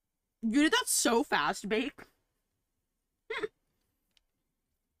 You did that so fast, Bake.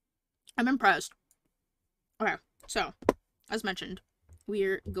 I'm impressed. Okay, so, as mentioned,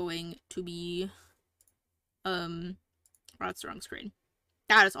 we're going to be, oh, that's the wrong screen.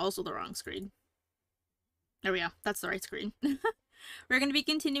 That is also the wrong screen. There we go. That's the right screen. We're going to be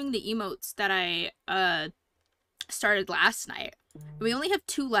continuing the emotes that I, started last night. We only have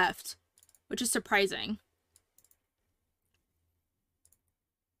 2 left, which is surprising.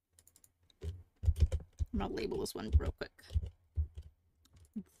 I'm gonna label this one real quick.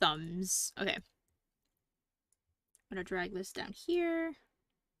 Thumbs. Okay. I'm gonna drag this down here.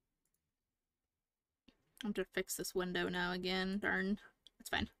 I have to fix this window now again. Darn. It's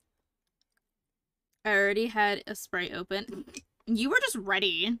fine. I already had a Sprite open. You were just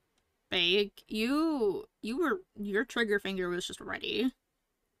ready, Bake. Your trigger finger was just ready.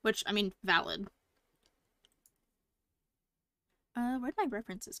 Which, I mean, valid. Where'd my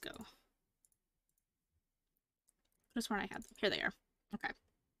references go? Just when I had them. Here they are. Okay.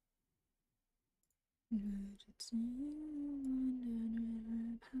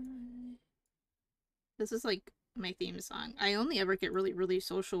 This is like my theme song. I only ever get really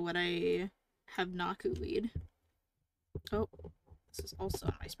social when I have Naku lead. Oh, this is also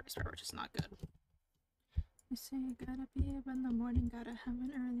on my Sprite Star, which is not good. I say I gotta be up in the morning, gotta have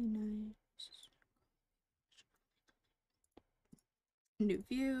an early night. New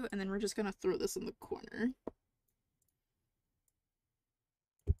view, and then we're just gonna throw this in the corner.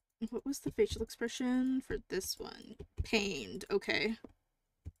 What was the facial expression for this one? Pained. Okay.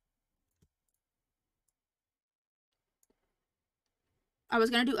 I was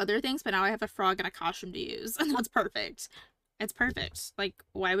gonna do other things, but now I have a frog and a costume to use, and that's perfect. It's perfect. Like,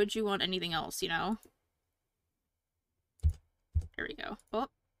 why would you want anything else, you know? There we go. Oh.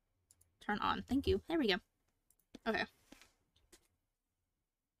 Turn on. Thank you. There we go. Okay.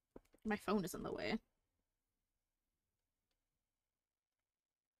 My phone is in the way.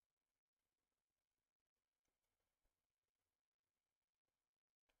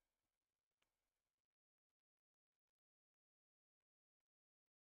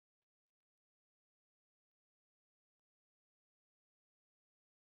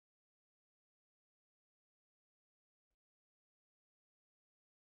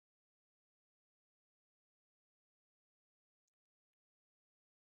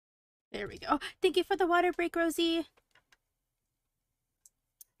 There we go. Thank you for the water break, Rosie.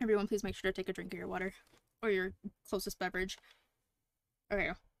 Everyone, please make sure to take a drink of your water. Or your closest beverage.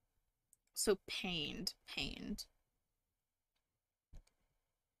 Okay. So, pained.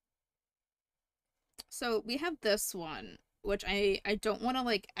 So, we have this one, which I don't want to,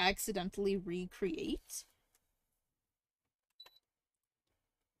 like, accidentally recreate.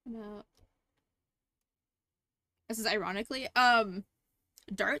 No. This is ironically,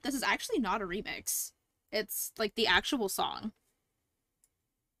 Dart, this is actually not a remix. It's, like, the actual song.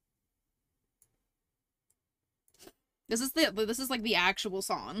 This is like the actual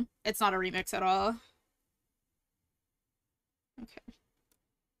song. It's not a remix at all. Okay.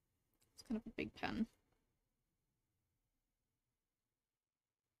 It's kind of a big pen.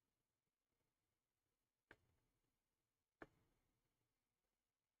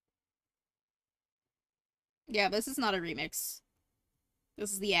 Yeah, this is not a remix.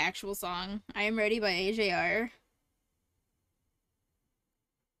 This is the actual song. I Am Ready by AJR.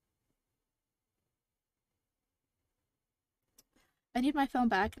 I need my phone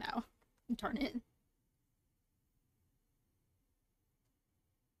back now. Darn it.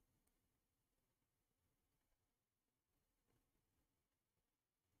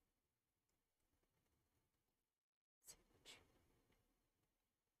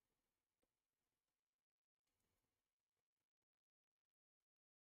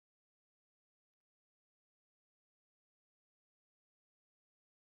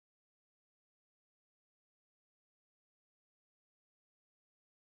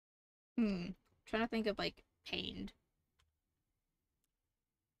 Trying to think of like pained.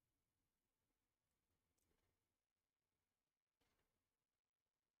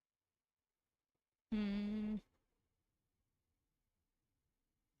 Hmm.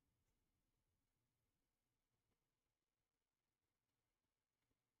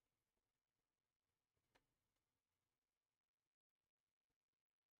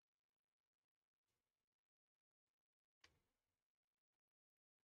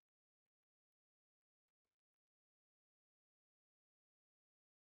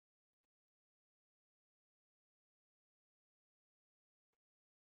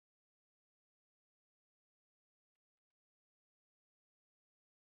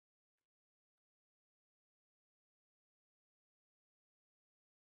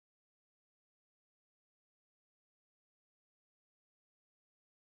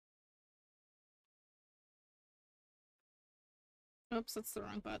 Oops, that's the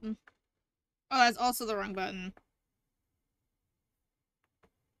wrong button. Oh, that's also the wrong button.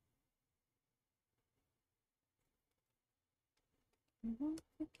 I won't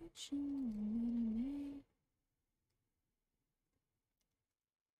forget you.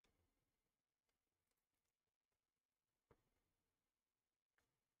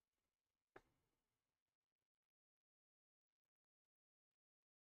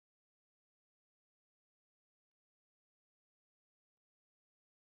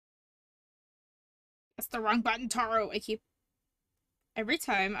 That's the wrong button, Taro. Every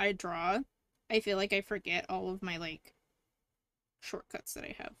time I draw, I feel like I forget all of my, like, shortcuts that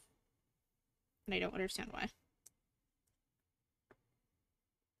I have. And I don't understand why.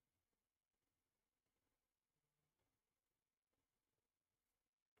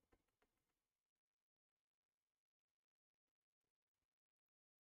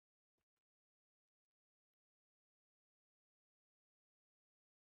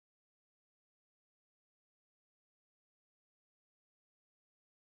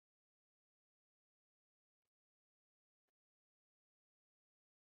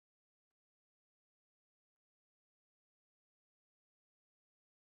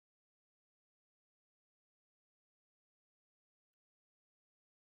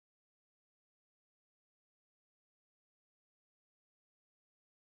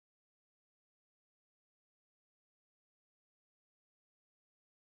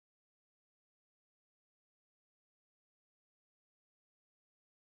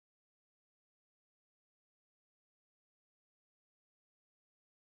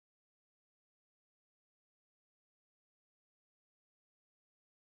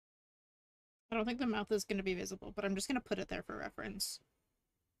 I don't think the mouth is going to be visible, but I'm just going to put it there for reference.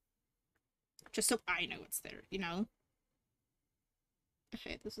 Just so I know it's there, you know?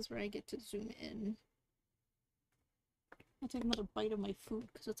 Okay, this is where I get to zoom in. I'll take another bite of my food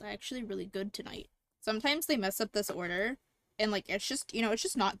because it's actually really good tonight. Sometimes they mess up this order, and, like, it's just, you know, it's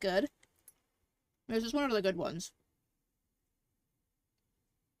just not good. This is one of the good ones.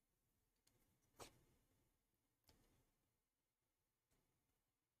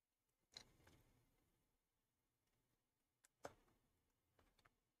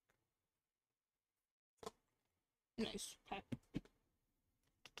 Nice. Okay.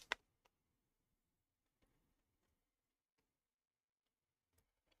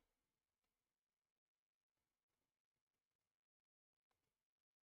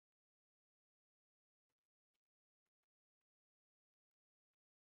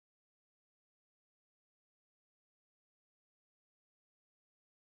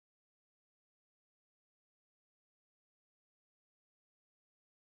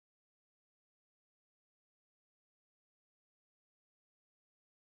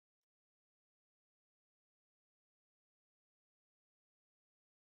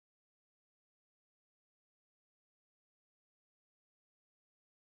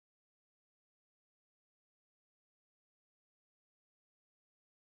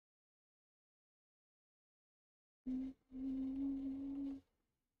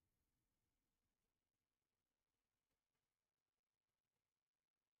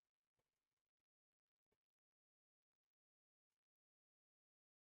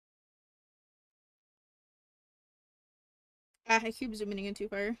 Ah, I keep zooming in too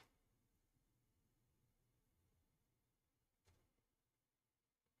far.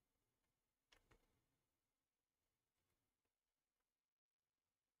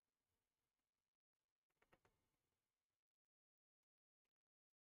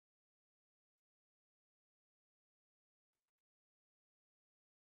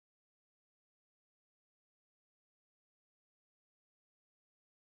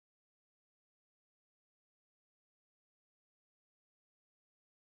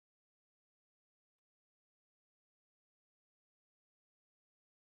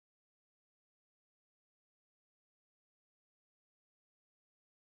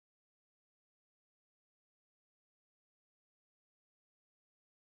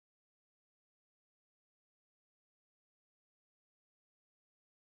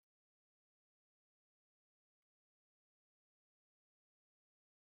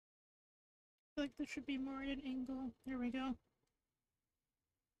 I feel like there should be more at an angle. There we go.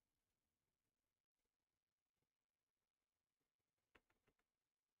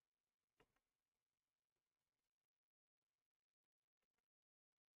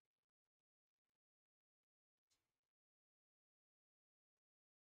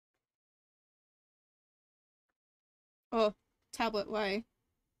 Oh, tablet, why?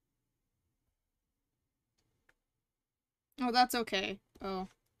 Oh, that's okay. Oh,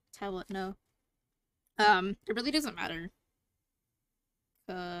 tablet, no. It really doesn't matter.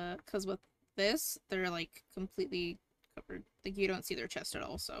 'Cause with this, they're like completely covered. Like you don't see their chest at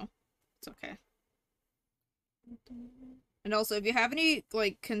all, so it's okay. And also, if you have any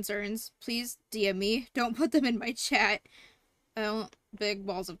like concerns, please DM me. Don't put them in my chat. I don't. Big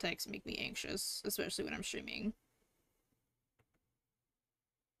balls of text make me anxious, especially when I'm streaming.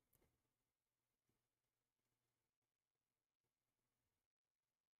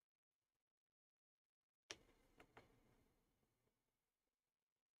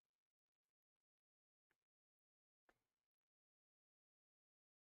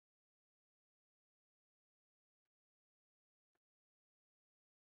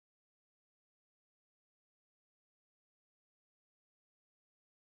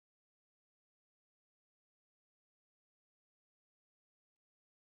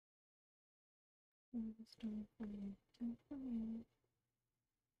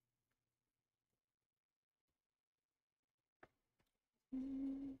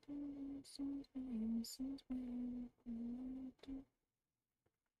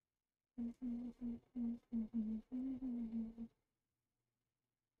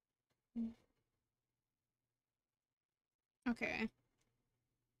 Okay.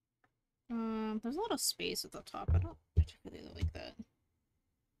 There's a lot of space at the top. I don't particularly like that.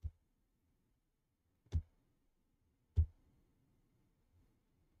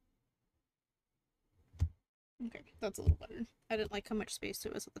 Okay, that's a little better. I didn't like how much space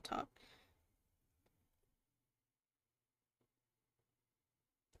there was at the top.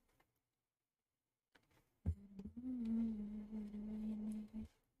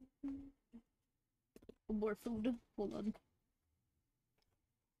 More food. Hold on.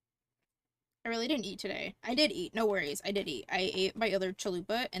 I really didn't eat today. I did eat. No worries. I did eat. I ate my other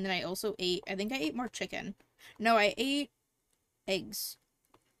chalupa, and then I also ate... I think I ate more chicken. No, I ate eggs.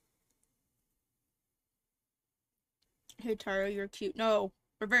 Hey, Taro, you're cute. No.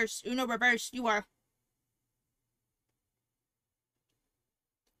 Reverse. Uno, reverse. You are.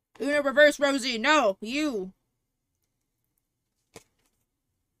 Uno, reverse, Rosie. No. You.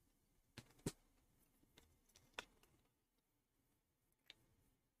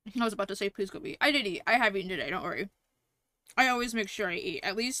 I was about to say, please go eat. I did eat. I have eaten today. Don't worry. I always make sure I eat.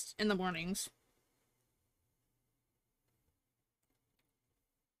 At least in the mornings.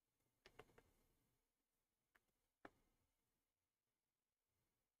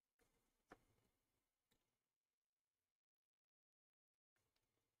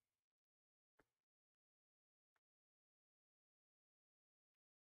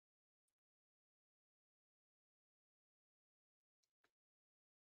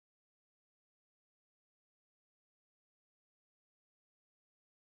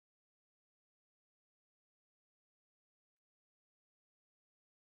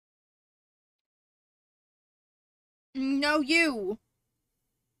 No, you!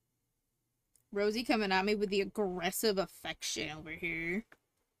 Rosie coming at me with the aggressive affection over here.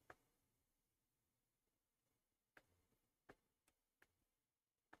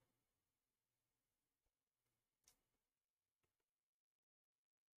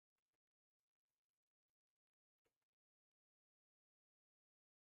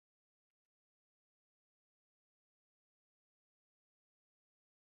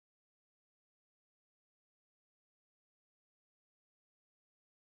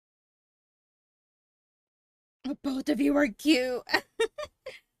 Both of you are cute.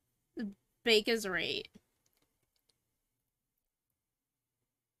 Bake is right.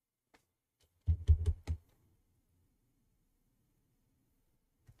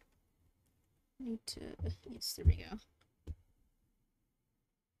 Need to... Yes, there we go.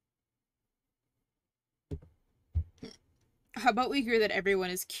 How about we hear that everyone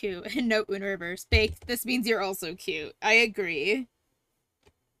is cute and note in reverse? Bake, this means you're also cute. I agree.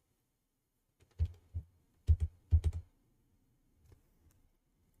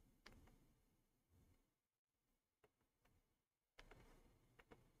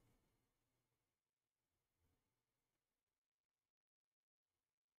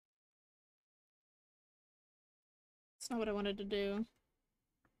 It's not what I wanted to do.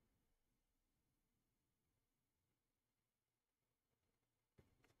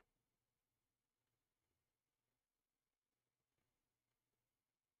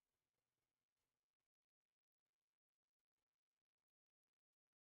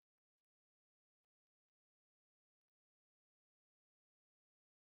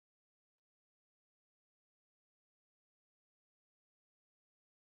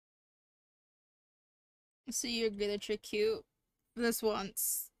 So you agree that you're cute? This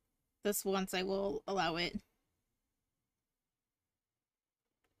once. This once I will allow it.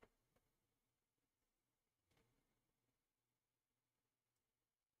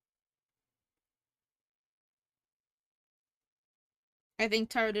 I think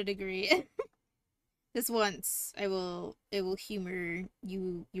Tara did agree. This once I will humor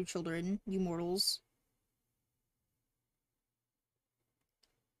you children, you mortals.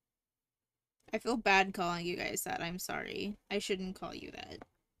 I feel bad calling you guys that. I'm sorry. I shouldn't call you that.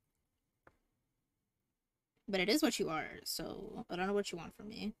 But it is what you are, so I don't know what you want from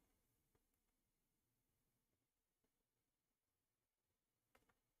me.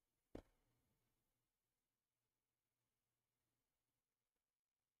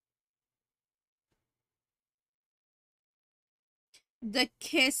 The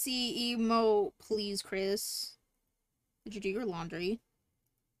kissy emote, please, Chris. Did you do your laundry?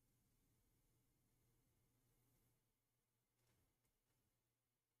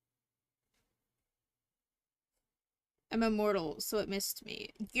 I'm immortal, so it missed me.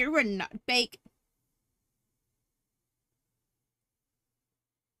 You're a nut bake.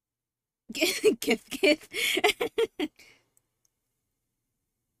 Gift.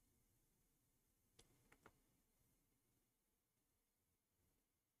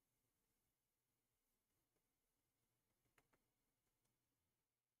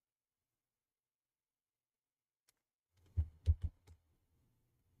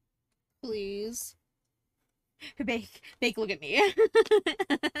 Please. Bake, look at me.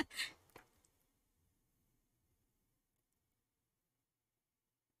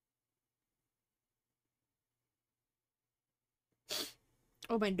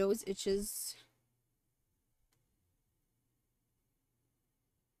 Oh, my nose itches.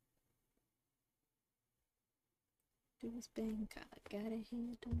 Do this bang, gotta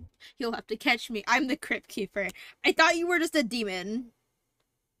handle. You'll have to catch me. I'm the crypt keeper. I thought you were just a demon.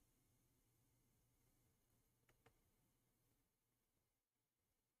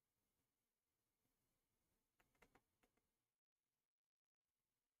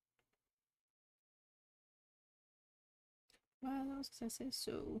 Wow, that was because I said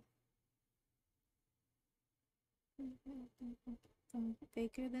so.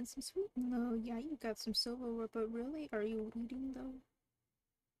 Baker than some sweet. No, yeah, you got some silverware, but really, are you eating though?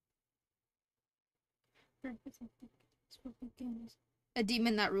 A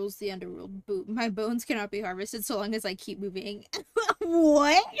demon that rules the underworld. Boom. My bones cannot be harvested so long as I keep moving.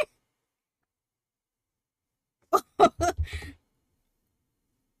 What?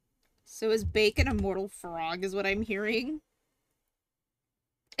 So is bacon a mortal frog is what I'm hearing?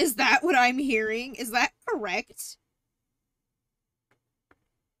 Is that what I'm hearing? Is that correct?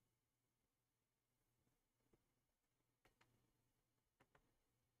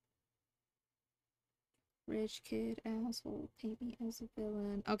 Rich kid, asshole, paint me as a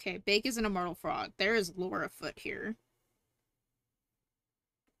villain. Okay, Bake is an immortal frog. There is lore afoot here.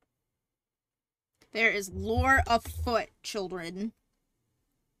 There is lore afoot, children.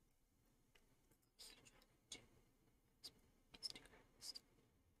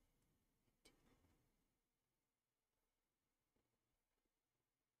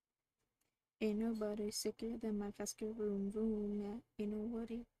 Ain't nobody sicker than my Fisker room room. Yeah, ain't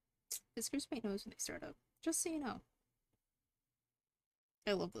nobody. Fiskers might nose when they start up. Just so you know.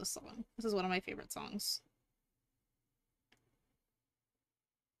 I love this song. This is one of my favorite songs.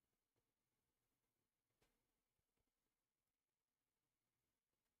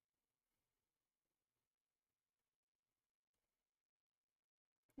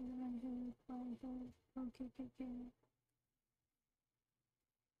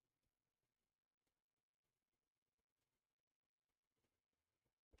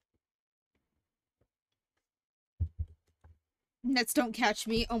 Nets don't catch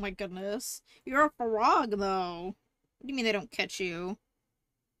me. Oh my goodness. You're a frog, though. What do you mean they don't catch you?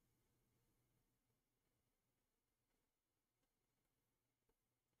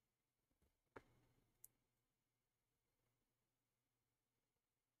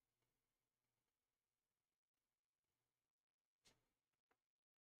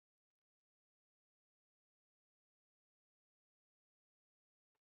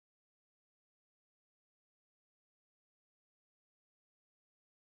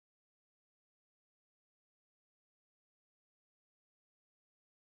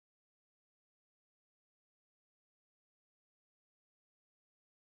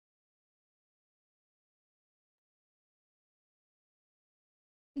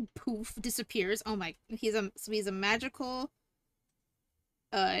 Poof, disappears. Oh my, he's a magical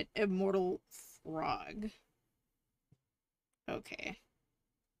immortal frog. Okay.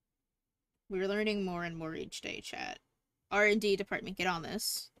 We're learning more and more each day, chat. R&D department, get on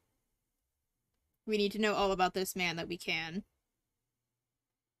this. We need to know all about this man that we can.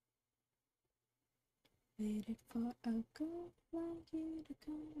 Waited for a girl like you to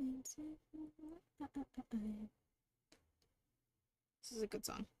come and save. This is a good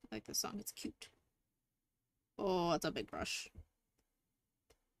song. I like this song. It's cute. Oh, it's a big brush.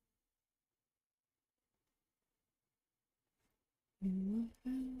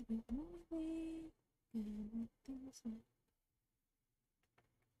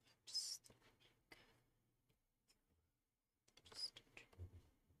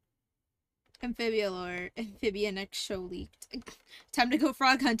 Amphibia lore. Amphibia next show leaked. Time to go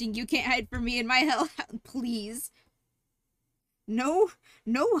frog hunting. You can't hide from me in my hell. Please. No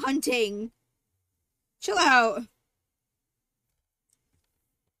hunting. Chill out.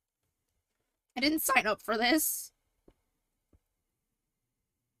 I didn't sign up for this.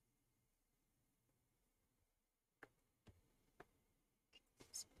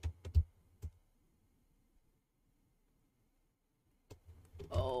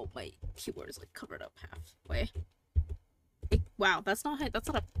 Oh, my keyboard is like covered up halfway. Wow, that's not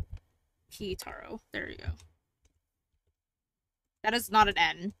a P, Taro. There you go. That is not an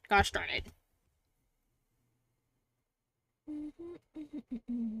N. Gosh darn it.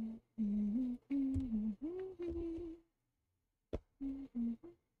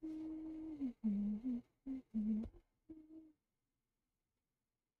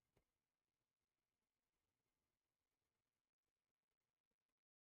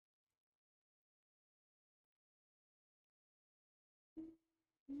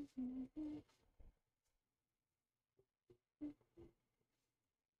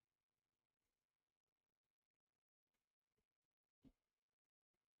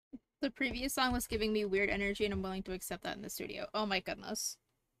 The previous song was giving me weird energy and I'm willing to accept that in the studio. Oh my goodness.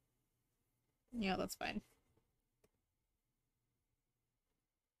 Yeah, that's fine.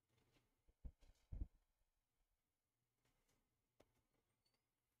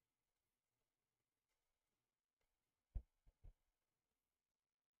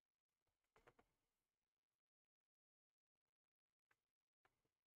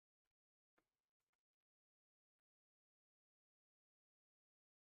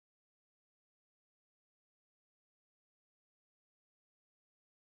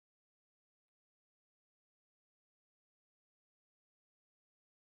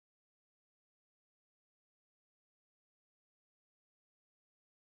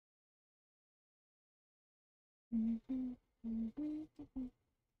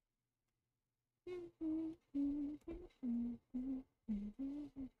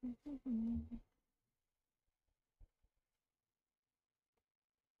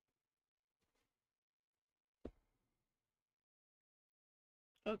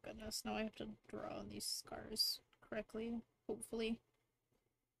 Oh goodness, now I have to draw on these scars correctly, hopefully.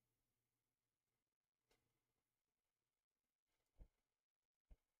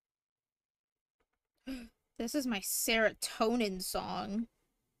 This is my serotonin song.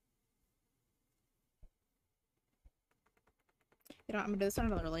 You know, I'm gonna do this on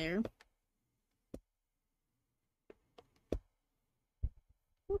another layer.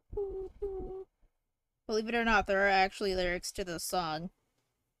 Believe it or not, there are actually lyrics to this song.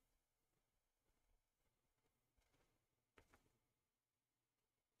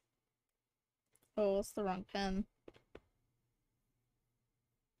 Oh, it's the wrong pen.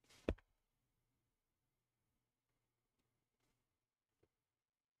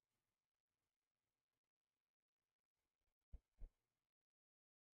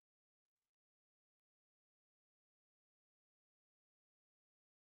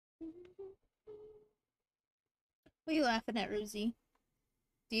 What are you laughing at, Rosie?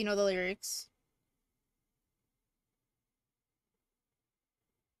 Do you know the lyrics?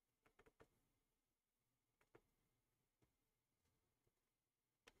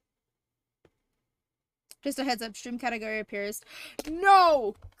 Just a heads up, stream category appears.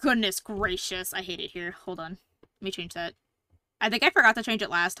 No! Goodness gracious, I hate it here. Hold on. Let me change that. I think I forgot to change it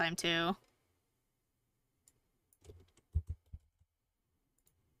last time, too.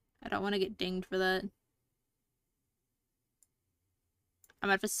 I don't want to get dinged for that. I'm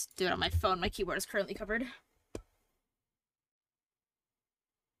gonna have to do it on my phone. My keyboard is currently covered.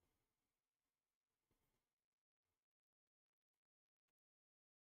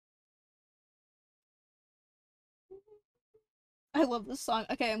 I love this song.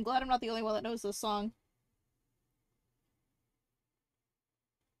 Okay, I'm glad I'm not the only one that knows this song.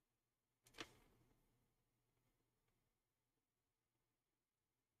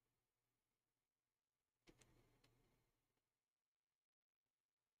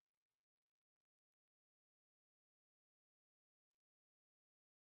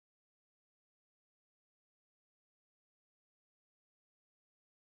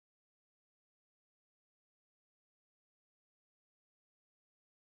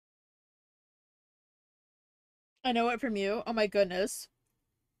 I know it from you. Oh my goodness.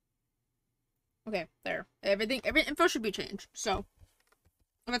 Okay, there. Every info should be changed. So,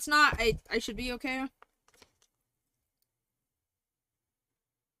 if it's not, I should be okay.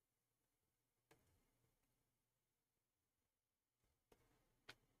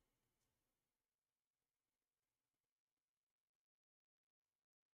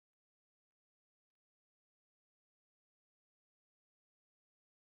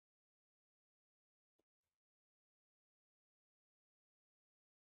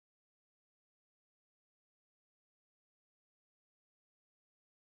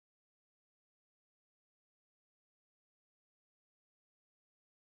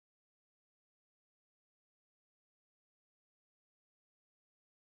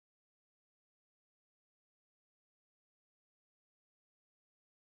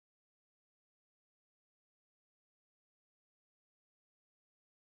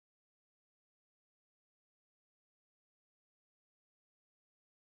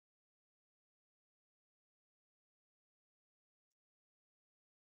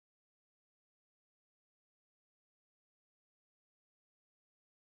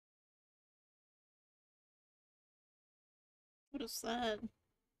 What is that?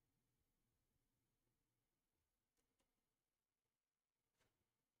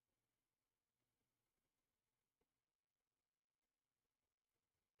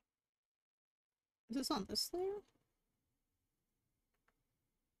 Is this on this layer?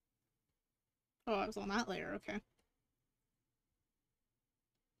 Oh, I was on that layer, okay.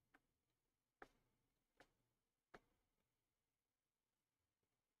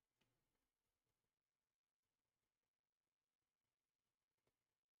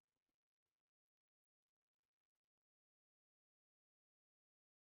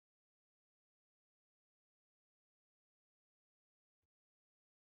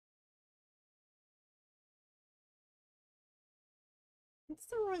 It's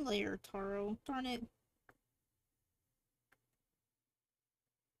the wrong layer, Taro. Darn it.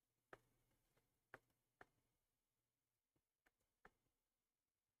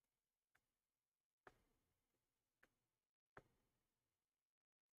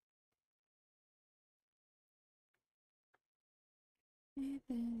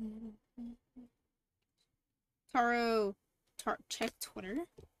 Taro, check Twitter?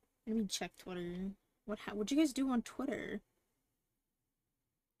 I mean, check Twitter. What'd you guys do on Twitter?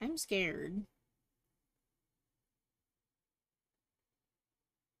 I'm scared.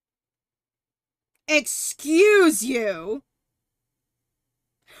 Excuse you!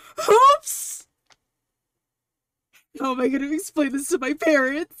 Oops! How am I gonna explain this to my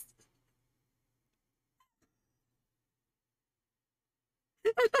parents?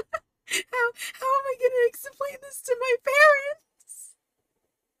 How am I gonna explain this to my parents?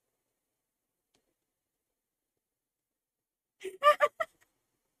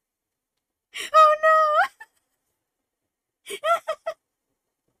 Oh no!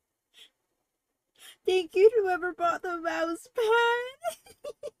 Thank you to whoever bought the mouse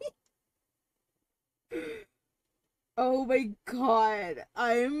pad. Oh my god.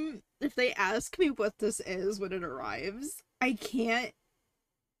 If they ask me what this is when it arrives, I can't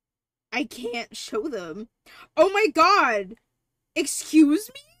show them. Oh my god! Excuse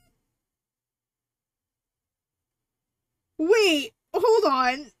me? Wait, hold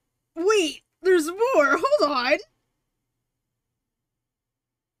on. Wait, there's more. Hold on.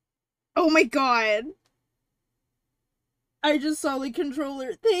 Oh my god. I just saw the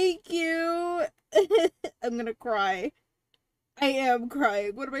controller. Thank you. I'm gonna cry. I am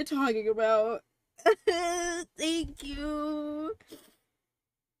crying. What am I talking about? Thank you.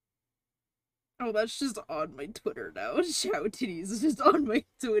 Oh, that's just on my Twitter now. Shout titties is just on my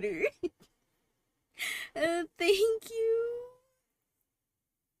Twitter. Thank you.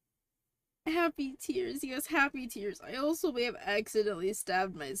 Happy tears. Yes, happy tears. I also may have accidentally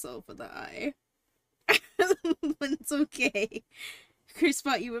stabbed myself in the eye. But it's okay. Chris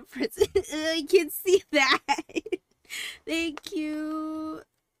bought you a present. I can see that. Thank you.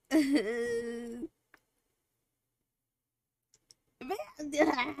 Man.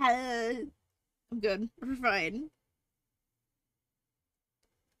 I'm good. We're fine.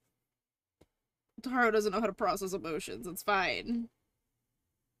 Taro doesn't know how to process emotions. It's fine.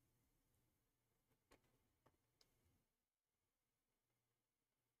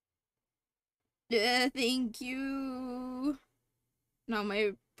 Yeah, thank you. Now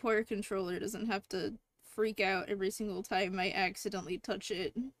my poor controller doesn't have to freak out every single time I accidentally touch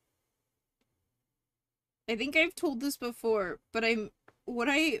it. I think I've told this before, but what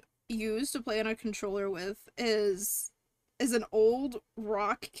I use to play on a controller with is an old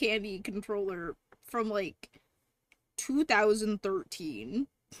rock candy controller from like 2013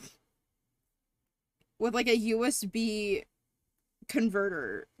 with like a USB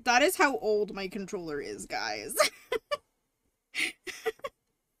converter. That is how old my controller is, guys.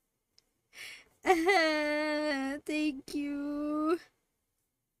 Thank you.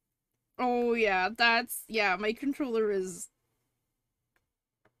 Oh yeah, yeah, my controller is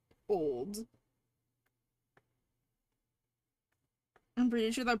old. I'm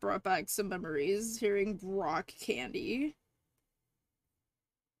pretty sure that brought back some memories, hearing rock candy.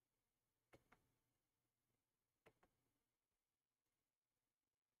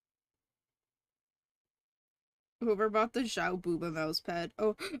 Whoever bought the Xiao Booba mouse pad.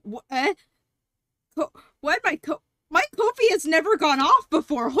 Oh, what? What? My Kofi has never gone off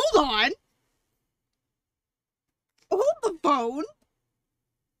before. Hold on. Hold the phone.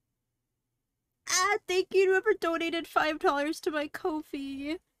 Thank you to whoever donated $5 to my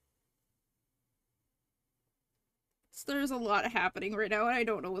Ko-fi. So there's a lot happening right now, and I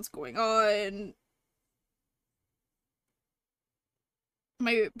don't know what's going on.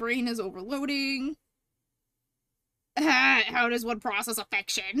 My brain is overloading. How does one process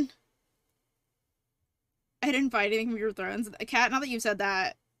affection? I didn't find anything from your Thrones. Cat, now that you've said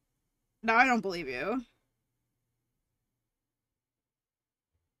that, now I don't believe you.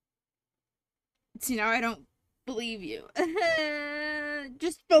 See, now I don't believe you.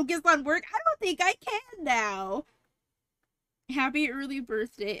 Just focus on work. I don't think I can now. Happy early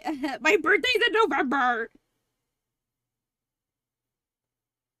birthday. My birthday's in November.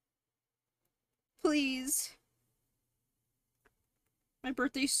 Please. My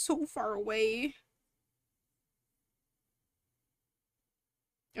birthday's so far away.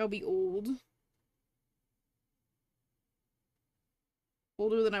 I'll be old.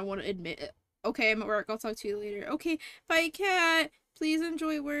 Older than I want to admit. Okay, I'm at work. I'll talk to you later. Okay, bye, Cat. Please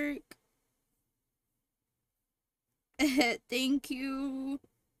enjoy work. Thank you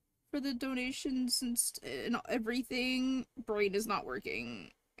for the donations and everything. Brain is not working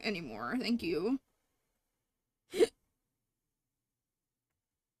anymore. Thank you.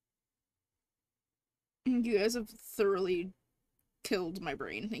 You guys have thoroughly killed my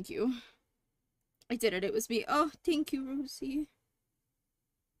brain. Thank you. I did it. It was me. Oh, thank you, Rosie.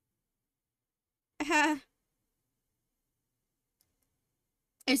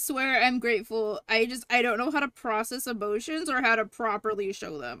 I swear I'm grateful. I don't know how to process emotions or how to properly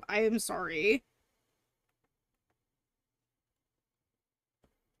show them. I am sorry.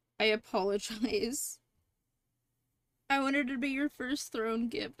 I apologize. I wanted to be your first throne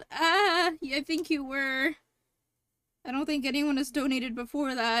gift. Yeah, I think you were. I don't think anyone has donated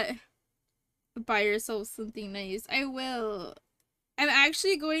before that. Buy yourself something nice. I will. I'm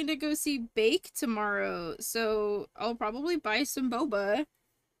actually going to go see Bake tomorrow, so I'll probably buy some boba.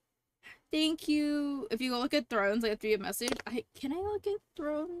 Thank you. If you go look at Thrones, I have to be a message. Can I look at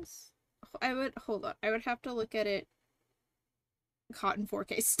Thrones? Hold on. I would have to look at it. Cotton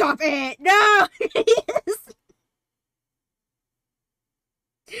 4K. Stop it! No! Yes!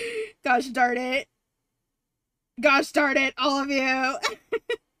 Gosh darn it. Gosh darn it, all of you.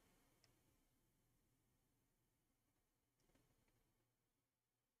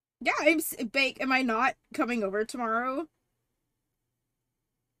 Yeah, Bake. Am I not coming over tomorrow?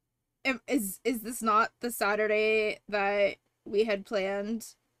 Is this not the Saturday that we had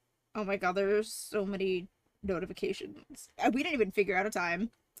planned? Oh my god, there's so many notifications. We didn't even figure out a time.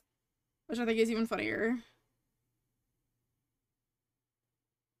 which I think is even funnier.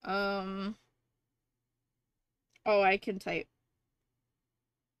 Oh, I can type.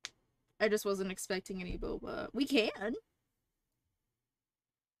 I just wasn't expecting any boba. We can.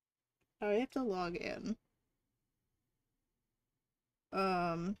 Oh, I have to log in.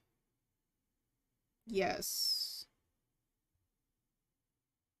 Yes.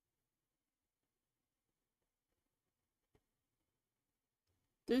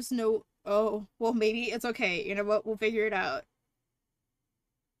 There's no... Oh, well, maybe it's okay. You know what? We'll figure it out.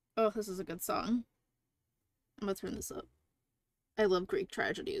 Oh, this is a good song. I'm gonna turn this up. I love Greek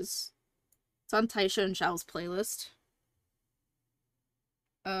tragedies. It's on Taisha and Xiao's playlist.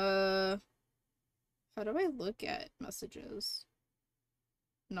 How do I look at messages?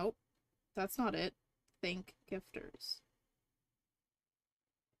 Nope. That's not it. Thank gifters.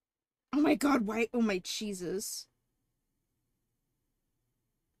 Oh my god, why? Oh my Jesus.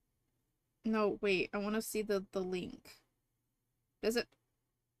 No, wait. I want to see the link. Is it...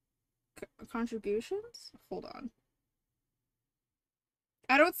 contributions? Hold on.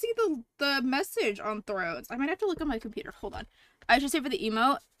 I don't see the message on Thrones. I might have to look on my computer. Hold on. I should say for the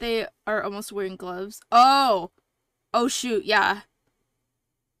emote, they are almost wearing gloves. Oh! Oh shoot, yeah.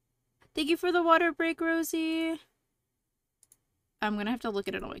 Thank you for the water break, Rosie. I'm gonna have to look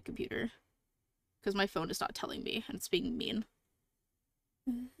at it on my computer. Because my phone is not telling me, and it's being mean.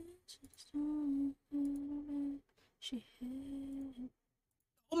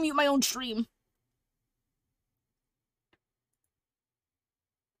 I'll mute my own stream.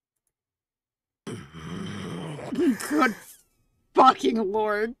 Good fucking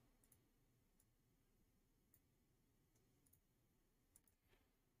lord.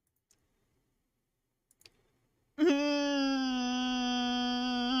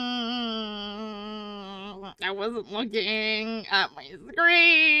 I wasn't looking at my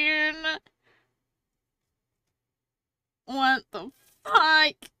screen. What the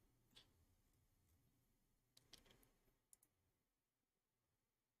fuck?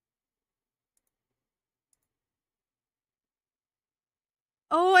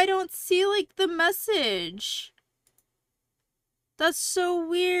 Oh, I don't see, like, the message. That's so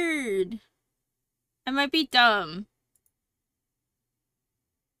weird. I might be dumb.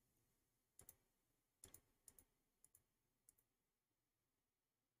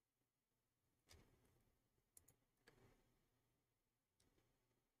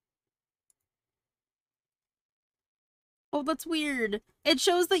 Oh, that's weird. It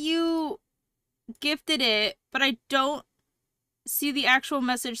shows that you gifted it, but I don't see the actual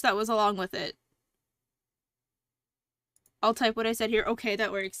message that was along with it. I'll type what I said here. Okay,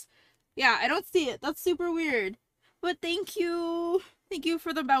 that works. Yeah, I don't see it. That's super weird. But thank you. Thank you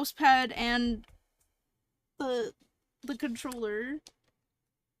for the mouse pad and the controller.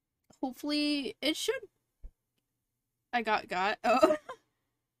 Hopefully it should... I got. Oh.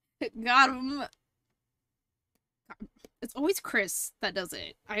 Got him. It's always Chris that does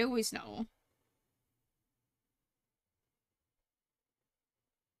it. I always know.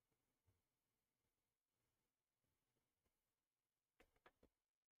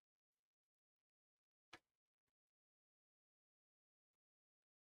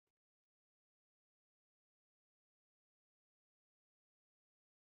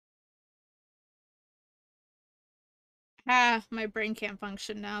 Ah, my brain can't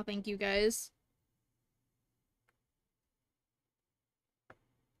function now. Thank you guys.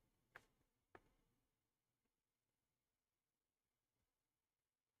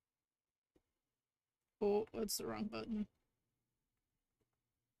 Oh, that's the wrong button.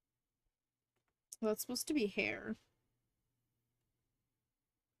 That's supposed to be hair.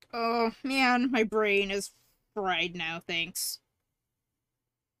 Oh, man, my brain is fried now, thanks.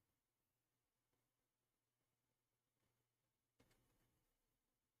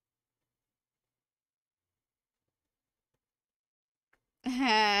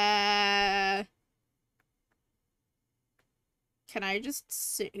 Can I just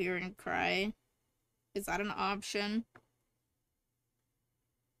sit here and cry? Is that an option?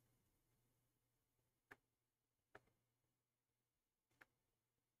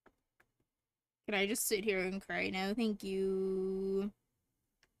 Can I just sit here and cry now? Thank you.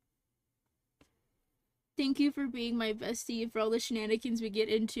 Thank you for being my bestie, for all the shenanigans we get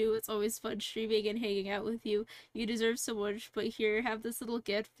into. It's always fun streaming and hanging out with you. You deserve so much, but here, have this little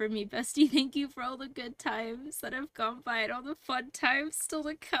gift for me, bestie. Thank you for all the good times that have gone by and all the fun times still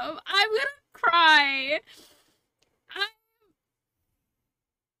to come. I'm gonna cry!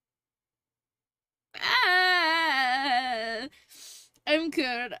 I'm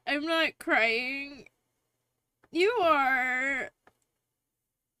good. I'm not crying. You are...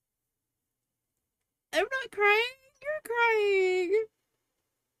 I'm not crying. You're crying.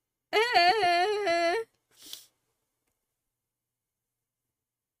 Man.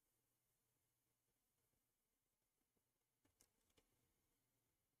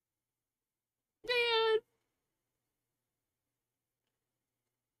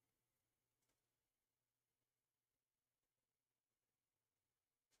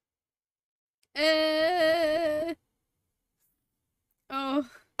 Oh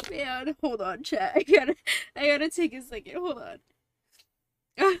man, hold on, chat. I gotta take a second. Hold on.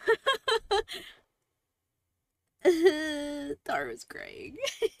 Tara's crying.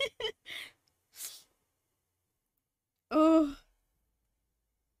 Oh,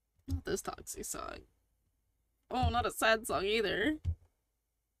 not this toxic song. Oh, not a sad song either.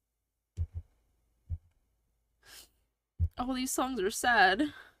 All these songs are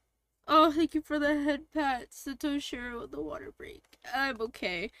sad. Oh, thank you for the head pat, Satoshiro with the water break. I'm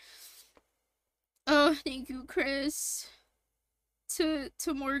okay. Oh, thank you, Chris. To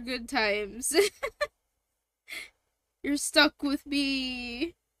more good times. You're stuck with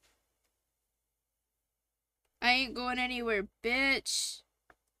me. I ain't going anywhere, bitch.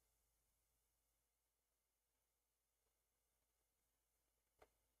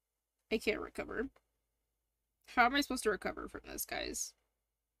 I can't recover. How am I supposed to recover from this, guys?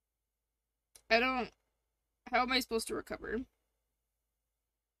 I don't... How am I supposed to recover?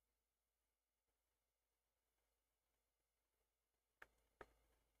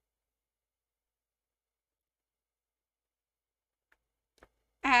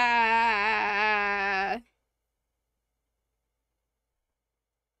 Ah...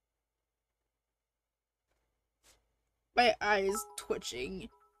 My eyes twitching.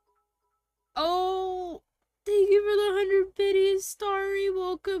 Oh, thank you for the 100 biddies, Starry.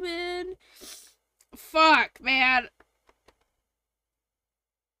 Welcome in. Fuck, man.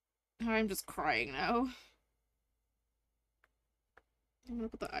 I'm just crying now. I'm gonna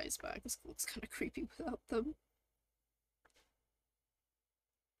put the eyes back. This looks kind of creepy without them.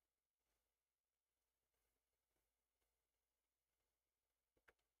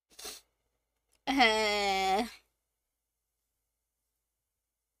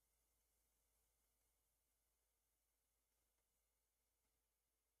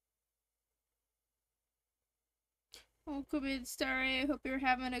 Welcome in, Starry. I hope you're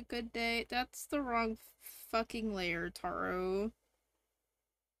having a good day. That's the wrong fucking layer, Taro.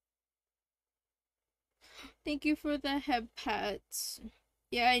 Thank you for the head pats.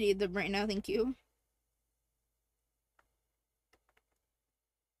 Yeah, I need them right now, thank you.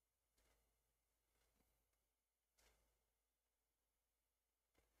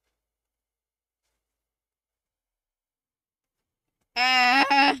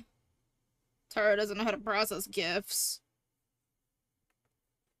 Ah! Taro doesn't know how to process gifts.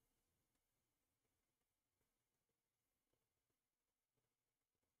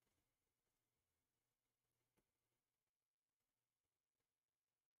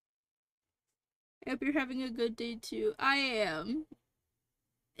 I hope you're having a good day too. I am.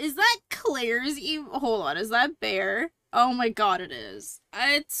 Is that Claire's hold on, is that Bear? Oh my god, it is.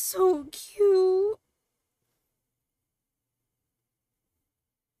 It's so cute.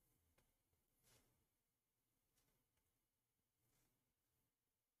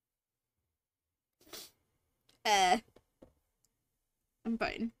 I'm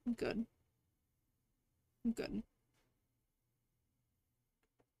fine. I'm good. I'm good.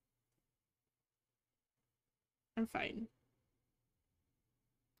 I'm fine.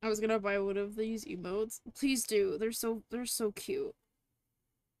 I was gonna buy one of these emotes. Please do. They're so cute.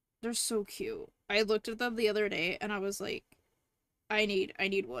 They're so cute. I looked at them the other day and I was like, I need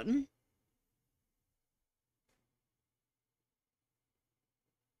one.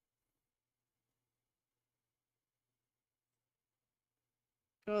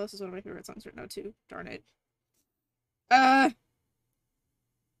 Oh, this is one of my favorite songs right now too. Darn it.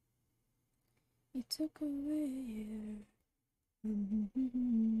 You took away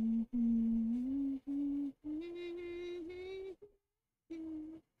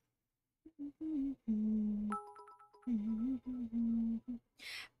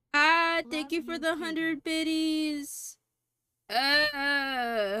Ah, thank you for the 100 biddies.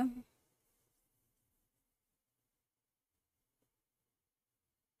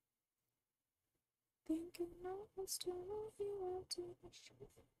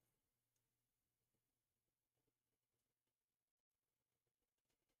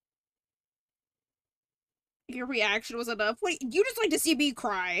 Your reaction was enough. Wait, you just like to see me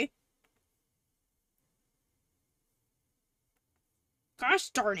cry. Gosh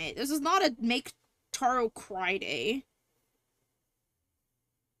darn it. This is not a make Taro cry day.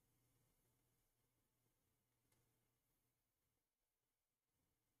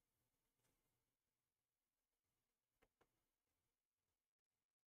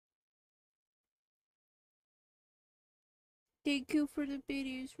 Thank you for the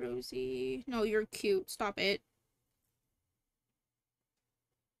biddies, Rosie. No, you're cute. Stop it.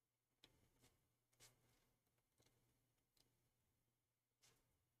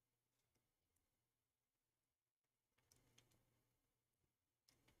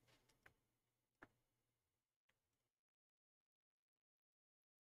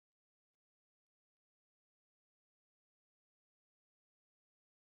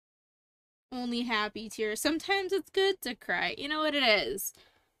 Only happy tears. Sometimes it's good to cry. You know what it is.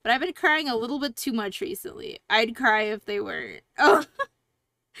 But I've been crying a little bit too much recently. I'd cry if they weren't. Oh.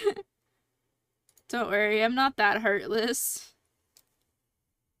 Don't worry, I'm not that heartless.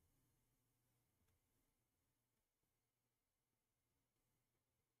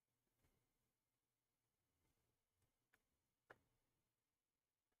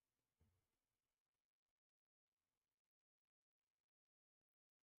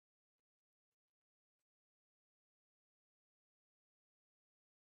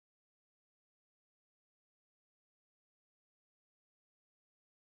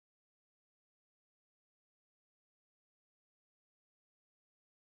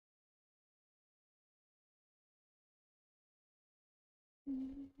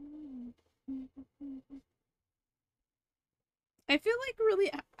 I feel like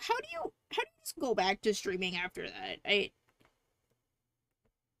really how do you just go back to streaming after that?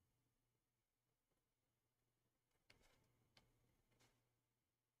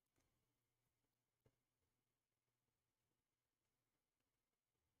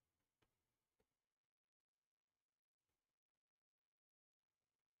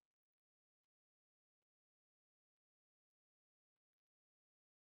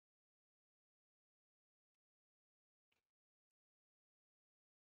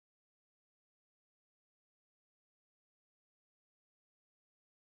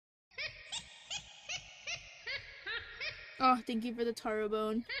 Oh, thank you for the taro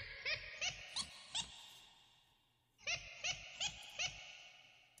bone.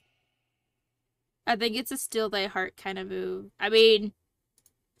 I think it's a still thy heart kind of move. I mean,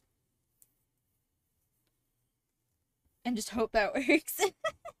 and just hope that works.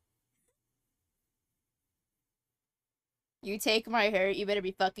 You take my hair, you better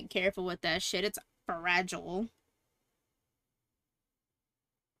be fucking careful with that shit. It's fragile.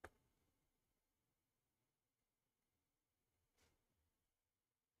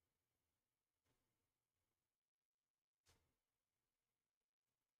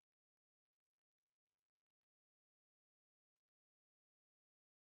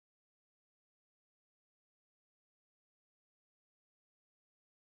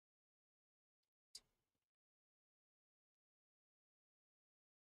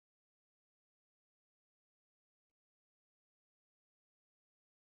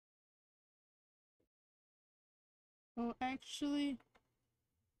 Oh, actually...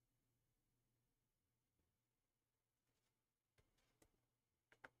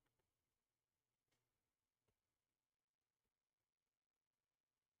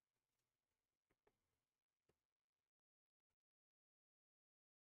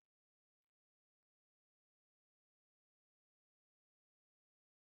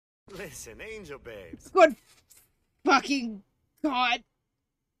 Listen, angel babes. Good fucking god.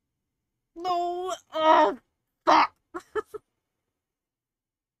 No. Oh, fuck.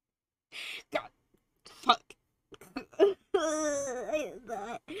 God. Fuck.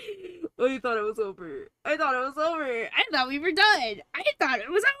 I thought it was over. I thought it was over. I thought we were done. I thought it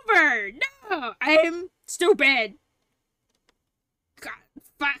was over. No. I'm stupid. God.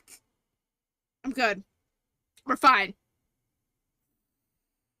 Fuck. I'm good. We're fine.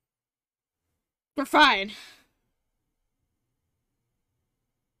 We're fine.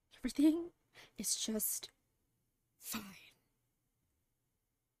 Everything is just fine.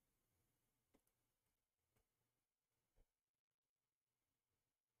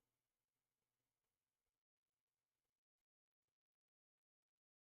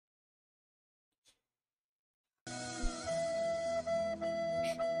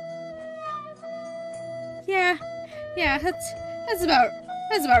 Yeah, yeah, that's about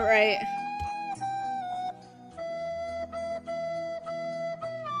right.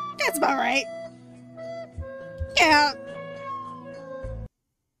 That's about right. Yeah.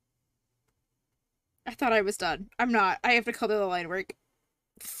 I thought I was done. I'm not. I have to color the line work.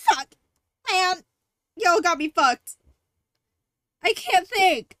 Fuck. Man. Y'all got me fucked. I can't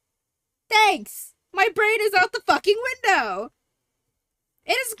think. Thanks. My brain is out the fucking window.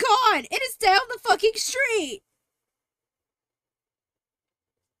 It is gone. It is down the fucking street.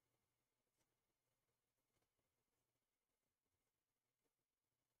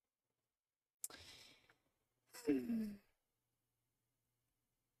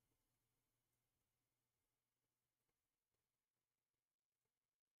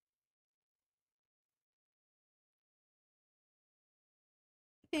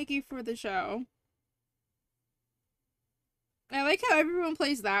 Thank you for the show. I like how everyone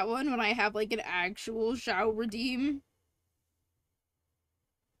plays that one when I have, like, an actual Shao redeem.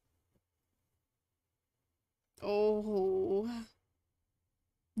 Oh.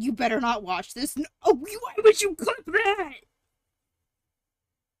 You better not watch this. No, why would you clip that?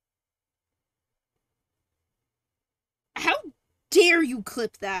 How dare you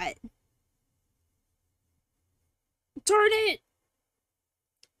clip that? Darn it!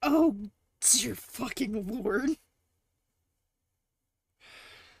 Oh, dear fucking lord.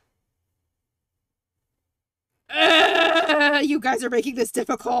 You guys are making this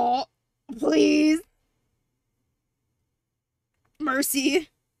difficult. Please. Mercy.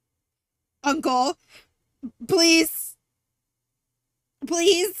 Uncle. Please.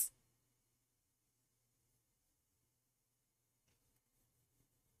 Please.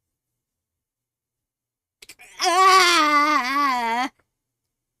 Ah!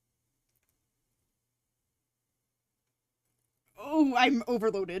 Oh, I'm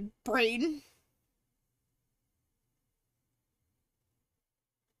overloaded. Brain.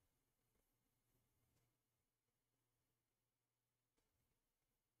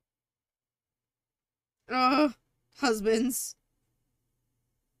 Husbands.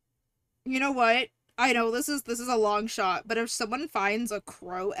 You know what? I know this is a long shot, but if someone finds a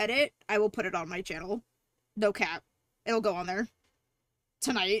Crow edit, I will put it on my channel. No cap. It'll go on there.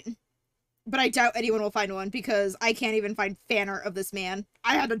 Tonight. But I doubt anyone will find one because I can't even find fan art of this man.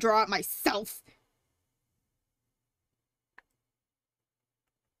 I had to draw it myself.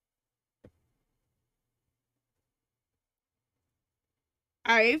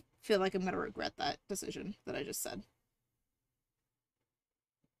 I feel like I'm gonna regret that decision that I just said.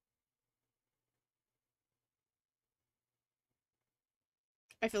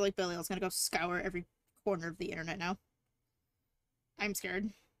 I feel like Belial's gonna go scour every corner of the internet now. I'm scared.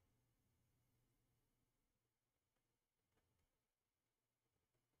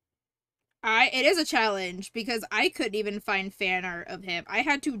 It is a challenge because I couldn't even find fan art of him. I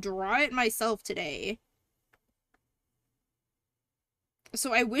had to draw it myself today.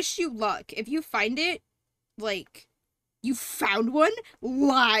 So I wish you luck. If you find it, like, you found one?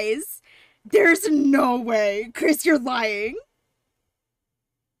 Lies. There's no way. Chris, you're lying.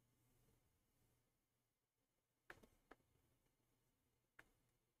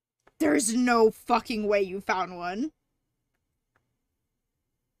 There's no fucking way you found one.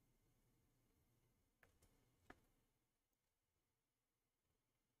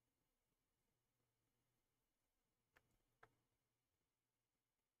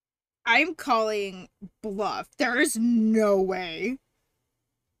 I'm calling bluff. There is no way.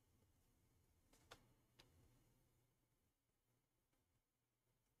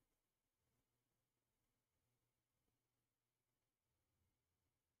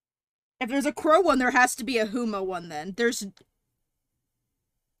 If there's a Crow one, there has to be a Huma one then. There's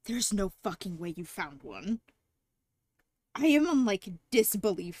no fucking way you found one. I am on, like,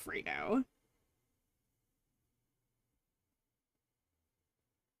 disbelief right now.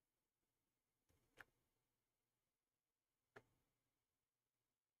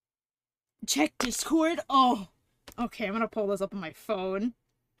 Check Discord? Oh. Okay, I'm gonna pull this up on my phone.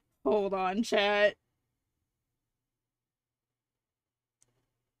 Hold on, chat.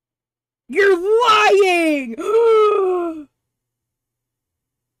 You're lying! Oh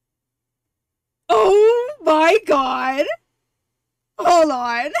my god! Hold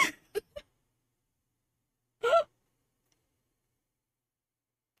on.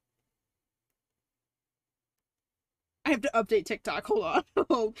 I have to update TikTok. Hold on.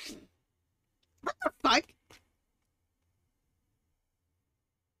 What the fuck?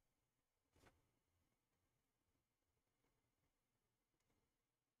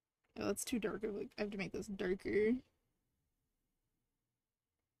 Oh, that's too dark. I have to make this darker.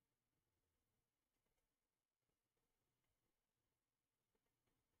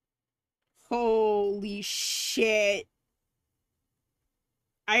 Holy shit.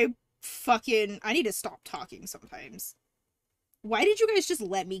 I need to stop talking sometimes. Why did you guys just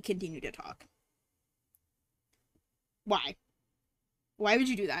let me continue to talk? Why? Why would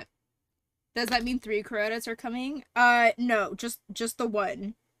you do that? Does that mean 3 credits are coming? No, just the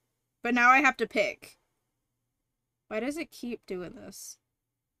one. But now I have to pick. Why does it keep doing this?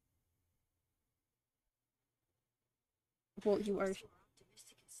 Well, you are...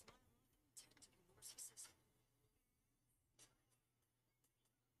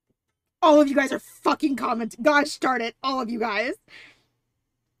 All of you guys are fucking commenting. Gosh darn it, all of you guys.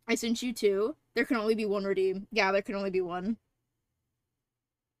 I sent you 2. There can only be 1 redeem. Yeah, there can only be 1.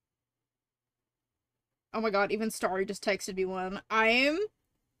 Oh my god, even Starry just texted me one. I am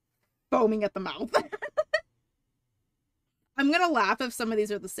foaming at the mouth. I'm gonna laugh if some of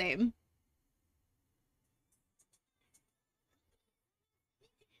these are the same.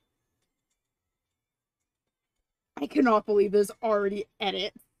 I cannot believe there's already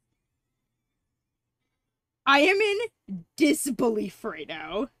edits. I am in disbelief right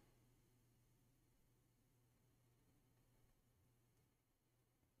now.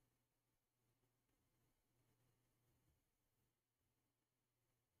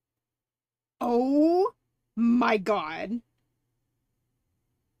 Oh my god.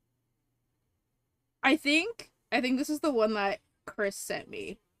 I think this is the one that Chris sent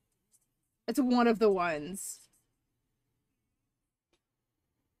me. It's one of the ones.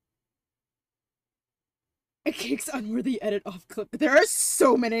 It kicks unworthy edit off clip. There are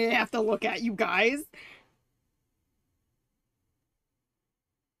so many I have to look at, you guys.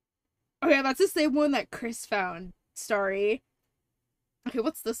 Okay, that's the same one that Chris found. Sorry. Okay,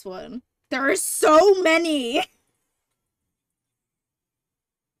 what's this one? There are so many!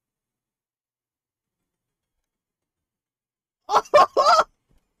 Oh,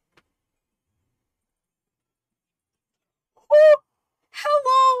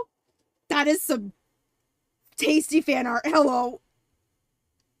 hello! That is some tasty fan art. Hello.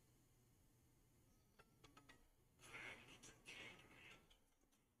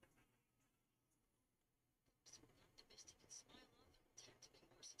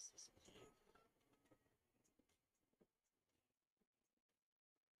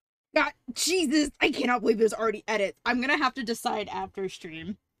 God, Jesus, I cannot believe there's already edits. I'm gonna have to decide after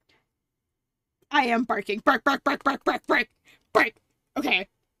stream. I am barking. Bark, bark, bark, bark, bark, bark, bark. Okay.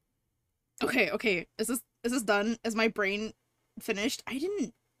 Okay. Is this done? Is my brain finished? I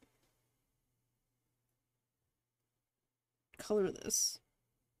didn't color this.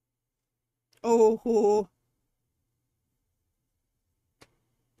 Oh.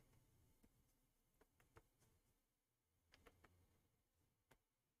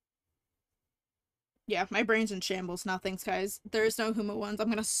 Yeah, my brain's in shambles now, thanks guys. There's no Huma ones. I'm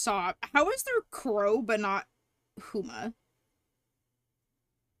gonna stop. How is there Crow but not Huma?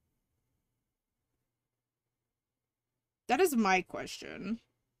 That is my question.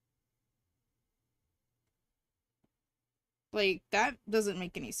 Like, that doesn't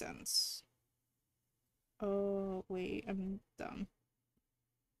make any sense. Oh, wait, I'm dumb.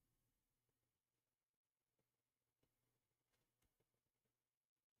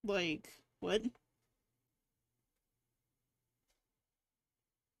 Like, what?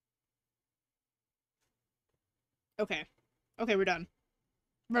 Okay. Okay, we're done.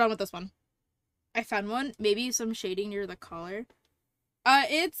 We're done with this one. I found one. Maybe some shading near the collar.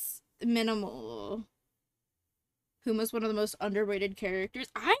 It's minimal. Huma's one of the most underrated characters.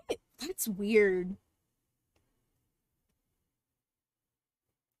 That's weird.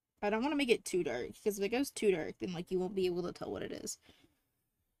 I don't want to make it too dark, because if it goes too dark, then, like, you won't be able to tell what it is.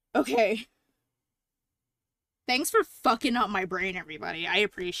 Okay. Thanks for fucking up my brain, everybody. I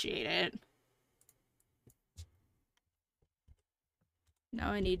appreciate it.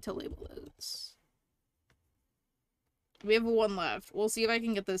 Now I need to label this. We have one left. We'll see if I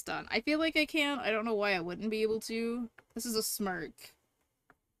can get this done. I feel like I can. I don't know why I wouldn't be able to. This is a smirk.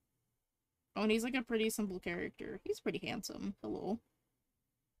 Oh, and he's like a pretty simple character. He's pretty handsome. Hello.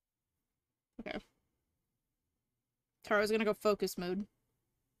 Okay. Tara's gonna go focus mode.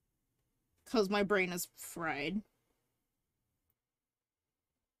 Because my brain is fried.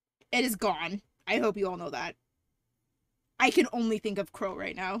 It is gone. I hope you all know that. I can only think of Crow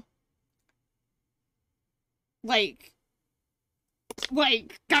right now. Like,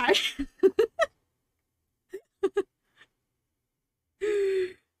 God.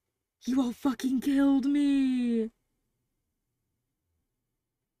 You all fucking killed me.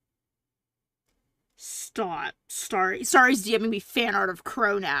 Stop. Starry's DMing me fan art of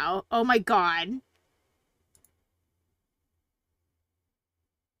Crow now. Oh my god.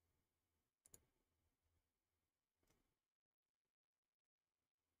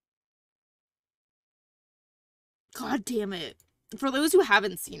 God damn it. For those who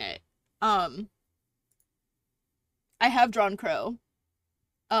haven't seen it, I have drawn Crow.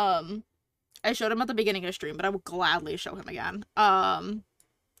 I showed him at the beginning of the stream, but I will gladly show him again.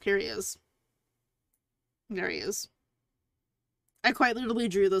 Here he is. There he is. I quite literally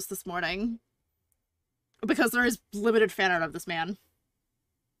drew this morning. Because there is limited fan art of this man.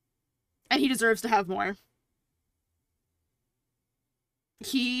 And he deserves to have more.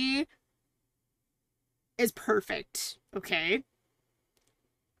 He is perfect, okay?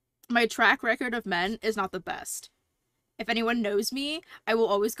 My track record of men is not the best. If anyone knows me, I will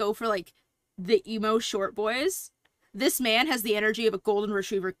always go for, like, the emo short boys. This man has the energy of a golden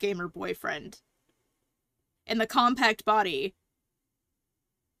retriever gamer boyfriend. And the compact body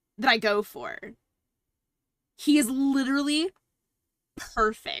that I go for. He is literally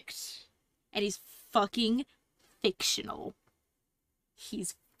perfect. And he's fucking fictional.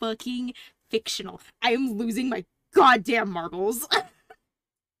 He's fucking fictional. I am losing my goddamn marbles.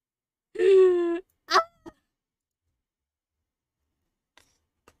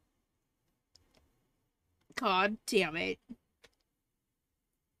 God damn it.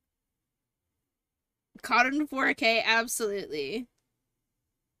 Caught in 4K, absolutely.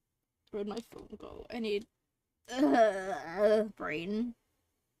 Where'd my phone go? I need brain.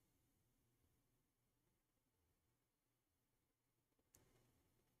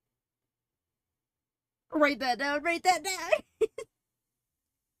 Write that down, write that down.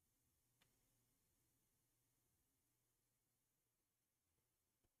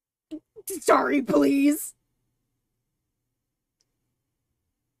 Sorry, please.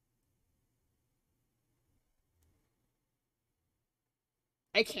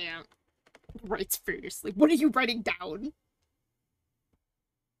 I can't. Write furiously. What are you writing down?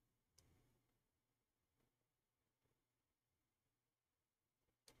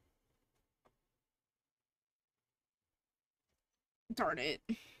 Darn it.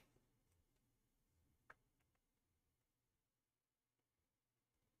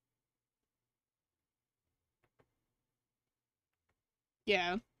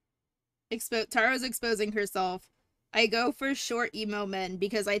 Yeah. Tara's exposing herself. I go for short emo men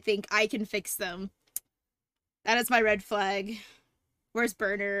because I think I can fix them. That is my red flag. Where's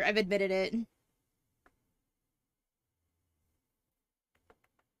Burner? I've admitted it.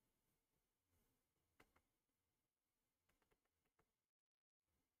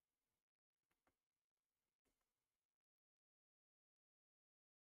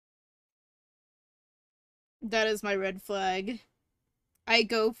 That is my red flag. I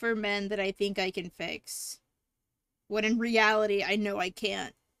go for men that I think I can fix. When in reality, I know I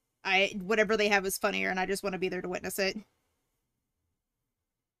can't. Whatever they have is funnier and I just want to be there to witness it.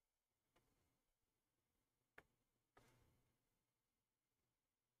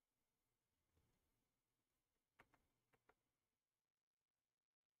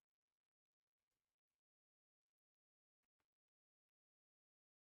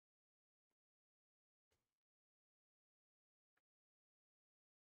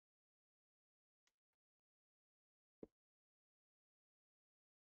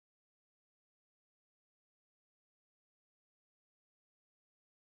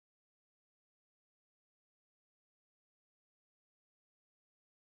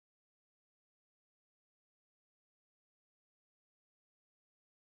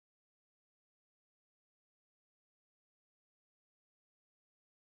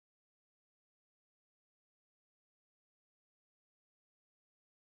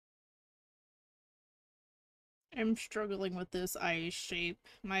 I'm struggling with this eye shape.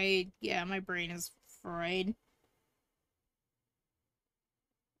 My brain is fried.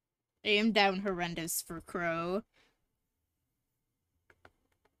 I am down horrendous for Crow.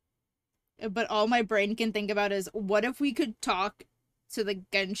 But all my brain can think about is, what if we could talk to the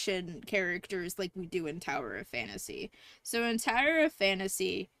Genshin characters like we do in Tower of Fantasy? So in Tower of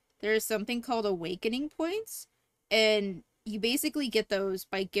Fantasy, there is something called awakening points, and you basically get those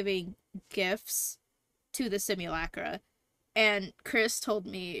by giving gifts to the simulacra. And Chris told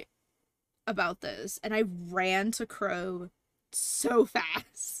me about this, and I ran to Crow so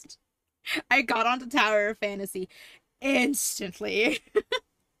fast. I got onto Tower of Fantasy instantly.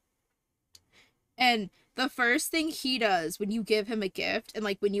 And the first thing he does when you give him a gift and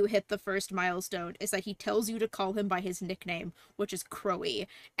like when you hit the first milestone is that he tells you to call him by his nickname, which is Crowy.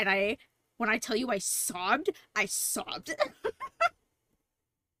 And when I tell you I sobbed, I sobbed.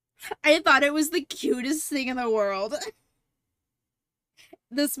 I thought it was the cutest thing in the world.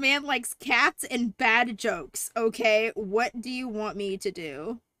 This man likes cats and bad jokes, okay? What do you want me to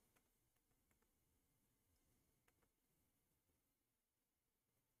do?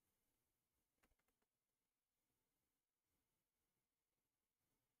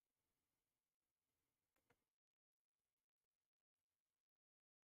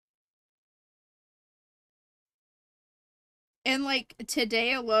 And like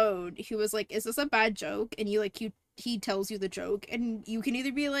today alone, he was like, "Is this a bad joke?" And he tells you the joke, and you can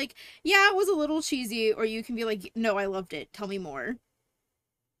either be like, "Yeah, it was a little cheesy," or you can be like, "No, I loved it. Tell me more."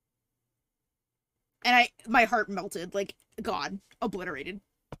 And my heart melted, like, God, obliterated.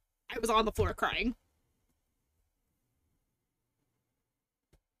 I was on the floor crying.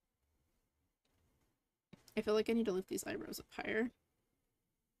 I feel like I need to lift these eyebrows up higher.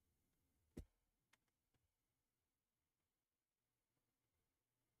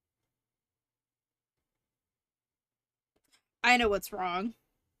 I know what's wrong.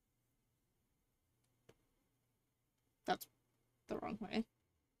 That's the wrong way.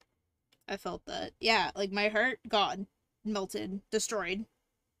 I felt that. Yeah, like my heart, gone. Melted. Destroyed.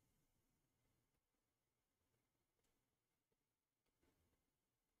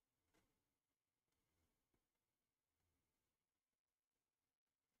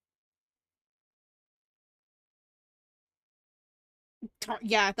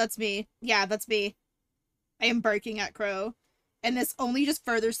 Yeah, that's me. Yeah, that's me. I am barking at Crow. And this only just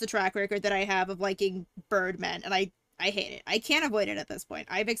furthers the track record that I have of liking Birdmen, and I hate it. I can't avoid it at this point.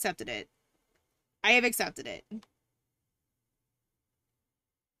 I've accepted it. I have accepted it.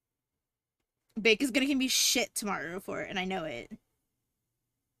 Bake is gonna give me shit tomorrow for it, and I know it.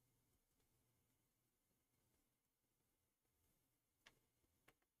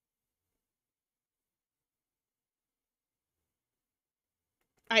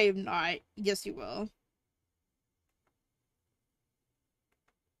 I am not. Yes, you will.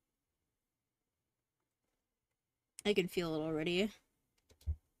 I can feel it already.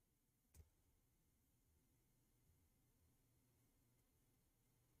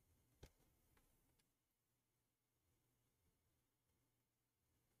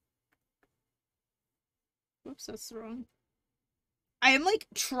 Whoops, that's wrong. I am like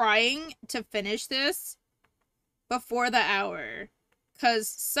trying to finish this before the hour. Because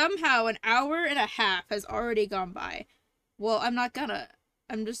somehow an hour and a half has already gone by. Well, I'm not gonna.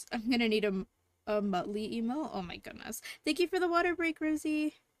 I'm gonna need a Muttley emo. Oh my goodness. Thank you for the water break,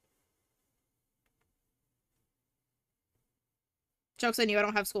 Rosie. Joke's on you, I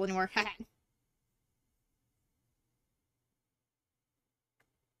don't have school anymore.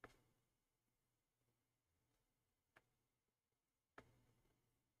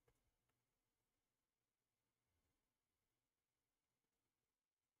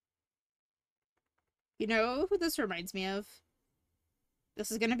 You know who this reminds me of? This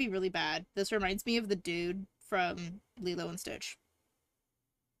is gonna be really bad. This reminds me of the dude from Lilo and Stitch.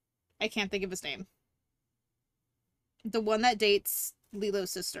 I can't think of his name. The one that dates Lilo's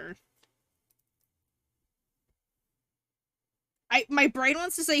sister. My brain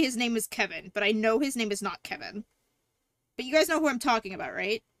wants to say his name is Kevin, but I know his name is not Kevin. But you guys know who I'm talking about,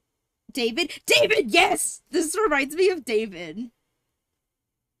 right? David? David, yes! This reminds me of David.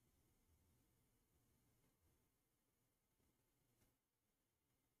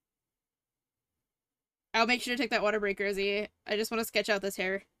 I'll make sure to take that water break, Rosie. I just want to sketch out this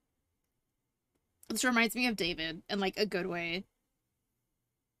hair. This reminds me of David in, like, a good way.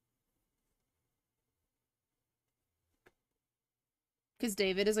 Because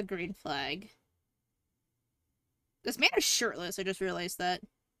David is a green flag. This man is shirtless, I just realized that.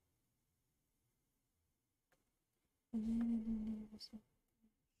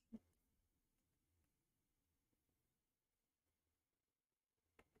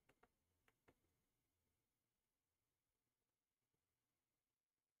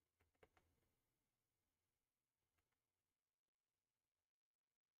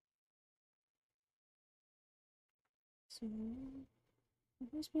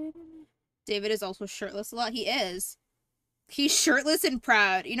 David is also shirtless a lot. He is. He's shirtless and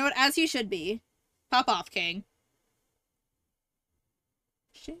proud. You know what? As he should be. Pop off, King.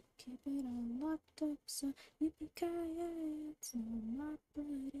 Should keep it all locked up so you be quiet. So I'm not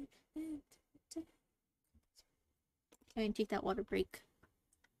putting it down. Try and take that water break.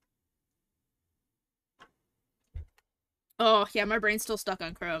 Oh, yeah, my brain's still stuck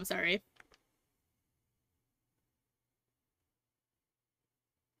on Crow. I'm sorry.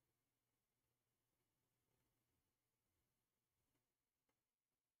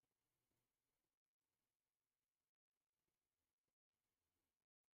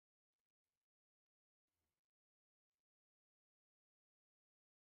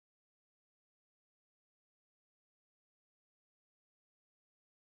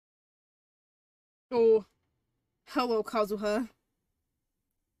 Oh, hello, Kazuha.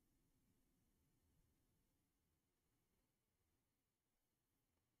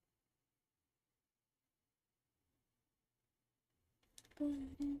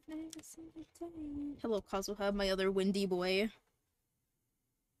 Hello, Kazuha, my other windy boy.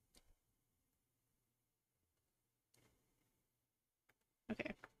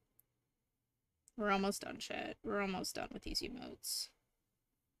 Okay. We're almost done, chat. We're almost done with these emotes.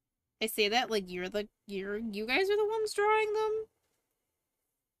 I say that like you guys are the ones drawing them?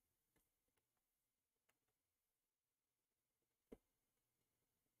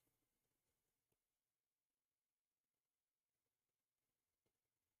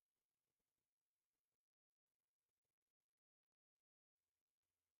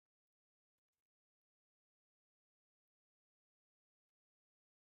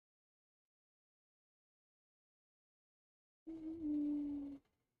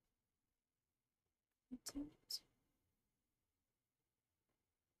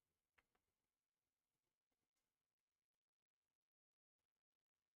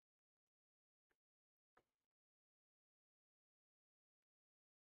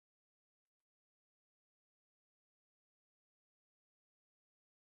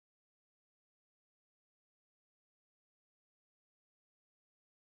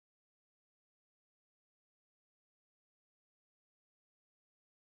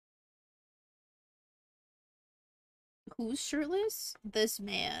 Who's shirtless? This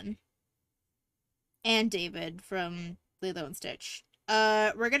man. And David from Lilo and Stitch.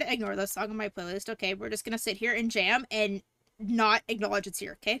 We're gonna ignore this song on my playlist, okay? We're just gonna sit here and jam and not acknowledge it's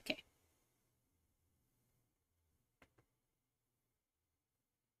here, okay? Okay.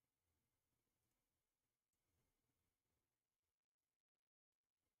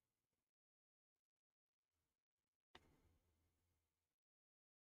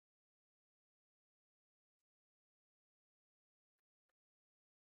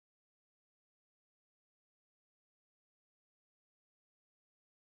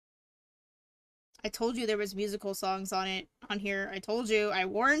 I told you there was musical songs on here. I told you. I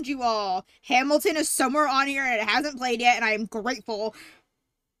warned you all. Hamilton is somewhere on here and it hasn't played yet, and I am grateful.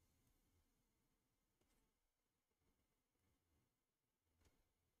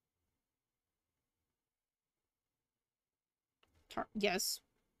 Yes.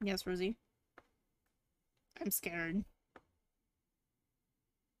 Yes, Rosie. I'm scared.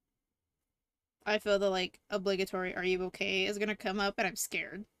 I feel the, like, obligatory "Are you okay?" is gonna come up, and I'm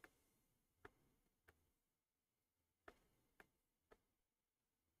scared.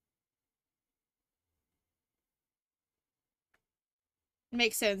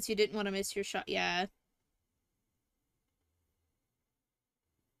 Makes sense. You didn't want to miss your shot. Yeah.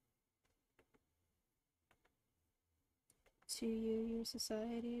 To you, your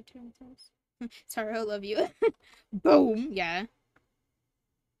society turns us. Sorry, I love you. Boom. Yeah.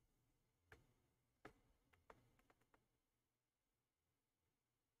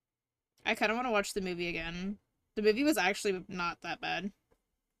 I kind of want to watch the movie again. The movie was actually not that bad.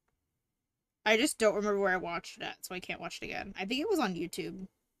 I just don't remember where I watched it at, so I can't watch it again. I think it was on YouTube.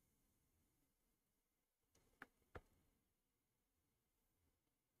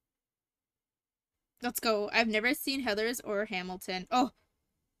 Let's go. I've never seen Heathers or Hamilton. Oh,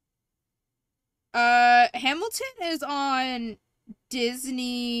 Hamilton is on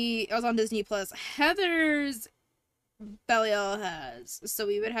Disney. It was on Disney Plus. Heathers, Belial has. So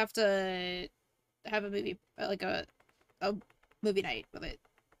we would have to have a movie, like a movie night with it.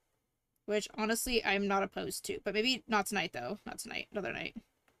 Which, honestly, I'm not opposed to. But maybe not tonight, though. Not tonight. Another night.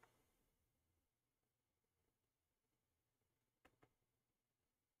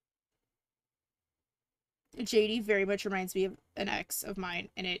 JD very much reminds me of an ex of mine,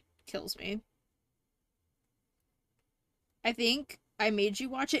 and it kills me. I think I made you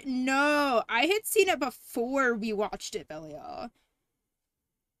watch it. No! I had seen it before we watched it, Belia.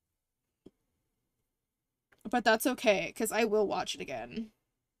 But that's okay, because I will watch it again.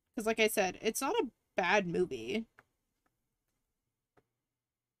 Because, like I said, it's not a bad movie.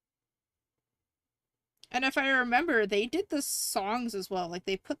 And if I remember, they did the songs as well. Like,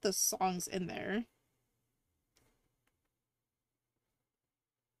 they put the songs in there.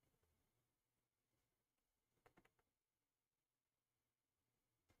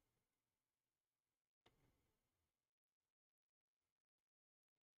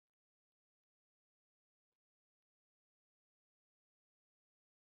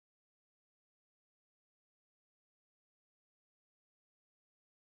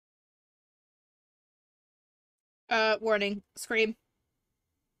 Warning. Scream.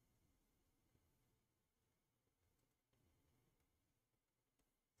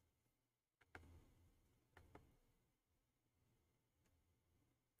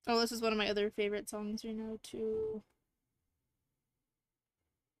 Oh, this is one of my other favorite songs right now, too.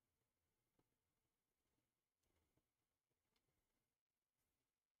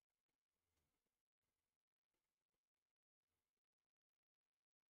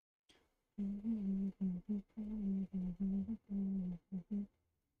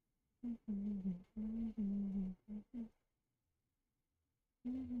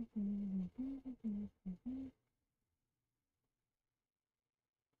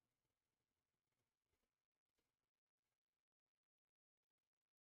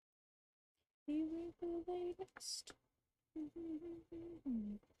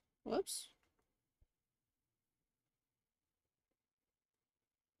 Whoops.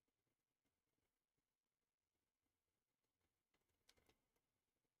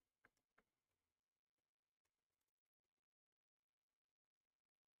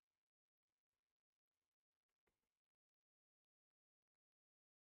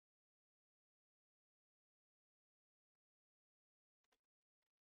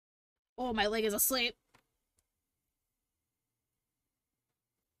 Oh, my leg is asleep.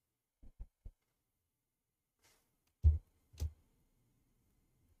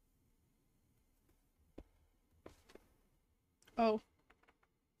 Oh.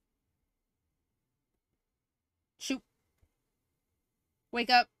 Shoot.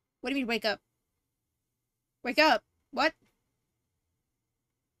 Wake up. What do you mean, wake up? Wake up. What?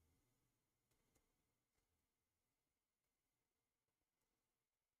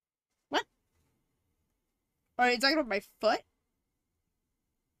 What? Are you talking about my foot?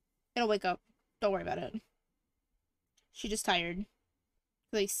 It'll wake up. Don't worry about it. She just tired.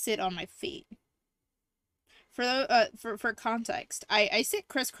 They sit on my feet. For the for context, I sit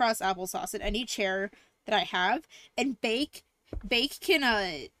crisscross applesauce in any chair that I have, and Bake can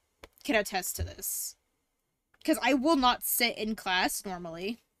attest to this. Because I will not sit in class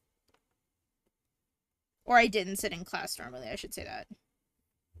normally. Or I didn't sit in class normally, I should say that.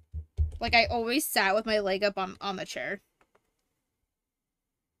 Like, I always sat with my leg up on the chair.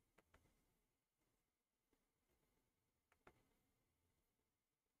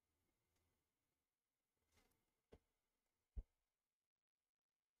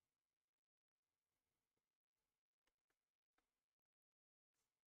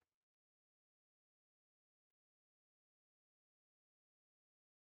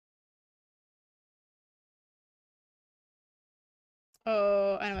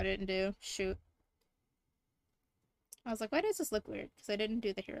 Oh, I know what I didn't do. Shoot. I was like, why does this look weird? Because I didn't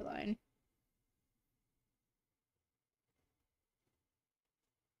do the hairline.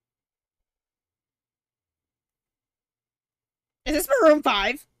 Is this Maroon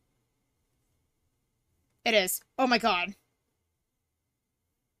 5? It is. Oh my god.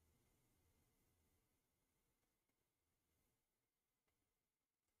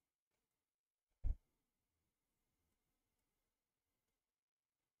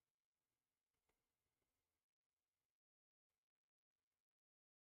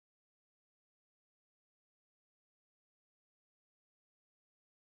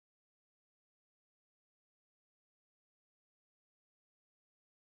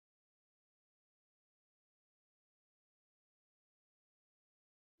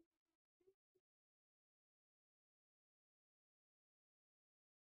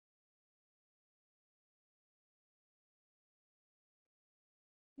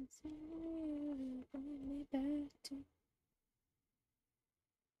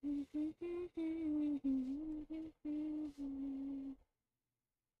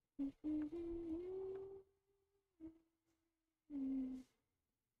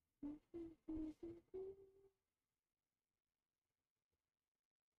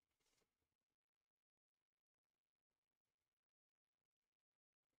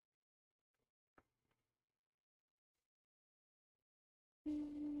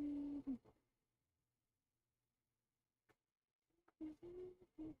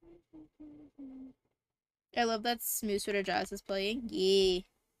 I love that Smooth Sweater Jazz is playing. Yeah.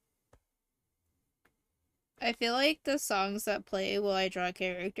 I feel like the songs that play while I draw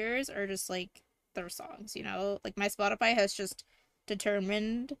characters are just like their songs, you know? Like my Spotify has just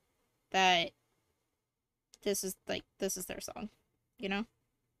determined that this is their song, you know?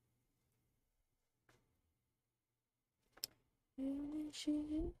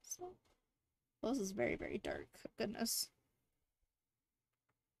 Well, this is very, very dark. Goodness.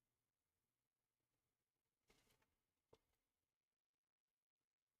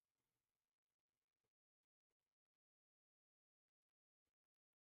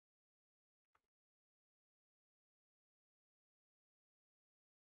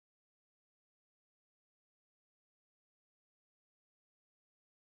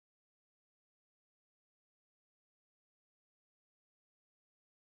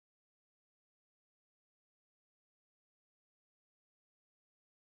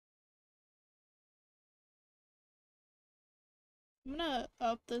 I'm gonna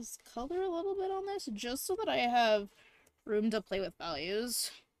up this color a little bit on this just so that I have room to play with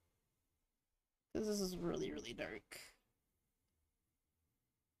values. Because this is really, really dark.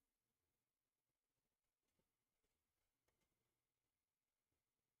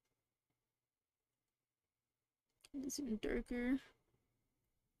 It's even darker.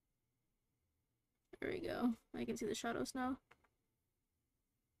 There we go. I can see the shadows now.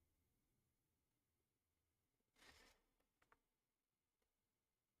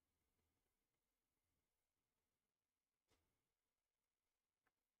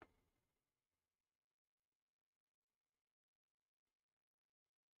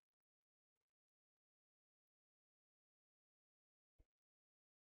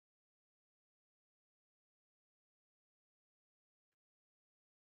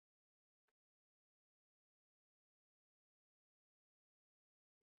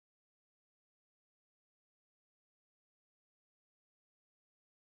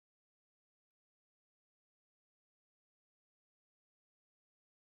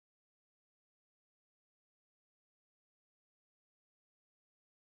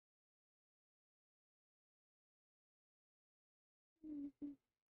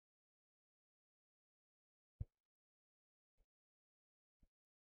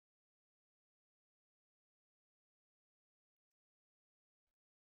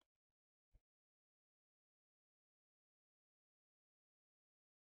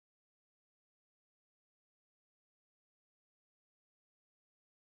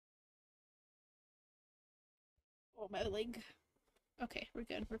 Oh, my leg. Okay, we're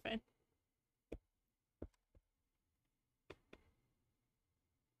good. We're fine.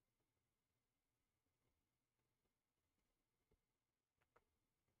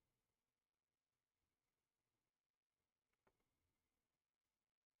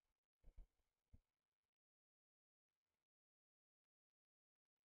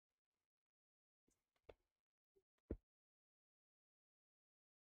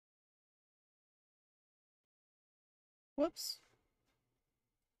 Whoops.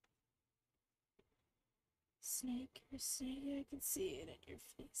 Snake, you're snake, I can see it in your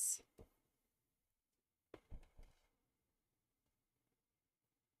face.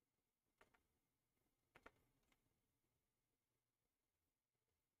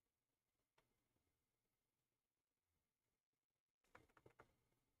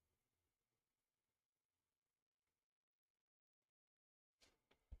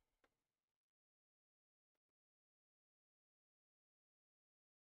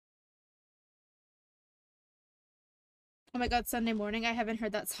 Oh my god, Sunday morning. I haven't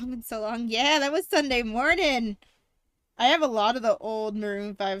heard that song in so long. Yeah, that was Sunday morning. I have a lot of the old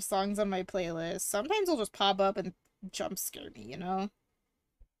Maroon 5 songs on my playlist. Sometimes they'll just pop up and jump scare me, you know?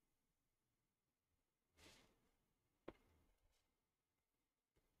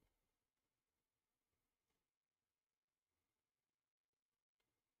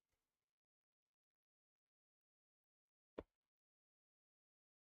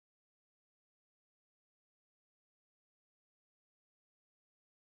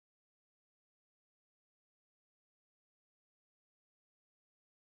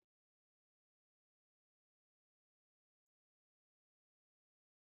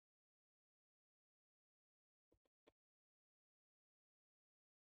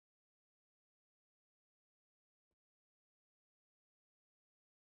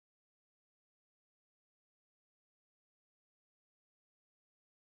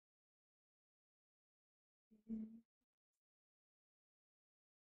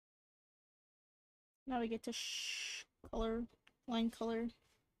 Now we get to color, line color.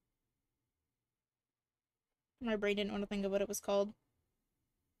 My brain didn't want to think of what it was called.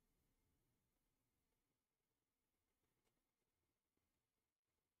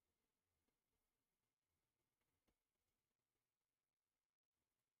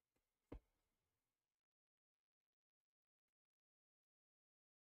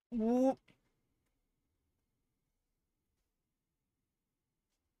 Whoop.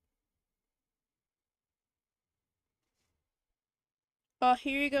 Oh,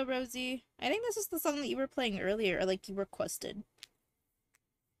 here you go, Rosie. I think this is the song that you were playing earlier, or like you requested.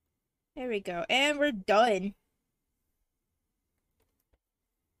 There we go. And we're done.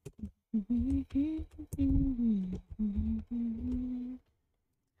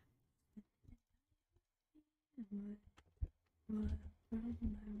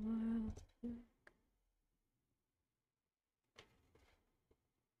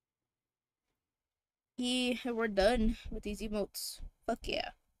 We're done with these emotes. Fuck yeah.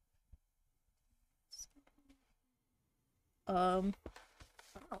 Oh,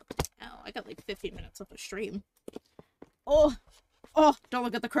 I got like 15 minutes of a stream. Oh, don't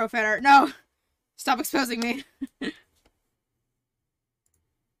look at the crow fan art. No, stop exposing me.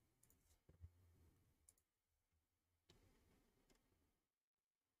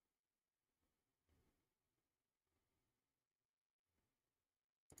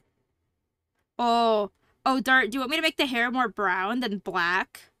 Oh, Dart, do you want me to make the hair more brown than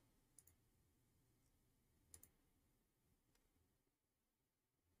black?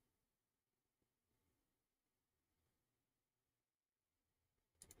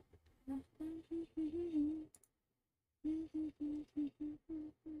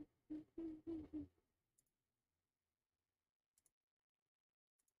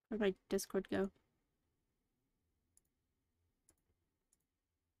 Where'd my Discord go?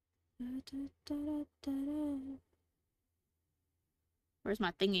 Where's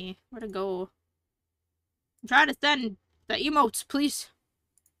my thingy? Where'd it go? I'm trying to send the emotes, please.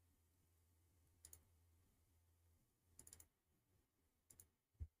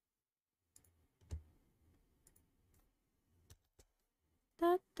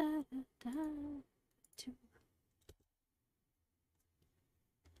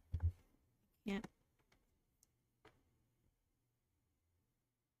 Yeah.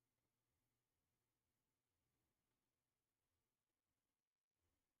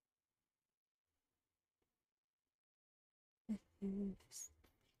 I'm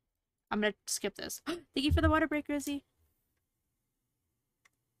gonna skip this. Thank you for the water break, Rizzy.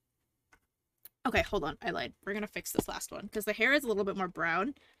 Okay, hold on. I lied. We're gonna fix this last one because the hair is a little bit more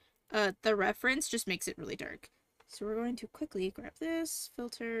brown. The reference just makes it really dark. So we're going to quickly grab this,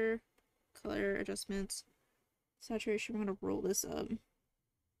 filter, color adjustments, saturation. We're gonna roll this up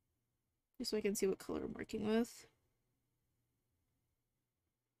just so I can see what color I'm working with.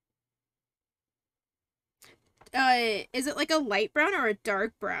 Is it like a light brown or a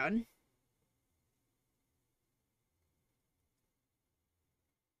dark brown?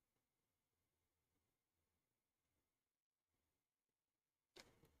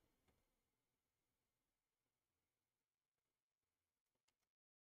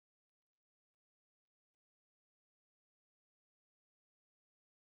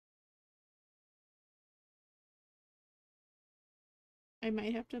 I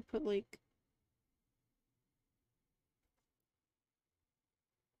might have to put like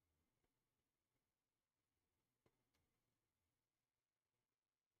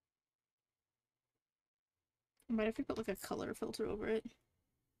I might have to put like a color filter over it.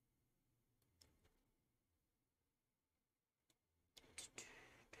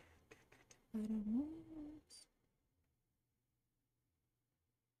 I don't know.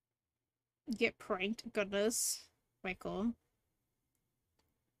 Get pranked. Goodness. Michael.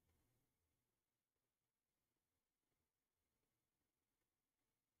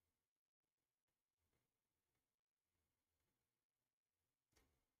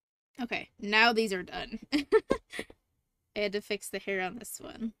 Okay, now these are done. I had to fix the hair on this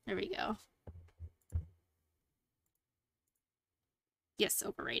one. There we go. Yes,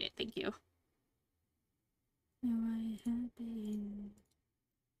 overrate it. Thank you. Am I happy?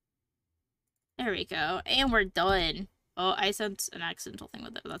 There we go. And we're done. Oh, I sent an accidental thing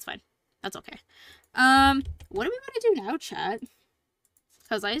with it, but that's fine. That's okay. What do we want to do now, chat?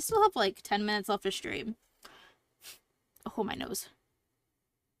 Because I still have like 10 minutes left to stream. Oh, my nose.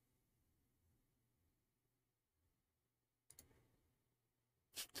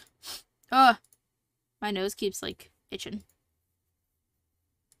 Oh, my nose keeps like itching.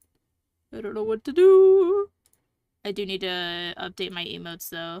 I don't know what to do. I do need to update my emotes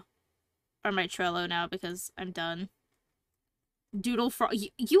though. Or my Trello now because I'm done. Doodle frog.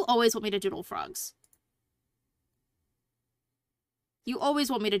 You always want me to doodle frogs. You always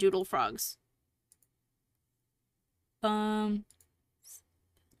want me to doodle frogs.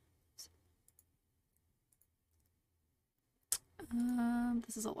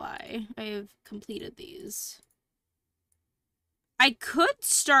 This is a lie. I have completed these. I could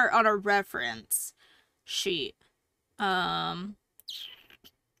start on a reference sheet. I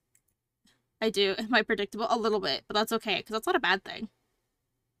do. Am I predictable? A little bit, but that's okay, because that's not a bad thing.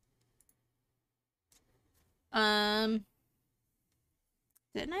 Didn't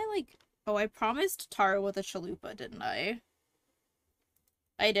I, like... Oh, I promised Taro with a chalupa, didn't I?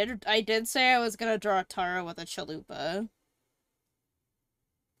 I did say I was gonna draw Taro with a chalupa.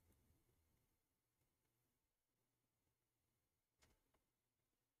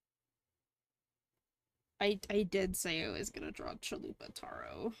 I did say I was gonna draw Chalupa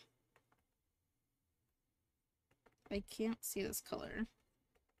Taro. I can't see this color.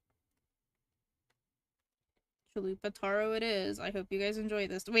 Chalupa Taro it is. I hope you guys enjoy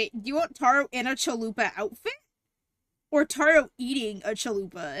this. Wait, do you want Taro in a chalupa outfit? Or Taro eating a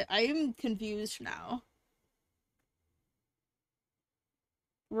chalupa? I am confused now.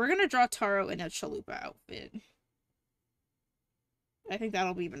 We're gonna draw Taro in a chalupa outfit. I think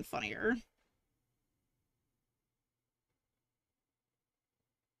that'll be even funnier.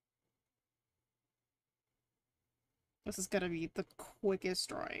 This is gonna be the quickest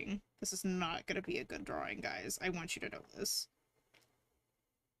drawing. This is not gonna be a good drawing, guys. I want you to know this.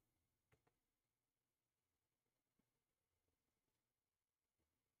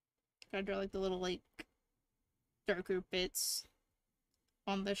 Gotta draw like the little like darker bits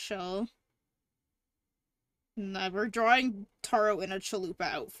on the shell. Nah, we're drawing Taro in a chalupa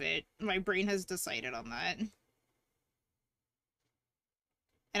outfit. My brain has decided on that.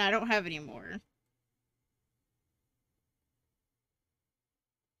 And I don't have any more.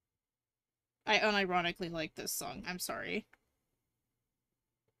 I unironically like this song. I'm sorry.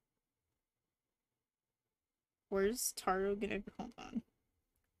 Where's Taro gonna... Hold on.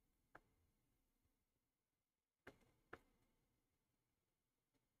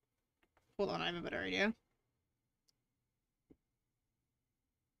 Hold on, I have a better idea.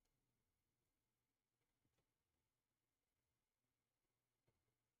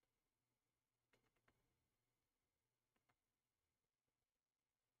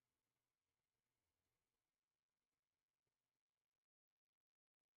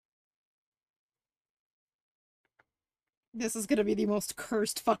 This is gonna be the most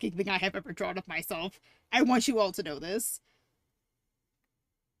cursed fucking thing I have ever drawn of myself. I want you all to know this.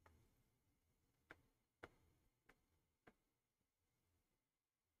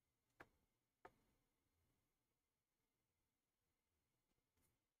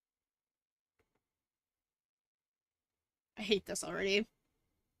 I hate this already.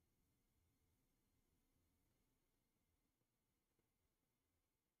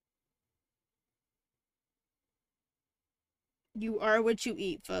 You are what you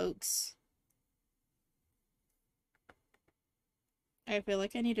eat, folks. I feel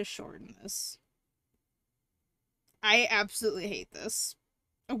like I need to shorten this. I absolutely hate this.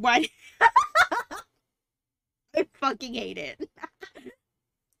 Why? I fucking hate it.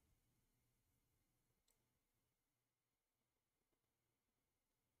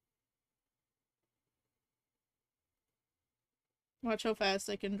 Watch how fast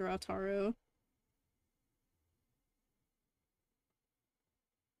I can draw Taro.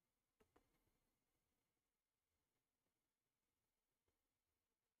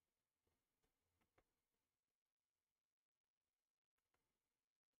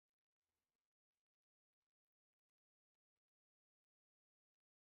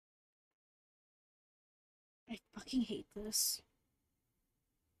 I fucking hate this.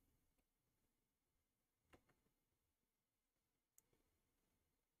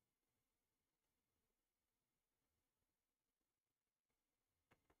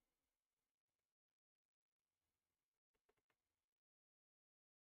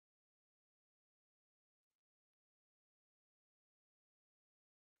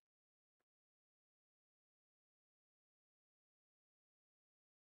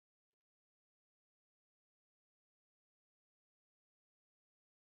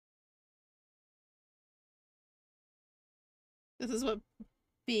 This is what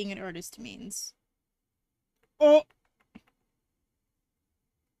being an artist means. Oh!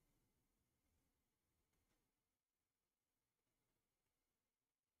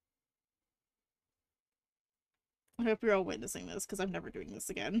 I hope you're all witnessing this, because I'm never doing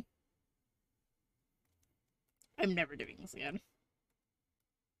this again. I'm never doing this again.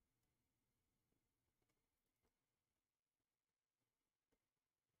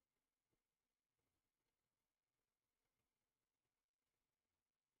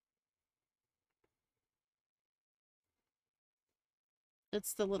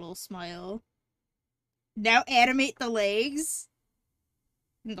 It's the little smile. Now animate the legs?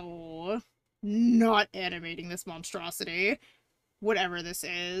 No. Not animating this monstrosity. Whatever this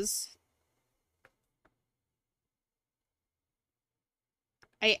is.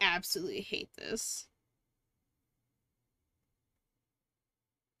 I absolutely hate this.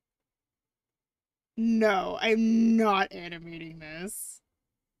 No, I'm not animating this.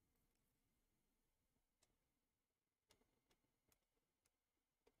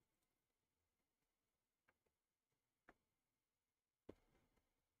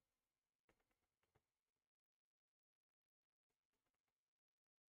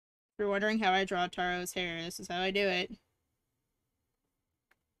 If you're wondering how I draw Taro's hair, this is how I do it.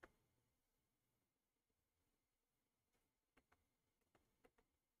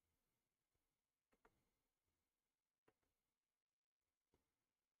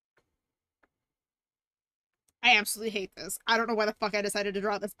 I absolutely hate this. I don't know why the fuck I decided to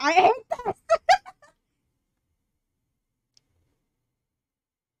draw this. I hate this!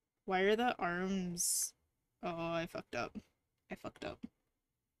 Why are the arms... Oh, I fucked up. I fucked up.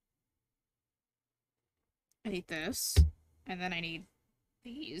 I need this. And then I need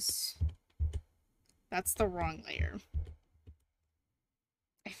these. That's the wrong layer.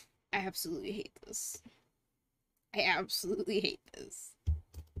 I absolutely hate this. I absolutely hate this.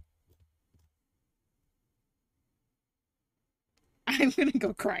 I'm gonna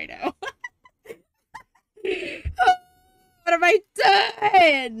go cry now. What have I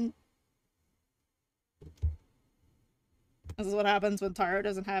done? This is what happens when Taro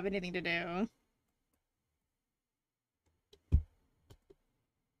doesn't have anything to do.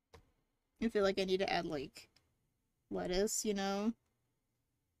 I feel like I need to add, like, lettuce, you know?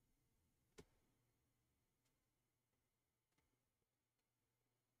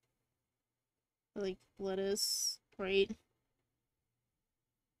 Like, lettuce, right?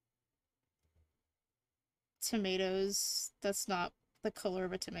 Tomatoes. That's not the color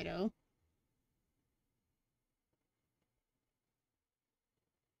of a tomato.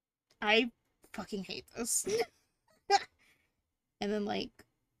 I fucking hate this. And then, like,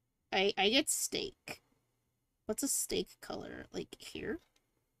 I get steak. What's a steak color? Like, here?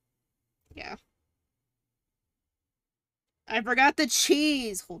 Yeah. I forgot the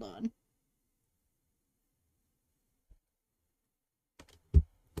cheese! Hold on.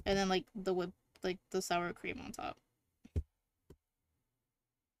 And then like the whip, like the sour cream on top.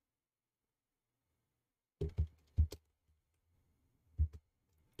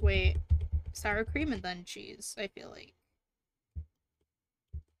 Wait, sour cream and then cheese, I feel like.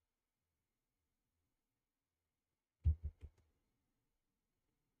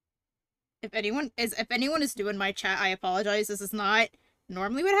 If anyone is doing my chat, I apologize. This is not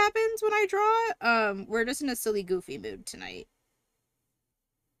normally what happens when I draw. We're just in a silly, goofy mood tonight.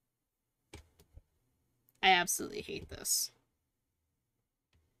 I absolutely hate this.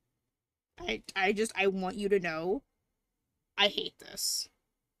 I want you to know, I hate this.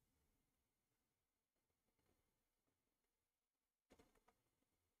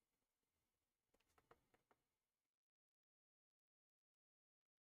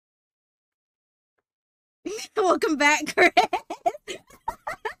 Welcome back, Chris.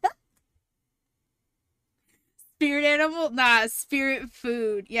 Spirit animal? Nah, spirit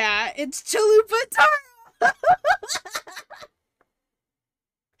food. Yeah, it's chalupa taro.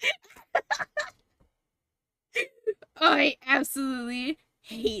 I absolutely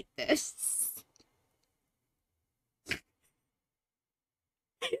hate this.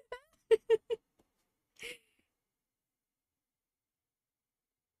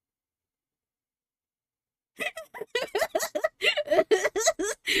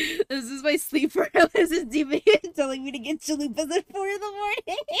 This is my sleep paralysis demon telling me to get chalupas at 4 in the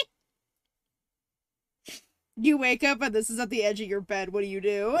morning. You wake up and this is at the edge of your bed. What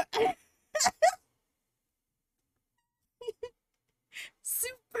do?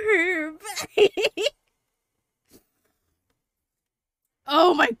 Superb.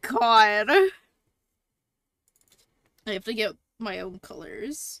 Oh my god. I have to get my own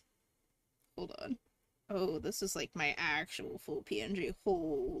colors. Hold on. Oh, this is like my actual full PNG.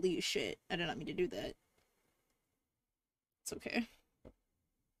 Holy shit. I did not mean to do that. It's okay.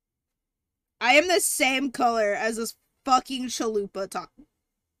 I am the same color as this fucking chalupa top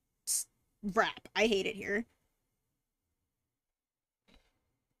wrap. I hate it here.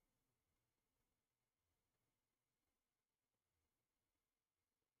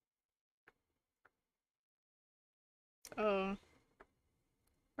 Oh.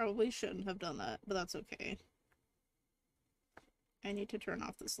 Probably shouldn't have done that, but that's okay. I need to turn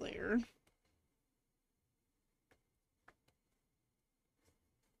off this layer.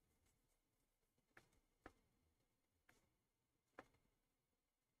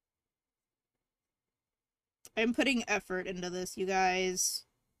 I'm putting effort into this, you guys.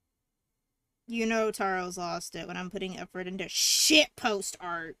 You know Taro's lost it when I'm putting effort into shit post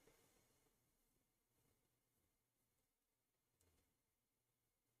art.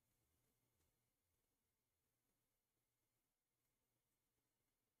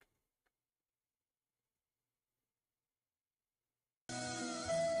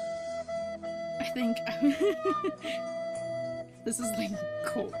 I think this is like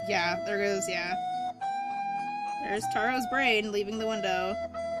cool. Yeah, there goes, yeah. There's Taro's brain leaving the window.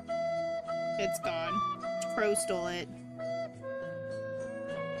 It's gone. Crow stole it.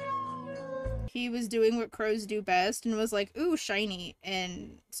 He was doing what crows do best and was like, ooh, shiny,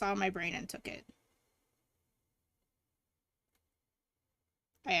 and saw my brain and took it.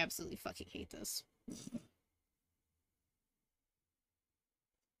 I absolutely fucking hate this.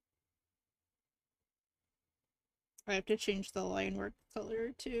 I have to change the line work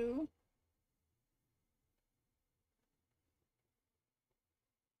color too.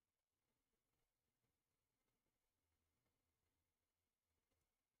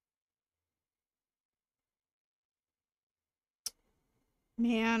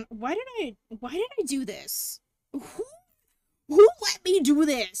 Man, why did I do this? Who let me do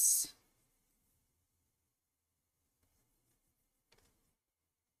this?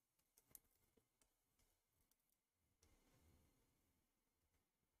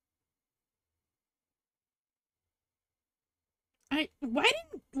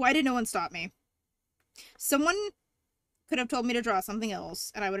 Why did no one stop me? Someone could have told me to draw something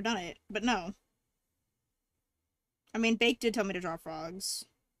else and I would have done it, but no. I mean, Bake did tell me to draw frogs.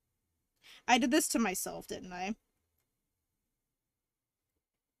 I did this to myself, didn't I?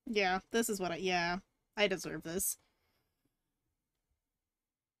 Yeah, this is what yeah, I deserve this.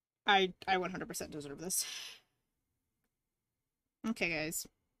 I 100% deserve this. Okay, guys.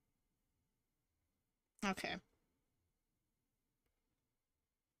 Okay.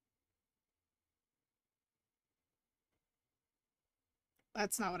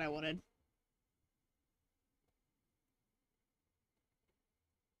 That's not what I wanted.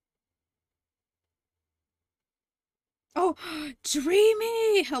 Oh,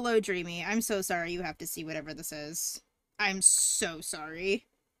 Dreamy! Hello, Dreamy. I'm so sorry you have to see whatever this is. I'm so sorry.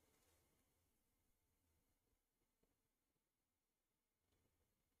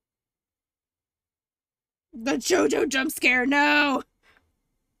 The JoJo jump scare, no!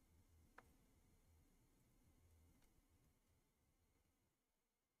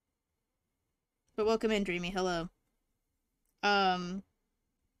 But welcome in, Dreamy. Hello.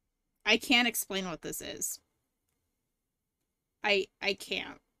 I can't explain what this is. I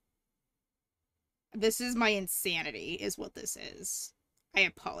can't. This is my insanity, is what this is. I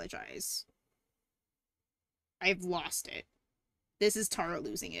apologize. I've lost it. This is Tara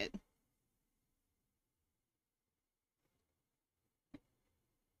losing it.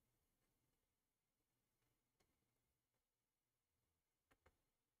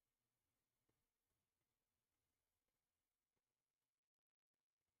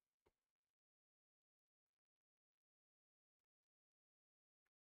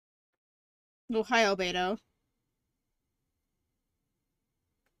 Oh, hi, Albedo.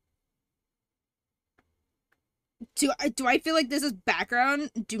 Do I feel like this is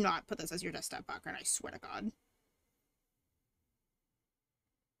background? Do not put this as your desktop background, I swear to God.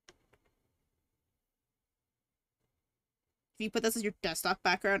 If you put this as your desktop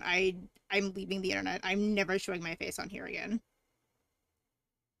background, I'm leaving the internet. I'm never showing my face on here again.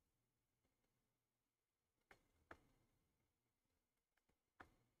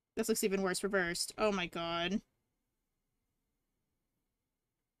 This looks even worse reversed. Oh my God.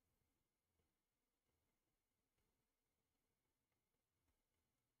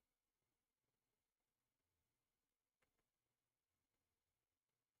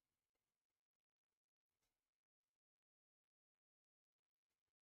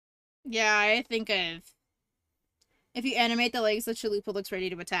 Yeah, I think if you animate the legs, the Chalupa looks ready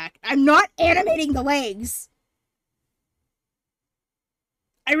to attack. I'm not animating the legs!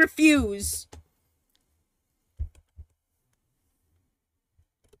 I refuse!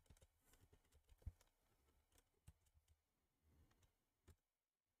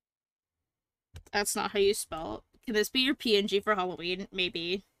 That's not how you spell. Can this be your PNG for Halloween?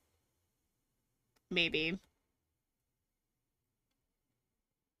 Maybe. Maybe.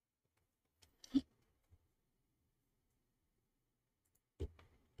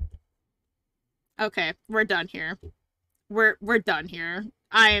 Okay, we're done here. We're done here.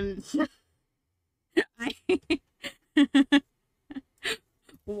 I'm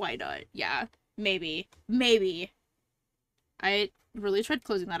Why not? Yeah. Maybe. Maybe. I really tried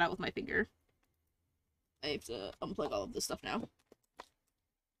closing that out with my finger. I have to unplug all of this stuff now.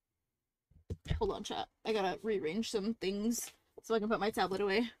 Hold on, chat. I gotta rearrange some things so I can put my tablet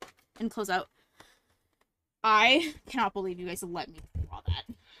away and close out. I cannot believe you guys let me draw that.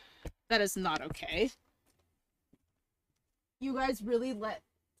 That is not okay. You guys really let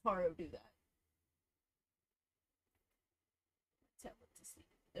Taro do that. Tablet to sleep.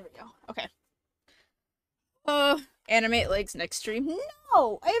 There we go. Okay. Animate legs next stream.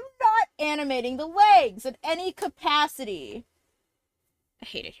 No! I am not animating the legs at any capacity. I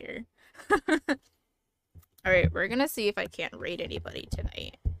hate it here. Alright, we're gonna see if I can't raid anybody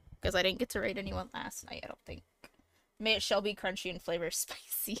tonight. Because I didn't get to raid anyone last night, I don't think. May it shall be crunchy and flavor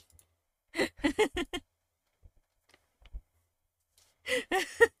spicy.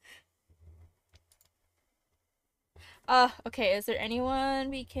 Okay, is there anyone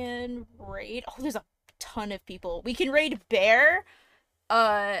we can raid? Oh, there's a ton of people. We can raid Bear,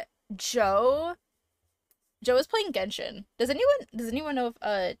 Joe. Joe is playing Genshin. Does anyone know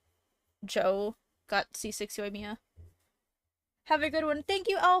if, Joe got C6 Yoimiya? Have a good one. Thank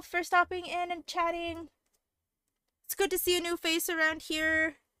you, Elf, for stopping in and chatting. It's good to see a new face around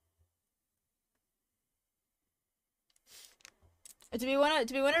here. Do we wanna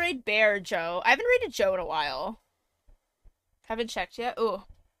raid Bear or Joe? I haven't raided Joe in a while. Haven't checked yet. Ooh.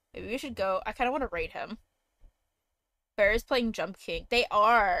 Maybe we should go. I kinda wanna raid him. Bear is playing Jump King. They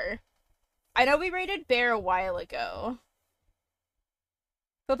are. I know we raided Bear a while ago.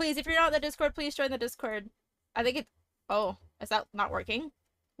 But please, if you're not in the Discord, please join the Discord. I think it... Oh, is that not working?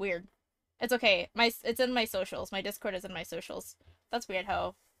 Weird. It's okay. It's in my socials. My Discord is in my socials. That's weird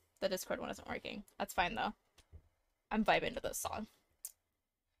how the Discord one isn't working. That's fine, though. I'm vibing to this song.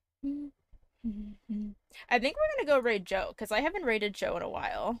 I think we're gonna go raid Joe, because I haven't raided Joe in a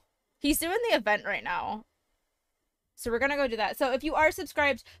while. He's doing the event right now. So we're gonna go do that. So if you are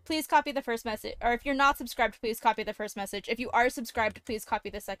subscribed, please copy the first message. Or if you're not subscribed, please copy the first message. If you are subscribed, please copy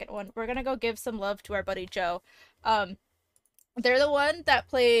the second one. We're gonna go give some love to our buddy Joe. They're the one that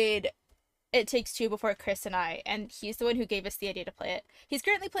played It Takes Two before Chris and I, and he's the one who gave us the idea to play it. He's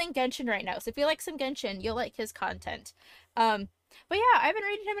currently playing Genshin right now, so if you like some Genshin, you'll like his content. But yeah, I haven't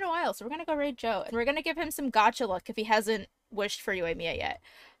raided him in a while, so we're gonna go raid Joe, and we're gonna give him some gacha luck if he hasn't wished for Yoimiya yet.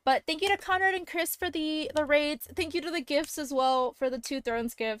 But thank you to Conrad and Chris for the raids. Thank you to the gifts as well for the 2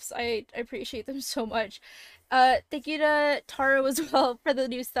 Thrones gifts. I appreciate them so much. Thank you to Taro as well for the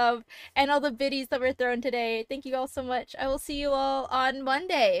new sub and all the biddies that were thrown today. Thank you all so much. I will see you all on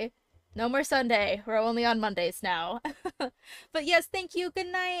Monday. No more Sunday. We're only on Mondays now. But yes, thank you. Good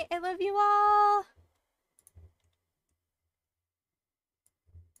night. I love you all.